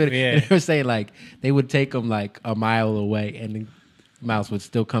of these videos. Yeah. And they were saying like they would take them like a mile away, and the mouse would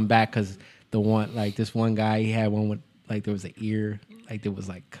still come back because this one guy, he had one with like there was an ear like that was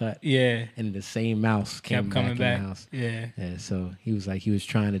like cut. Yeah. And the same mouse Kept came coming back back. in the house. Yeah. Yeah. So he was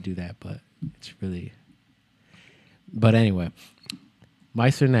trying to do that, but it's really. But anyway,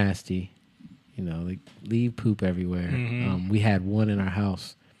 mice are nasty. They leave poop everywhere. Mm-hmm. We had one in our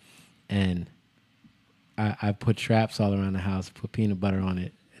house, and I put traps all around the house, put peanut butter on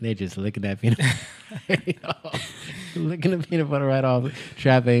it, and they just licking that peanut butter. Licking the peanut butter right off.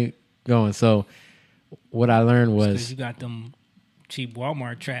 Trap ain't going. So what I learned Because was... you got them cheap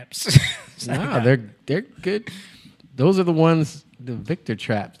Walmart traps. Nah, they're good. Those are the ones, the Victor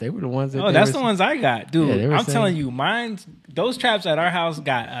traps. They were the ones that... Oh, that's the ones I got. Dude, Yeah, they were I'm saying- telling you, those traps at our house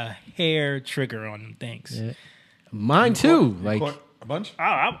got a hair trigger on them things. Yeah. Mine too. Like, Caught a bunch.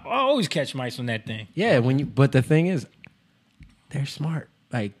 I always catch mice on that thing. yeah, but the thing is, they're smart.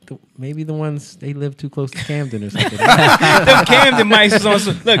 Like, maybe the ones, they live too close to Camden or something. Them Camden mice is on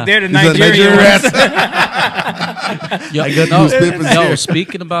some, look, they're the These are Nigerian Nigerian ones. rats. Yo, I got newspapers here.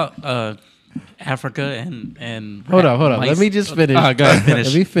 speaking about Africa and Hold up. mice. Let me just finish. Go ahead, finish.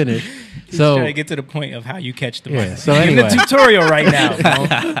 Let me finish. He's So trying to get to the point of how you catch the Yeah, mice. so Give him anyway. the tutorial right now,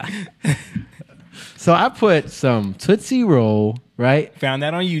 bro. So I put some Tootsie Roll, right? Found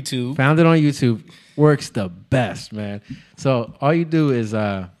that on YouTube. Found it on YouTube. Works the best, man. So all you do is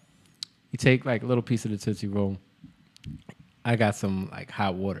you take like a little piece of the Tootsie Roll. I got some like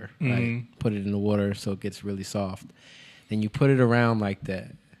hot water, right? Put it in the water so it gets really soft. Then you put it around like the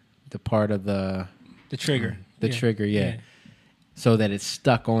part of the trigger. trigger, yeah. So that it's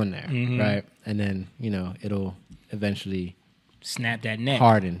stuck on there, right? And then, it'll eventually Snap that neck.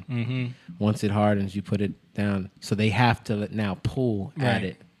 harden. Once it hardens, you put it down. So they have to now pull at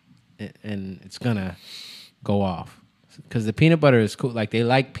Right. it, and it's gonna go off. Because the peanut butter is cool. Like, they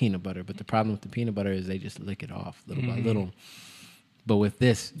like peanut butter, but the problem with the peanut butter is they just lick it off little by little. But with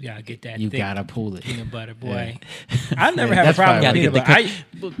this, You gotta get that. you thick gotta pull it. peanut butter, boy. Yeah. I never Yeah, have a that's problem fine. with Gotta peanut get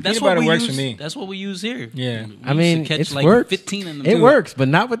butter. That's Peanut what butter we works use. for me. That's what we use here. Yeah. We I mean, used to catch it like works. 15 in them It too. works, but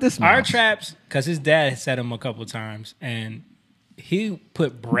not with this Our mouse. traps, because his dad set him a couple times, and he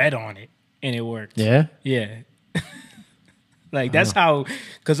put bread on it, and it worked. Yeah? Yeah. Like, that's how,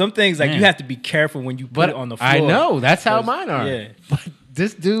 because some things, like, you have to be careful when you put it on the floor. I know. That's how mine are. Yeah. But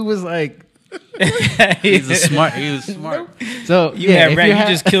this dude was like... He was smart. So, You yeah, had if you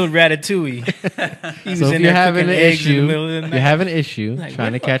just killed Ratatouille. He was So if in you're there having cooking an eggs in the issue, middle of the night. you're having an issue Like,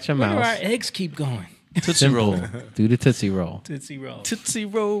 trying to where catch a where do mouse. our eggs keep going? Tootsie Simple. Roll. Do the Tootsie Roll. Tootsie Roll. Tootsie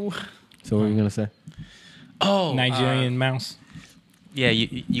Roll. So what were you going to say? Oh, Nigerian mouse. Yeah,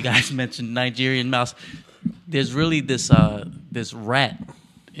 you guys mentioned Nigerian mouse. There's really this rat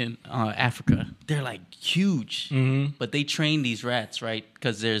in Africa. They're like huge, but they train these rats, right?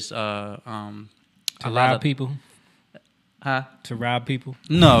 Because there's a lot rob of people. Huh? To rob people.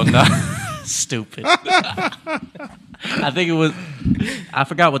 No, stupid. I think it was. I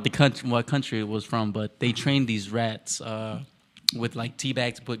forgot what country it was from, but they trained these rats with like tea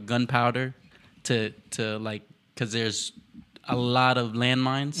bags, put gunpowder to like, because there's a lot of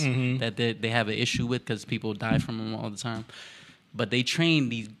landmines that they have an issue with because people die from them all the time. But they train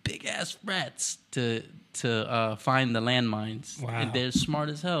these big ass rats to find the landmines. Wow. And they're smart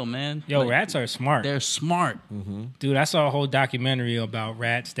as hell, man. Yo, Like, rats are smart. They're smart. Dude, I saw a whole documentary about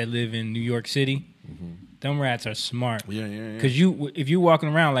rats that live in New York City. Them rats are smart. Yeah. Because if you're walking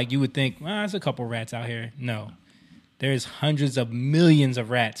around, like, you would think, well, there's a couple rats out here. No. There's hundreds of millions of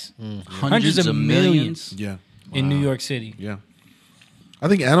rats. Hundreds of millions. Yeah. In New York City. Yeah. I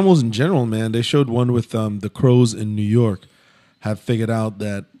think animals in general, man, they showed one with the crows in New York have figured out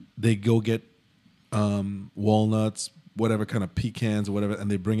that they go get walnuts, whatever kind of pecans or whatever, and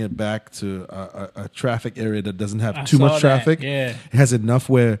they bring it back to a traffic area that doesn't have too saw much that, traffic. yeah. It has enough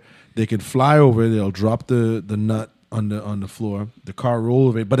where they can fly over, they'll drop the nut on the floor, the car roll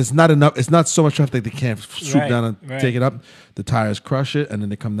over it, but it's not enough. It's not so much traffic that they can't swoop Right, down and right. take it up. The tires crush it, and then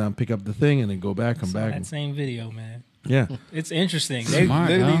they come down, pick up the thing, and then go back, come Saw back. that same video, man. Yeah. It's interesting. They Smart,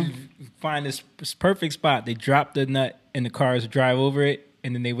 literally find this perfect spot. They drop the nut, and the cars drive over it,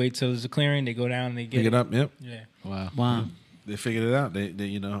 and then they wait till there's a clearing. They go down and they get Pick it up, yep. Yeah. Wow. They figured it out. They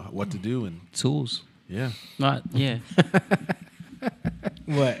know what to do, and Tools. yeah. Yeah.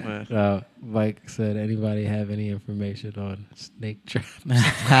 What? Mike said, anybody have any information on snake traps?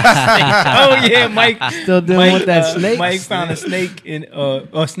 Oh yeah, Mike. Still dealing with that snake? Mike found a snake in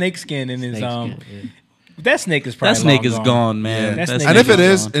a snake skin in his Snake skin, yeah. That snake is probably That snake long is gone, man. That snake And if is it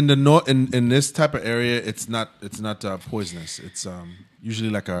is gone. in the in this type of area, it's not poisonous. It's usually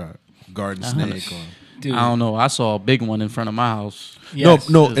like a garden snake or Dude, I don't know. I saw a big one in front of my house. yes.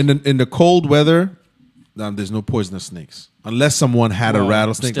 no. In the cold weather, there's no poisonous snakes unless someone had a Well,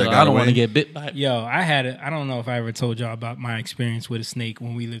 rattlesnake. Still, that got I don't want to away. get bit by it. Yo, I don't know if I ever told y'all about my experience with a snake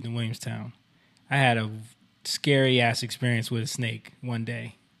when we lived in Williamstown. I had a scary ass experience with a snake one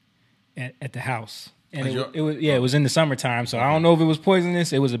day at the house. And it was in the summertime, so I don't know if it was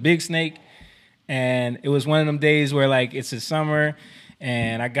poisonous. It was a big snake, and it was one of them days where, like, it's the summer,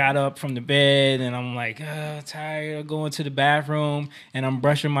 and I got up from the bed, and I'm like, tired of going to the bathroom, and I'm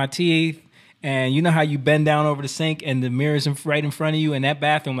brushing my teeth, and you know how you bend down over the sink, and the mirror's right in front of you, and that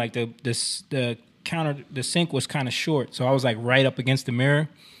bathroom, like, the sink was kind of short, so I was, like, right up against the mirror,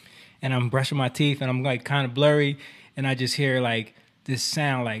 and I'm brushing my teeth, and I'm, like, kind of blurry, and I just hear, like, this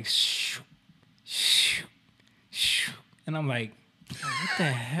sound, like, shoo, shoo, shoo. And I'm like, what the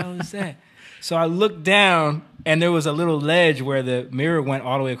hell is that? So I looked down, and there was a little ledge where the mirror went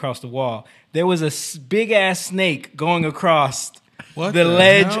all the way across the wall. There was a big-ass snake going across What the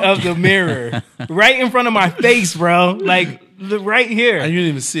ledge hell? of the mirror, right in front of my face, bro. Like right here. And you didn't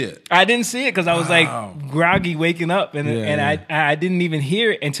even see it. I didn't see it because I was Wow. like groggy waking up, and Yeah, I didn't even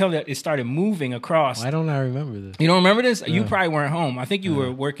hear it until it started moving across. Why don't I remember this? You don't remember this? You probably weren't home. I think you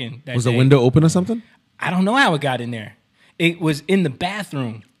were working that Was day. the window open or something? I don't know how it got in there. It was in the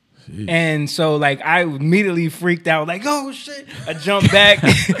bathroom. And so, like, I immediately freaked out, like, oh, shit. I jumped back.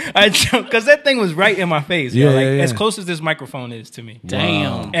 Because that thing was right in my face. Yeah, bro. Like, yeah. as close as this microphone is to me.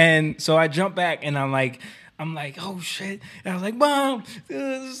 Damn. And so I jumped back, and I'm like, oh, shit. And I was like, Mom,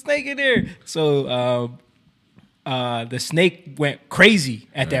 there's a snake in there. So the snake went crazy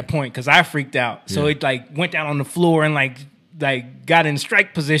at that point because I freaked out. So it, like, went down on the floor and, like got in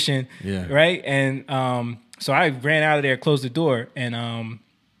strike position. Yeah. Right? And so I ran out of there, closed the door, and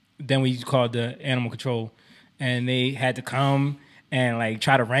then we called the animal control, and they had to come and like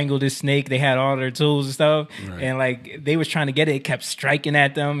try to wrangle this snake. They had all their tools and stuff, and like they was trying to get it. It kept striking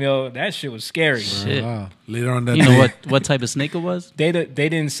at them. Yo, that shit was scary. Shit. Wow. Later on that You day. know what type of snake it was? They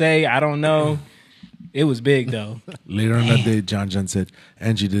didn't say. I don't know. It was big though. Later on that day, John said,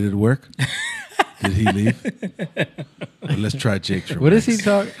 Angie, did it work? Did he leave? Well, let's try Jake's. What does he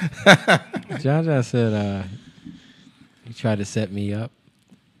talk? John said he tried to set me up.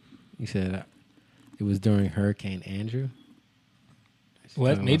 He said it was during Hurricane Andrew. What?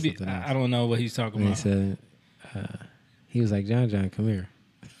 Talking about Maybe something else. I don't know what he's talking And he about. said he was like, John, come here.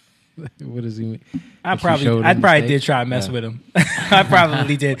 What does he mean? I And she showed him probably the did snake? try to mess Yeah. with him. I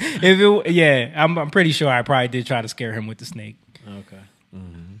probably did. I'm pretty sure I probably did try to scare him with the snake. Okay.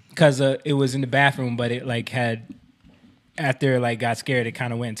 Because it was in the bathroom, but it like had after it like got scared, it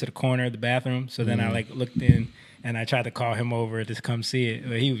kind of went into the corner of the bathroom. So then I like looked in and I tried to call him over to come see it.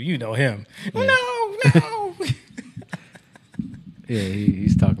 But you know him. No. Yeah,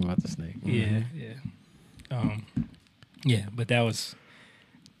 he's talking about the snake. Yeah. Yeah. But that was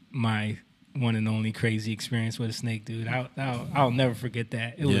my one and only crazy experience with a snake, dude. I'll never forget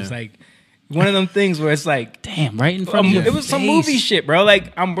that. It was Yeah. like one of them things where it's like Damn, right in front of your it was some face. movie shit, bro.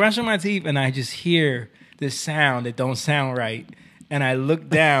 Like I'm brushing my teeth and I just hear this sound that don't sound right, and I look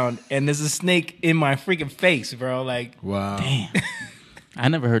down and there's a snake in my freaking face, bro. Like, Wow. Damn. I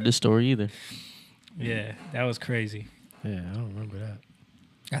never heard this story either. yeah, that was crazy. Yeah, I don't remember that.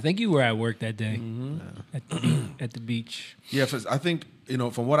 I think you were at work that day at the beach. Yeah, I think,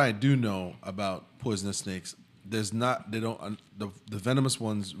 from what I do know about poisonous snakes, the venomous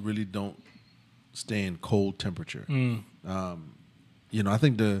ones really don't stay in cold temperature. I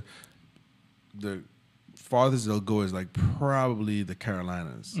think the farthest they'll go is like probably the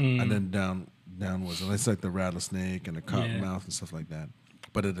Carolinas, and then downwards, and it's like the rattlesnake and the cottonmouth and stuff like that.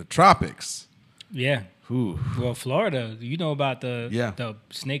 But in the tropics, Yeah. ooh, Well, Florida, you know about the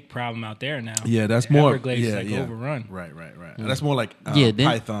snake problem out there now. yeah, that's The more Everglades is like overrun. Right. And that's more like Yeah, then-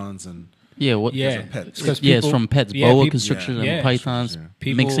 pythons and Yeah, what? Yeah, pets. It's 'cause Yeah, it's people- from pets, yeah, boa people- constrictors yeah. and pythons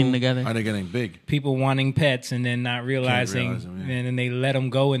People- mixing together. are they getting big? People wanting pets and then not realizing, realize them, yeah. and then they let them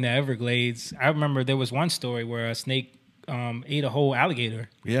go in the Everglades. I remember there was one story where a snake ate a whole alligator.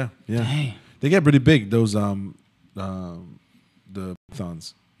 Yeah. Dang. They get pretty big. Those the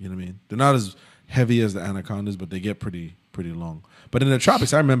pythons. You know what I mean? They're not as heavy as the anacondas, but they get pretty long. But in the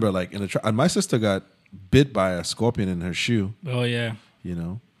tropics, I remember like my sister got bit by a scorpion in her shoe. Oh yeah,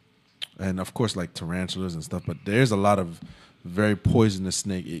 And of course like tarantulas and stuff. But there's a lot of very poisonous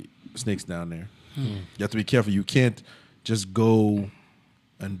snakes down there. You have to be careful. You can't just go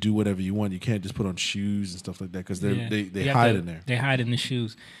and do whatever you want. You can't just put on shoes and stuff like that because they You have hide to- in there. They hide in the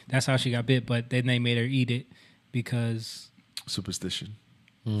shoes. That's how she got bit. But then they made her eat it because. Superstition.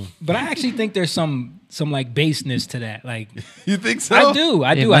 But I actually think there's some like baseness to that. Like You think so? I do.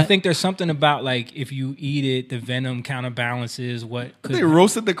 I might- think there's something about like if you eat it, the venom counterbalances what could. They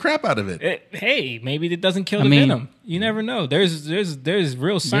roasted the crap out of it. Hey, maybe it doesn't kill I the mean- venom. You never know. There's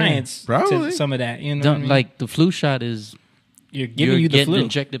real science probably. to some of that. You know, what I Don't, mean? like the flu shot is you're giving you're you the getting flu.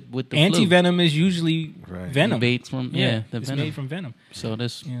 injected with the Anti flu. venom is usually Right. venom. Made from the it's venom. made from venom. So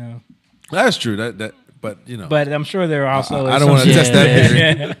this You know, That's true. But but I'm sure there are also. I don't want to some- test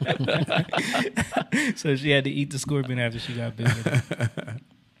that theory. So she had to eat the scorpion after she got bit. With it.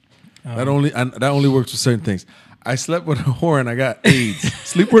 That only works for certain things. I slept with a whore and I got AIDS.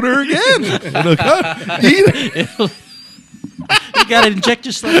 Sleep with her again. Eat it. you gotta inject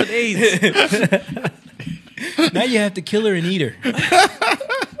yourself with AIDS. Now you have to kill her and eat her.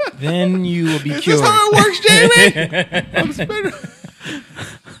 Then you will be Is this cured. how it works, Jamie? I'm spinning.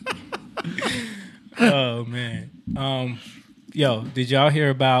 Oh man. Yo, did y'all hear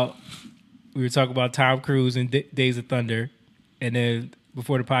about? We were talking about Tom Cruise and Days of Thunder, and then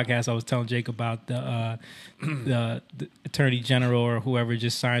before the podcast, I was telling Jake about the attorney general or whoever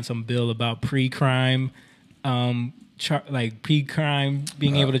just signed some bill about pre-crime, pre-crime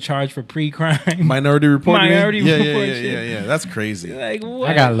being able to charge for pre-crime. Minority Report. Minority Report. Yeah. That's crazy. Like what?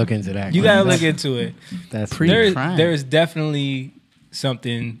 I gotta look into that. You gotta look into it. That's Pre-crime. There is definitely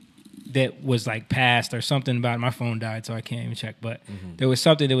something that was like passed or something about my phone died, so I can't even check. But there was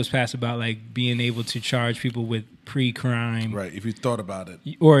something that was passed about like being able to charge people with pre-crime, Right. If you thought about it.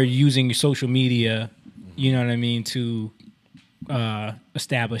 or using your social media, you know what I mean, to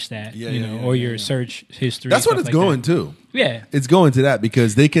establish that, or your search history. That's what stuff it's like going that. to. Yeah, It's going to that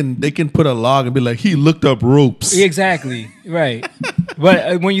because they can put a log and be like, he looked up ropes. exactly, right.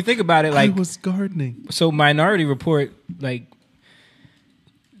 But when you think about it, I like, was gardening. so Minority Report, like,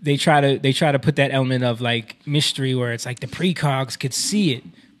 they try to put that element of like mystery where it's like the precogs could see it,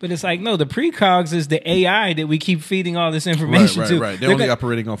 but it's like, no, the precogs is the AI that we keep feeding all this information to. Right. They're only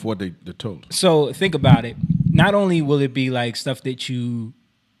operating off what they're told. So think about it. Not only will it be like stuff that you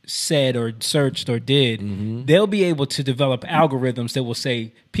said or searched or did, they'll be able to develop algorithms that will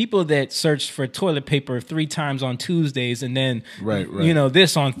say people that searched for toilet paper 3 times on Tuesdays and then Right.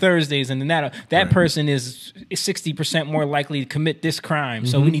 this on Thursdays, and then that person is 60% more likely to commit this crime.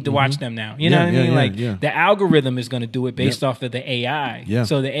 So we need to watch them now. You know what I mean? The algorithm is going to do it based off of the AI. Yeah.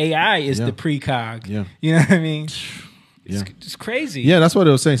 So the AI is the precog. Yeah. You know what I mean? Yeah. It's crazy. Yeah, that's what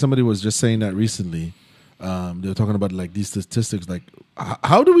I was saying. Somebody was just saying that recently. They were talking about like these statistics. Like,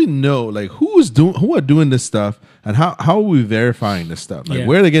 how do we know like who are doing this stuff, and how are we verifying this stuff? Like,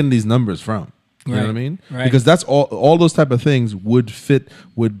 where are they getting these numbers from? You know what I mean? Right. Because that's all those type of things would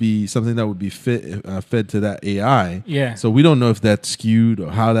be something that would be fed to that AI. Yeah. So we don't know if that's skewed or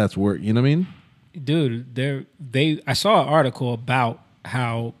how that's worked. You know what I mean? Dude, I saw an article about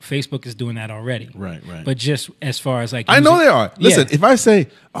how Facebook is doing that already. Right. But just as far as like, I know they are. Listen, Yeah. if I say,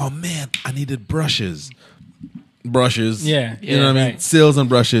 "Oh man, I needed brushes," Yeah. you know what I mean? Right. Sales and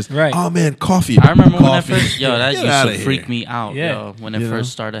brushes. Right. Oh man, coffee. I remember when that Coffee. first, that Get outta used to freak here. me out, Yeah. when it You know?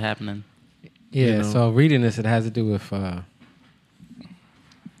 first started happening. Yeah, You know? so reading this, it has to do with.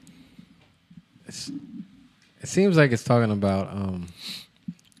 It seems like it's talking about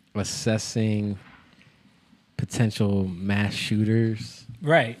assessing potential mass shooters.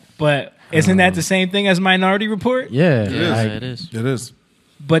 Right. But isn't that the same thing as Minority Report? Yeah, Yeah, it is. It is.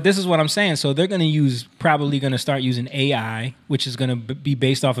 But this is what I'm saying. So they're going to probably going to start using AI, which is going to be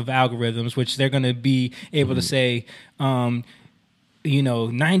based off of algorithms, which they're going to be able to say, 90%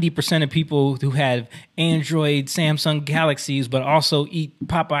 of people who have Android, Samsung Galaxies, but also eat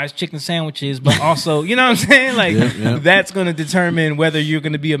Popeye's chicken sandwiches, but also, you know what I'm saying? Like, that's going to determine whether you're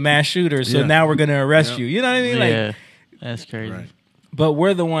going to be a mass shooter. So now we're going to arrest you. You know what I mean? Like, That's crazy. Right. but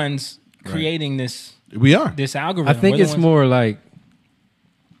we're the ones creating this We are. algorithm. I think We're the it's ones- more like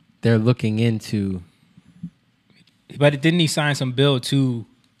they're looking into. But didn't he sign some bill to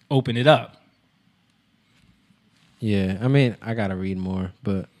open it up? Yeah, I mean, I gotta read more,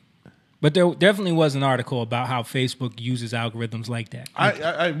 but But there definitely was an article about how Facebook uses algorithms like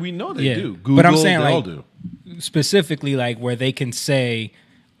that. We know they do. Google, But I'm saying, they like, all do. Specifically, like where they can say,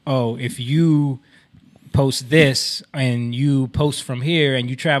 "Oh, if you post this and you post from here and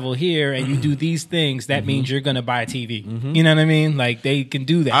you travel here and you do these things, that means you're gonna buy a TV." You know what I mean? Like they can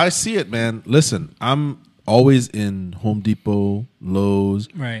do that. I see it, man. Listen, I'm always in Home Depot, Lowe's,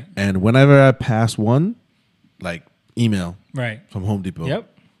 Right. and whenever I pass one, like email Right. from Home Depot, Yep.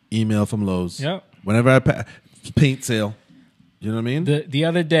 email from Lowe's, Yep. Whenever I pass paint sale, you know what I mean? The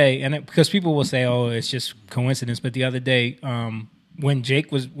other day, because people will say, "Oh, it's just coincidence," but the other day, when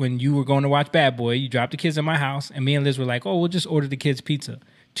you were going to watch Bad Boy, you dropped the kids at my house, and me and Liz were like, "Oh, we'll just order the kids pizza."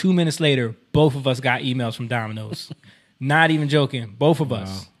 2 minutes later, both of us got emails from Domino's. Not even joking, both of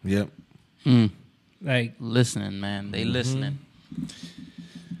us. Yep. Like, Listening, man. They listening.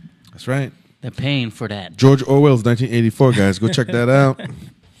 That's right. They're paying for that. George Orwell's 1984, guys. Go check that out.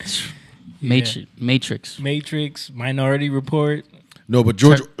 Matrix. Matrix, Minority Report. No, but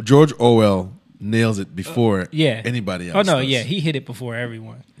George Orwell nails it before anybody else. Oh no, does. yeah, he hit it before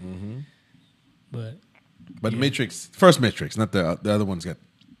everyone. But Matrix, first Matrix, not the other ones got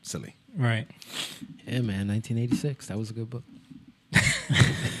silly. right. yeah, man, 1986. That was a good book.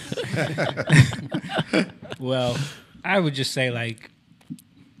 Well, I would just say like,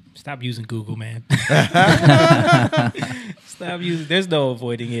 stop using Google, man. Stop using. There's no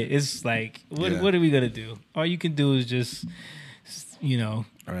avoiding it. It's like, what are we gonna do? All you can do is just, All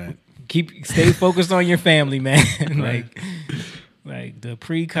right. stay focused on your family, man. like the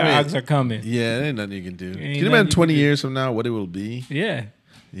precogs are coming. Yeah, there ain't nothing you can do. Can Ain't you nothing imagine you 20 can do. years from now what it will be? Yeah.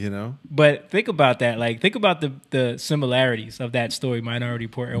 You know? But think about that. Like, think about the similarities of that story, Minority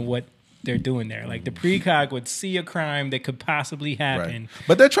Report, and what they're doing there. Like, the precog would see a crime that could possibly happen. Right.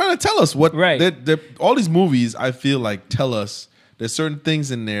 But they're trying to tell us what. Right. All these movies, I feel like, tell us. There's certain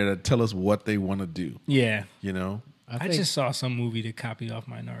things in there that tell us what they want to do. Yeah. You know? I just saw some movie that copied off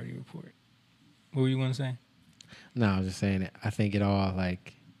Minority Report. What were you going to say? No, I was just saying that I think it all,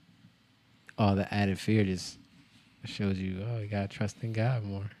 like, all the added fear just shows you, you got to trust in God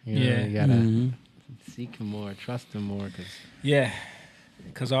more. You know, you got to seek Him more, trust Him more.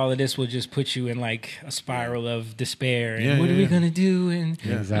 Because all of this will just put you in, like, a spiral of despair. And what are we going to do? And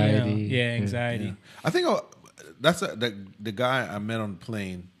anxiety. Anxiety. Yeah. I think the guy I met on the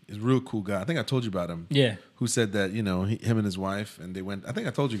plane is a real cool guy. I think I told you about him. Yeah. Who said that, you know, him and his wife, and they went, I think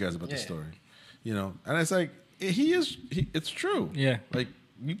I told you guys about the story. You know, and it's like, it's true. Yeah. Like,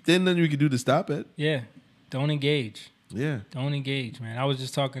 then you could do to stop it. Yeah. Don't engage. Yeah. Don't engage, man. I was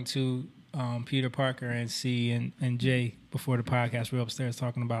just talking to Peter Parker and C and Jay before the podcast. We were upstairs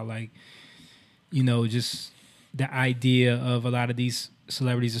talking about, like, you know, just the idea of a lot of these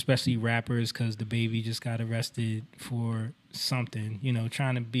celebrities, especially rappers, because the baby just got arrested for something, you know,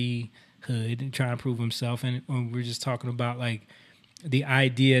 trying to be hood and trying to prove himself. And we're just talking about, like, the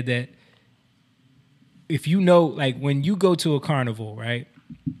idea that if you know, like, when you go to a carnival, right,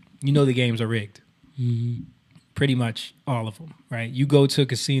 you know the games are rigged. Mm-hmm. Pretty much all of them, right? You go to a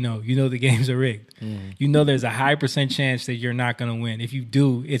casino, you know the games are rigged. Mm. You know there's a high % chance that you're not going to win. If you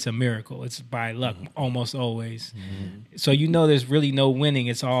do, it's a miracle. It's by luck, almost always. Mm. So you know there's really no winning.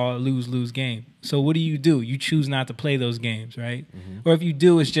 It's all a lose-lose game. So what do? You choose not to play those games, right? Mm-hmm. Or if you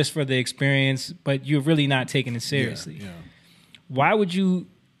do, it's just for the experience, but you're really not taking it seriously. Yeah. Why would you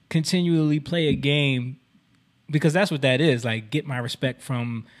continually play a game? Because that's what that is. Like, get my respect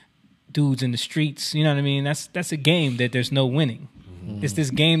from dudes in the streets, you know what I mean? That's a game that there's no winning. Mm-hmm. It's this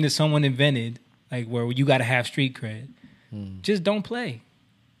game that someone invented, like, where you got to have street cred. Mm. Just don't play,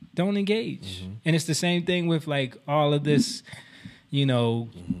 don't engage. Mm-hmm. And it's the same thing with, like, all of this, you know,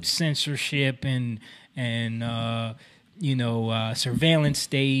 censorship and surveillance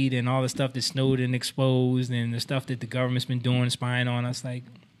state and all the stuff that Snowden exposed and the stuff that the government's been doing, spying on us. Like,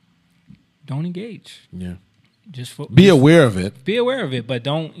 don't engage. Yeah. Just be aware of it. Be aware of it, but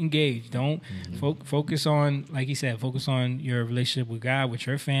don't engage. Don't focus on, like he said, focus on your relationship with God, with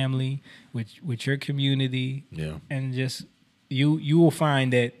your family, with your community. Yeah. And just you will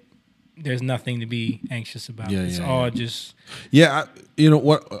find that there's nothing to be anxious about. It's all just. Yeah, you know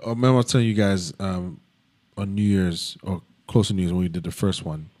what? I remember I was telling you guys on New Year's or close to New Year's when we did the first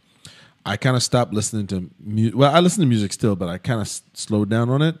one. I kind of stopped listening to music. Well, I listen to music still, but I kind of slowed down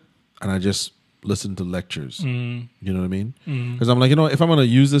on it, and I just listen to lectures. You know what I mean? Because I'm like, you know, if I'm going to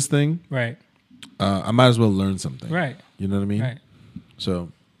use this thing, right, I might as well learn something. Right. You know what I mean? Right.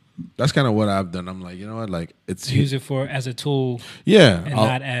 So that's kind of what I've done. I'm like, you know what? Like, it's use it as a tool. Yeah. And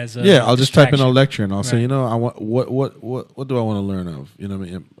not as a I'll just type in a lecture and I'll say, Right. you know, I want what do I want to learn of? You know what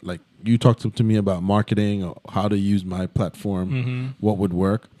I mean? Like, you talked to me about marketing or how to use my platform, what would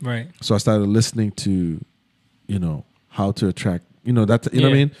work. Right. So I started listening to, you know, how to attract, you know, that, you know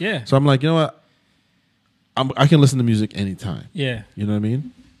what I mean? Yeah. So I'm like, you know what? I can listen to music anytime. Yeah. You know what I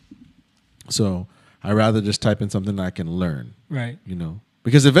mean? So I rather just type in something that I can learn. Right. You know?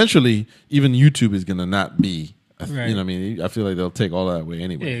 Because eventually, even YouTube is going to not be, Right. you know what I mean? I feel like they'll take all that away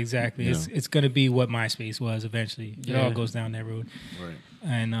anyway. Yeah, exactly. You It's going to be what MySpace was eventually. It all goes down that road. Right.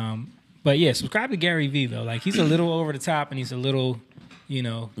 And, but yeah, subscribe to Gary Vee, though. Like, he's a little over the top and he's a little, you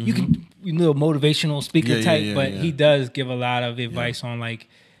know, you can, little motivational speaker type, but he does give a lot of advice on, like,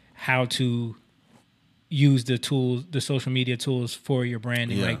 how to use the tools, the social media tools for your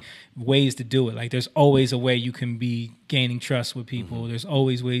branding, like ways to do it. Like, there's always a way you can be gaining trust with people. There's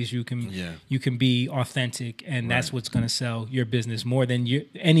always ways you can be authentic, and that's what's going to sell your business more than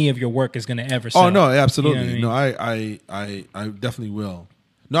any of your work is going to ever sell. Oh no, absolutely. You know what I mean? No, I definitely will.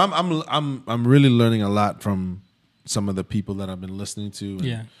 No, I'm really learning a lot from some of the people that I've been listening to.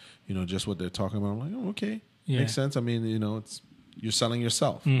 And, you know, just what they're talking about. I'm like, oh, okay, makes sense. I mean, you know, you're selling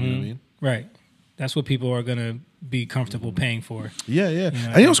yourself. You know what I mean? Right. That's what people are going to be comfortable paying for. Yeah, yeah. You know,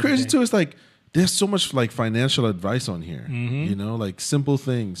 and you know what's crazy too? It's like there's so much like financial advice on here. You know, like simple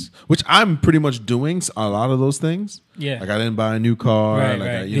things, which I'm pretty much doing a lot of those things. Yeah. Like I didn't buy a new car,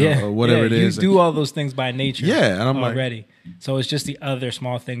 or whatever it is. You do all those things by nature. Yeah, and I'm already. So it's just the other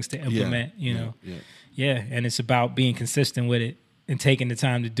small things to implement, you know. Yeah, and it's about being consistent with it and taking the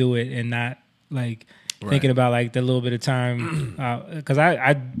time to do it and not like thinking about like the little bit of time, because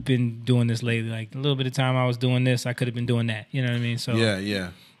I've been doing this lately. Like a little bit of time I was doing this, I could have been doing that. You know what I mean? So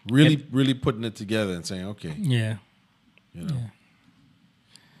really putting it together and saying, okay, you know.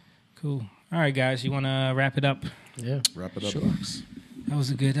 Cool. All right, guys. You want to wrap it up? Yeah. Wrap it up, Sure. Box. That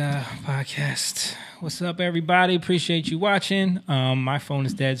was a good podcast. What's up, everybody? Appreciate you watching. My phone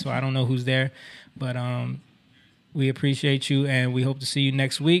is dead, so I don't know who's there. But we appreciate you, and we hope to see you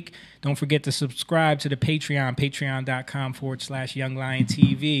next week. Don't forget to subscribe to the Patreon,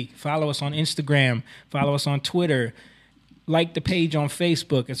 patreon.com/youngliontv. Follow us on Instagram. Follow us on Twitter. Like the page on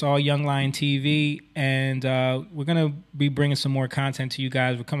Facebook. It's all Young Lion TV. And we're going to be bringing some more content to you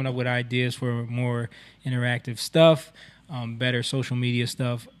guys. We're coming up with ideas for more interactive stuff, better social media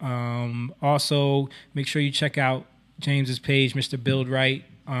stuff. Also, make sure you check out James's page, Mr. Build Right,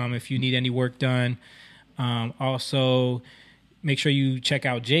 if you need any work done. Also, make sure you check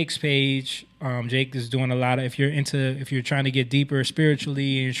out Jake's page. Jake is doing a lot of, if you're trying to get deeper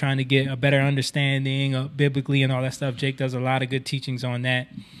spiritually and you're trying to get a better understanding of biblically and all that stuff, Jake does a lot of good teachings on that.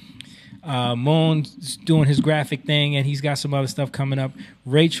 Moon's doing his graphic thing, and he's got some other stuff coming up.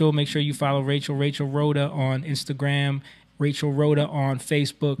 Rachel, make sure you follow Rachel Rhoda on Instagram, Rachel Rhoda on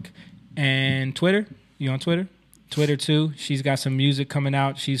Facebook and Twitter. You on Twitter? Twitter too. She's got some music coming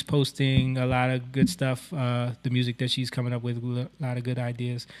out. She's posting a lot of good stuff. The music that she's coming up with, a lot of good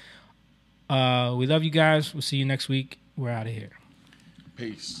ideas. We love you guys. We'll see you next week. We're out of here.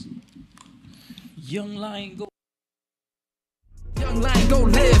 Peace. Young Lion, go. Young Lion, go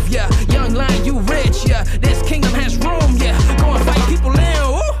live, yeah. Young Lion, you rich, yeah. This kingdom has room, yeah. Go and fight people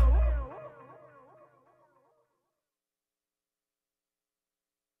in.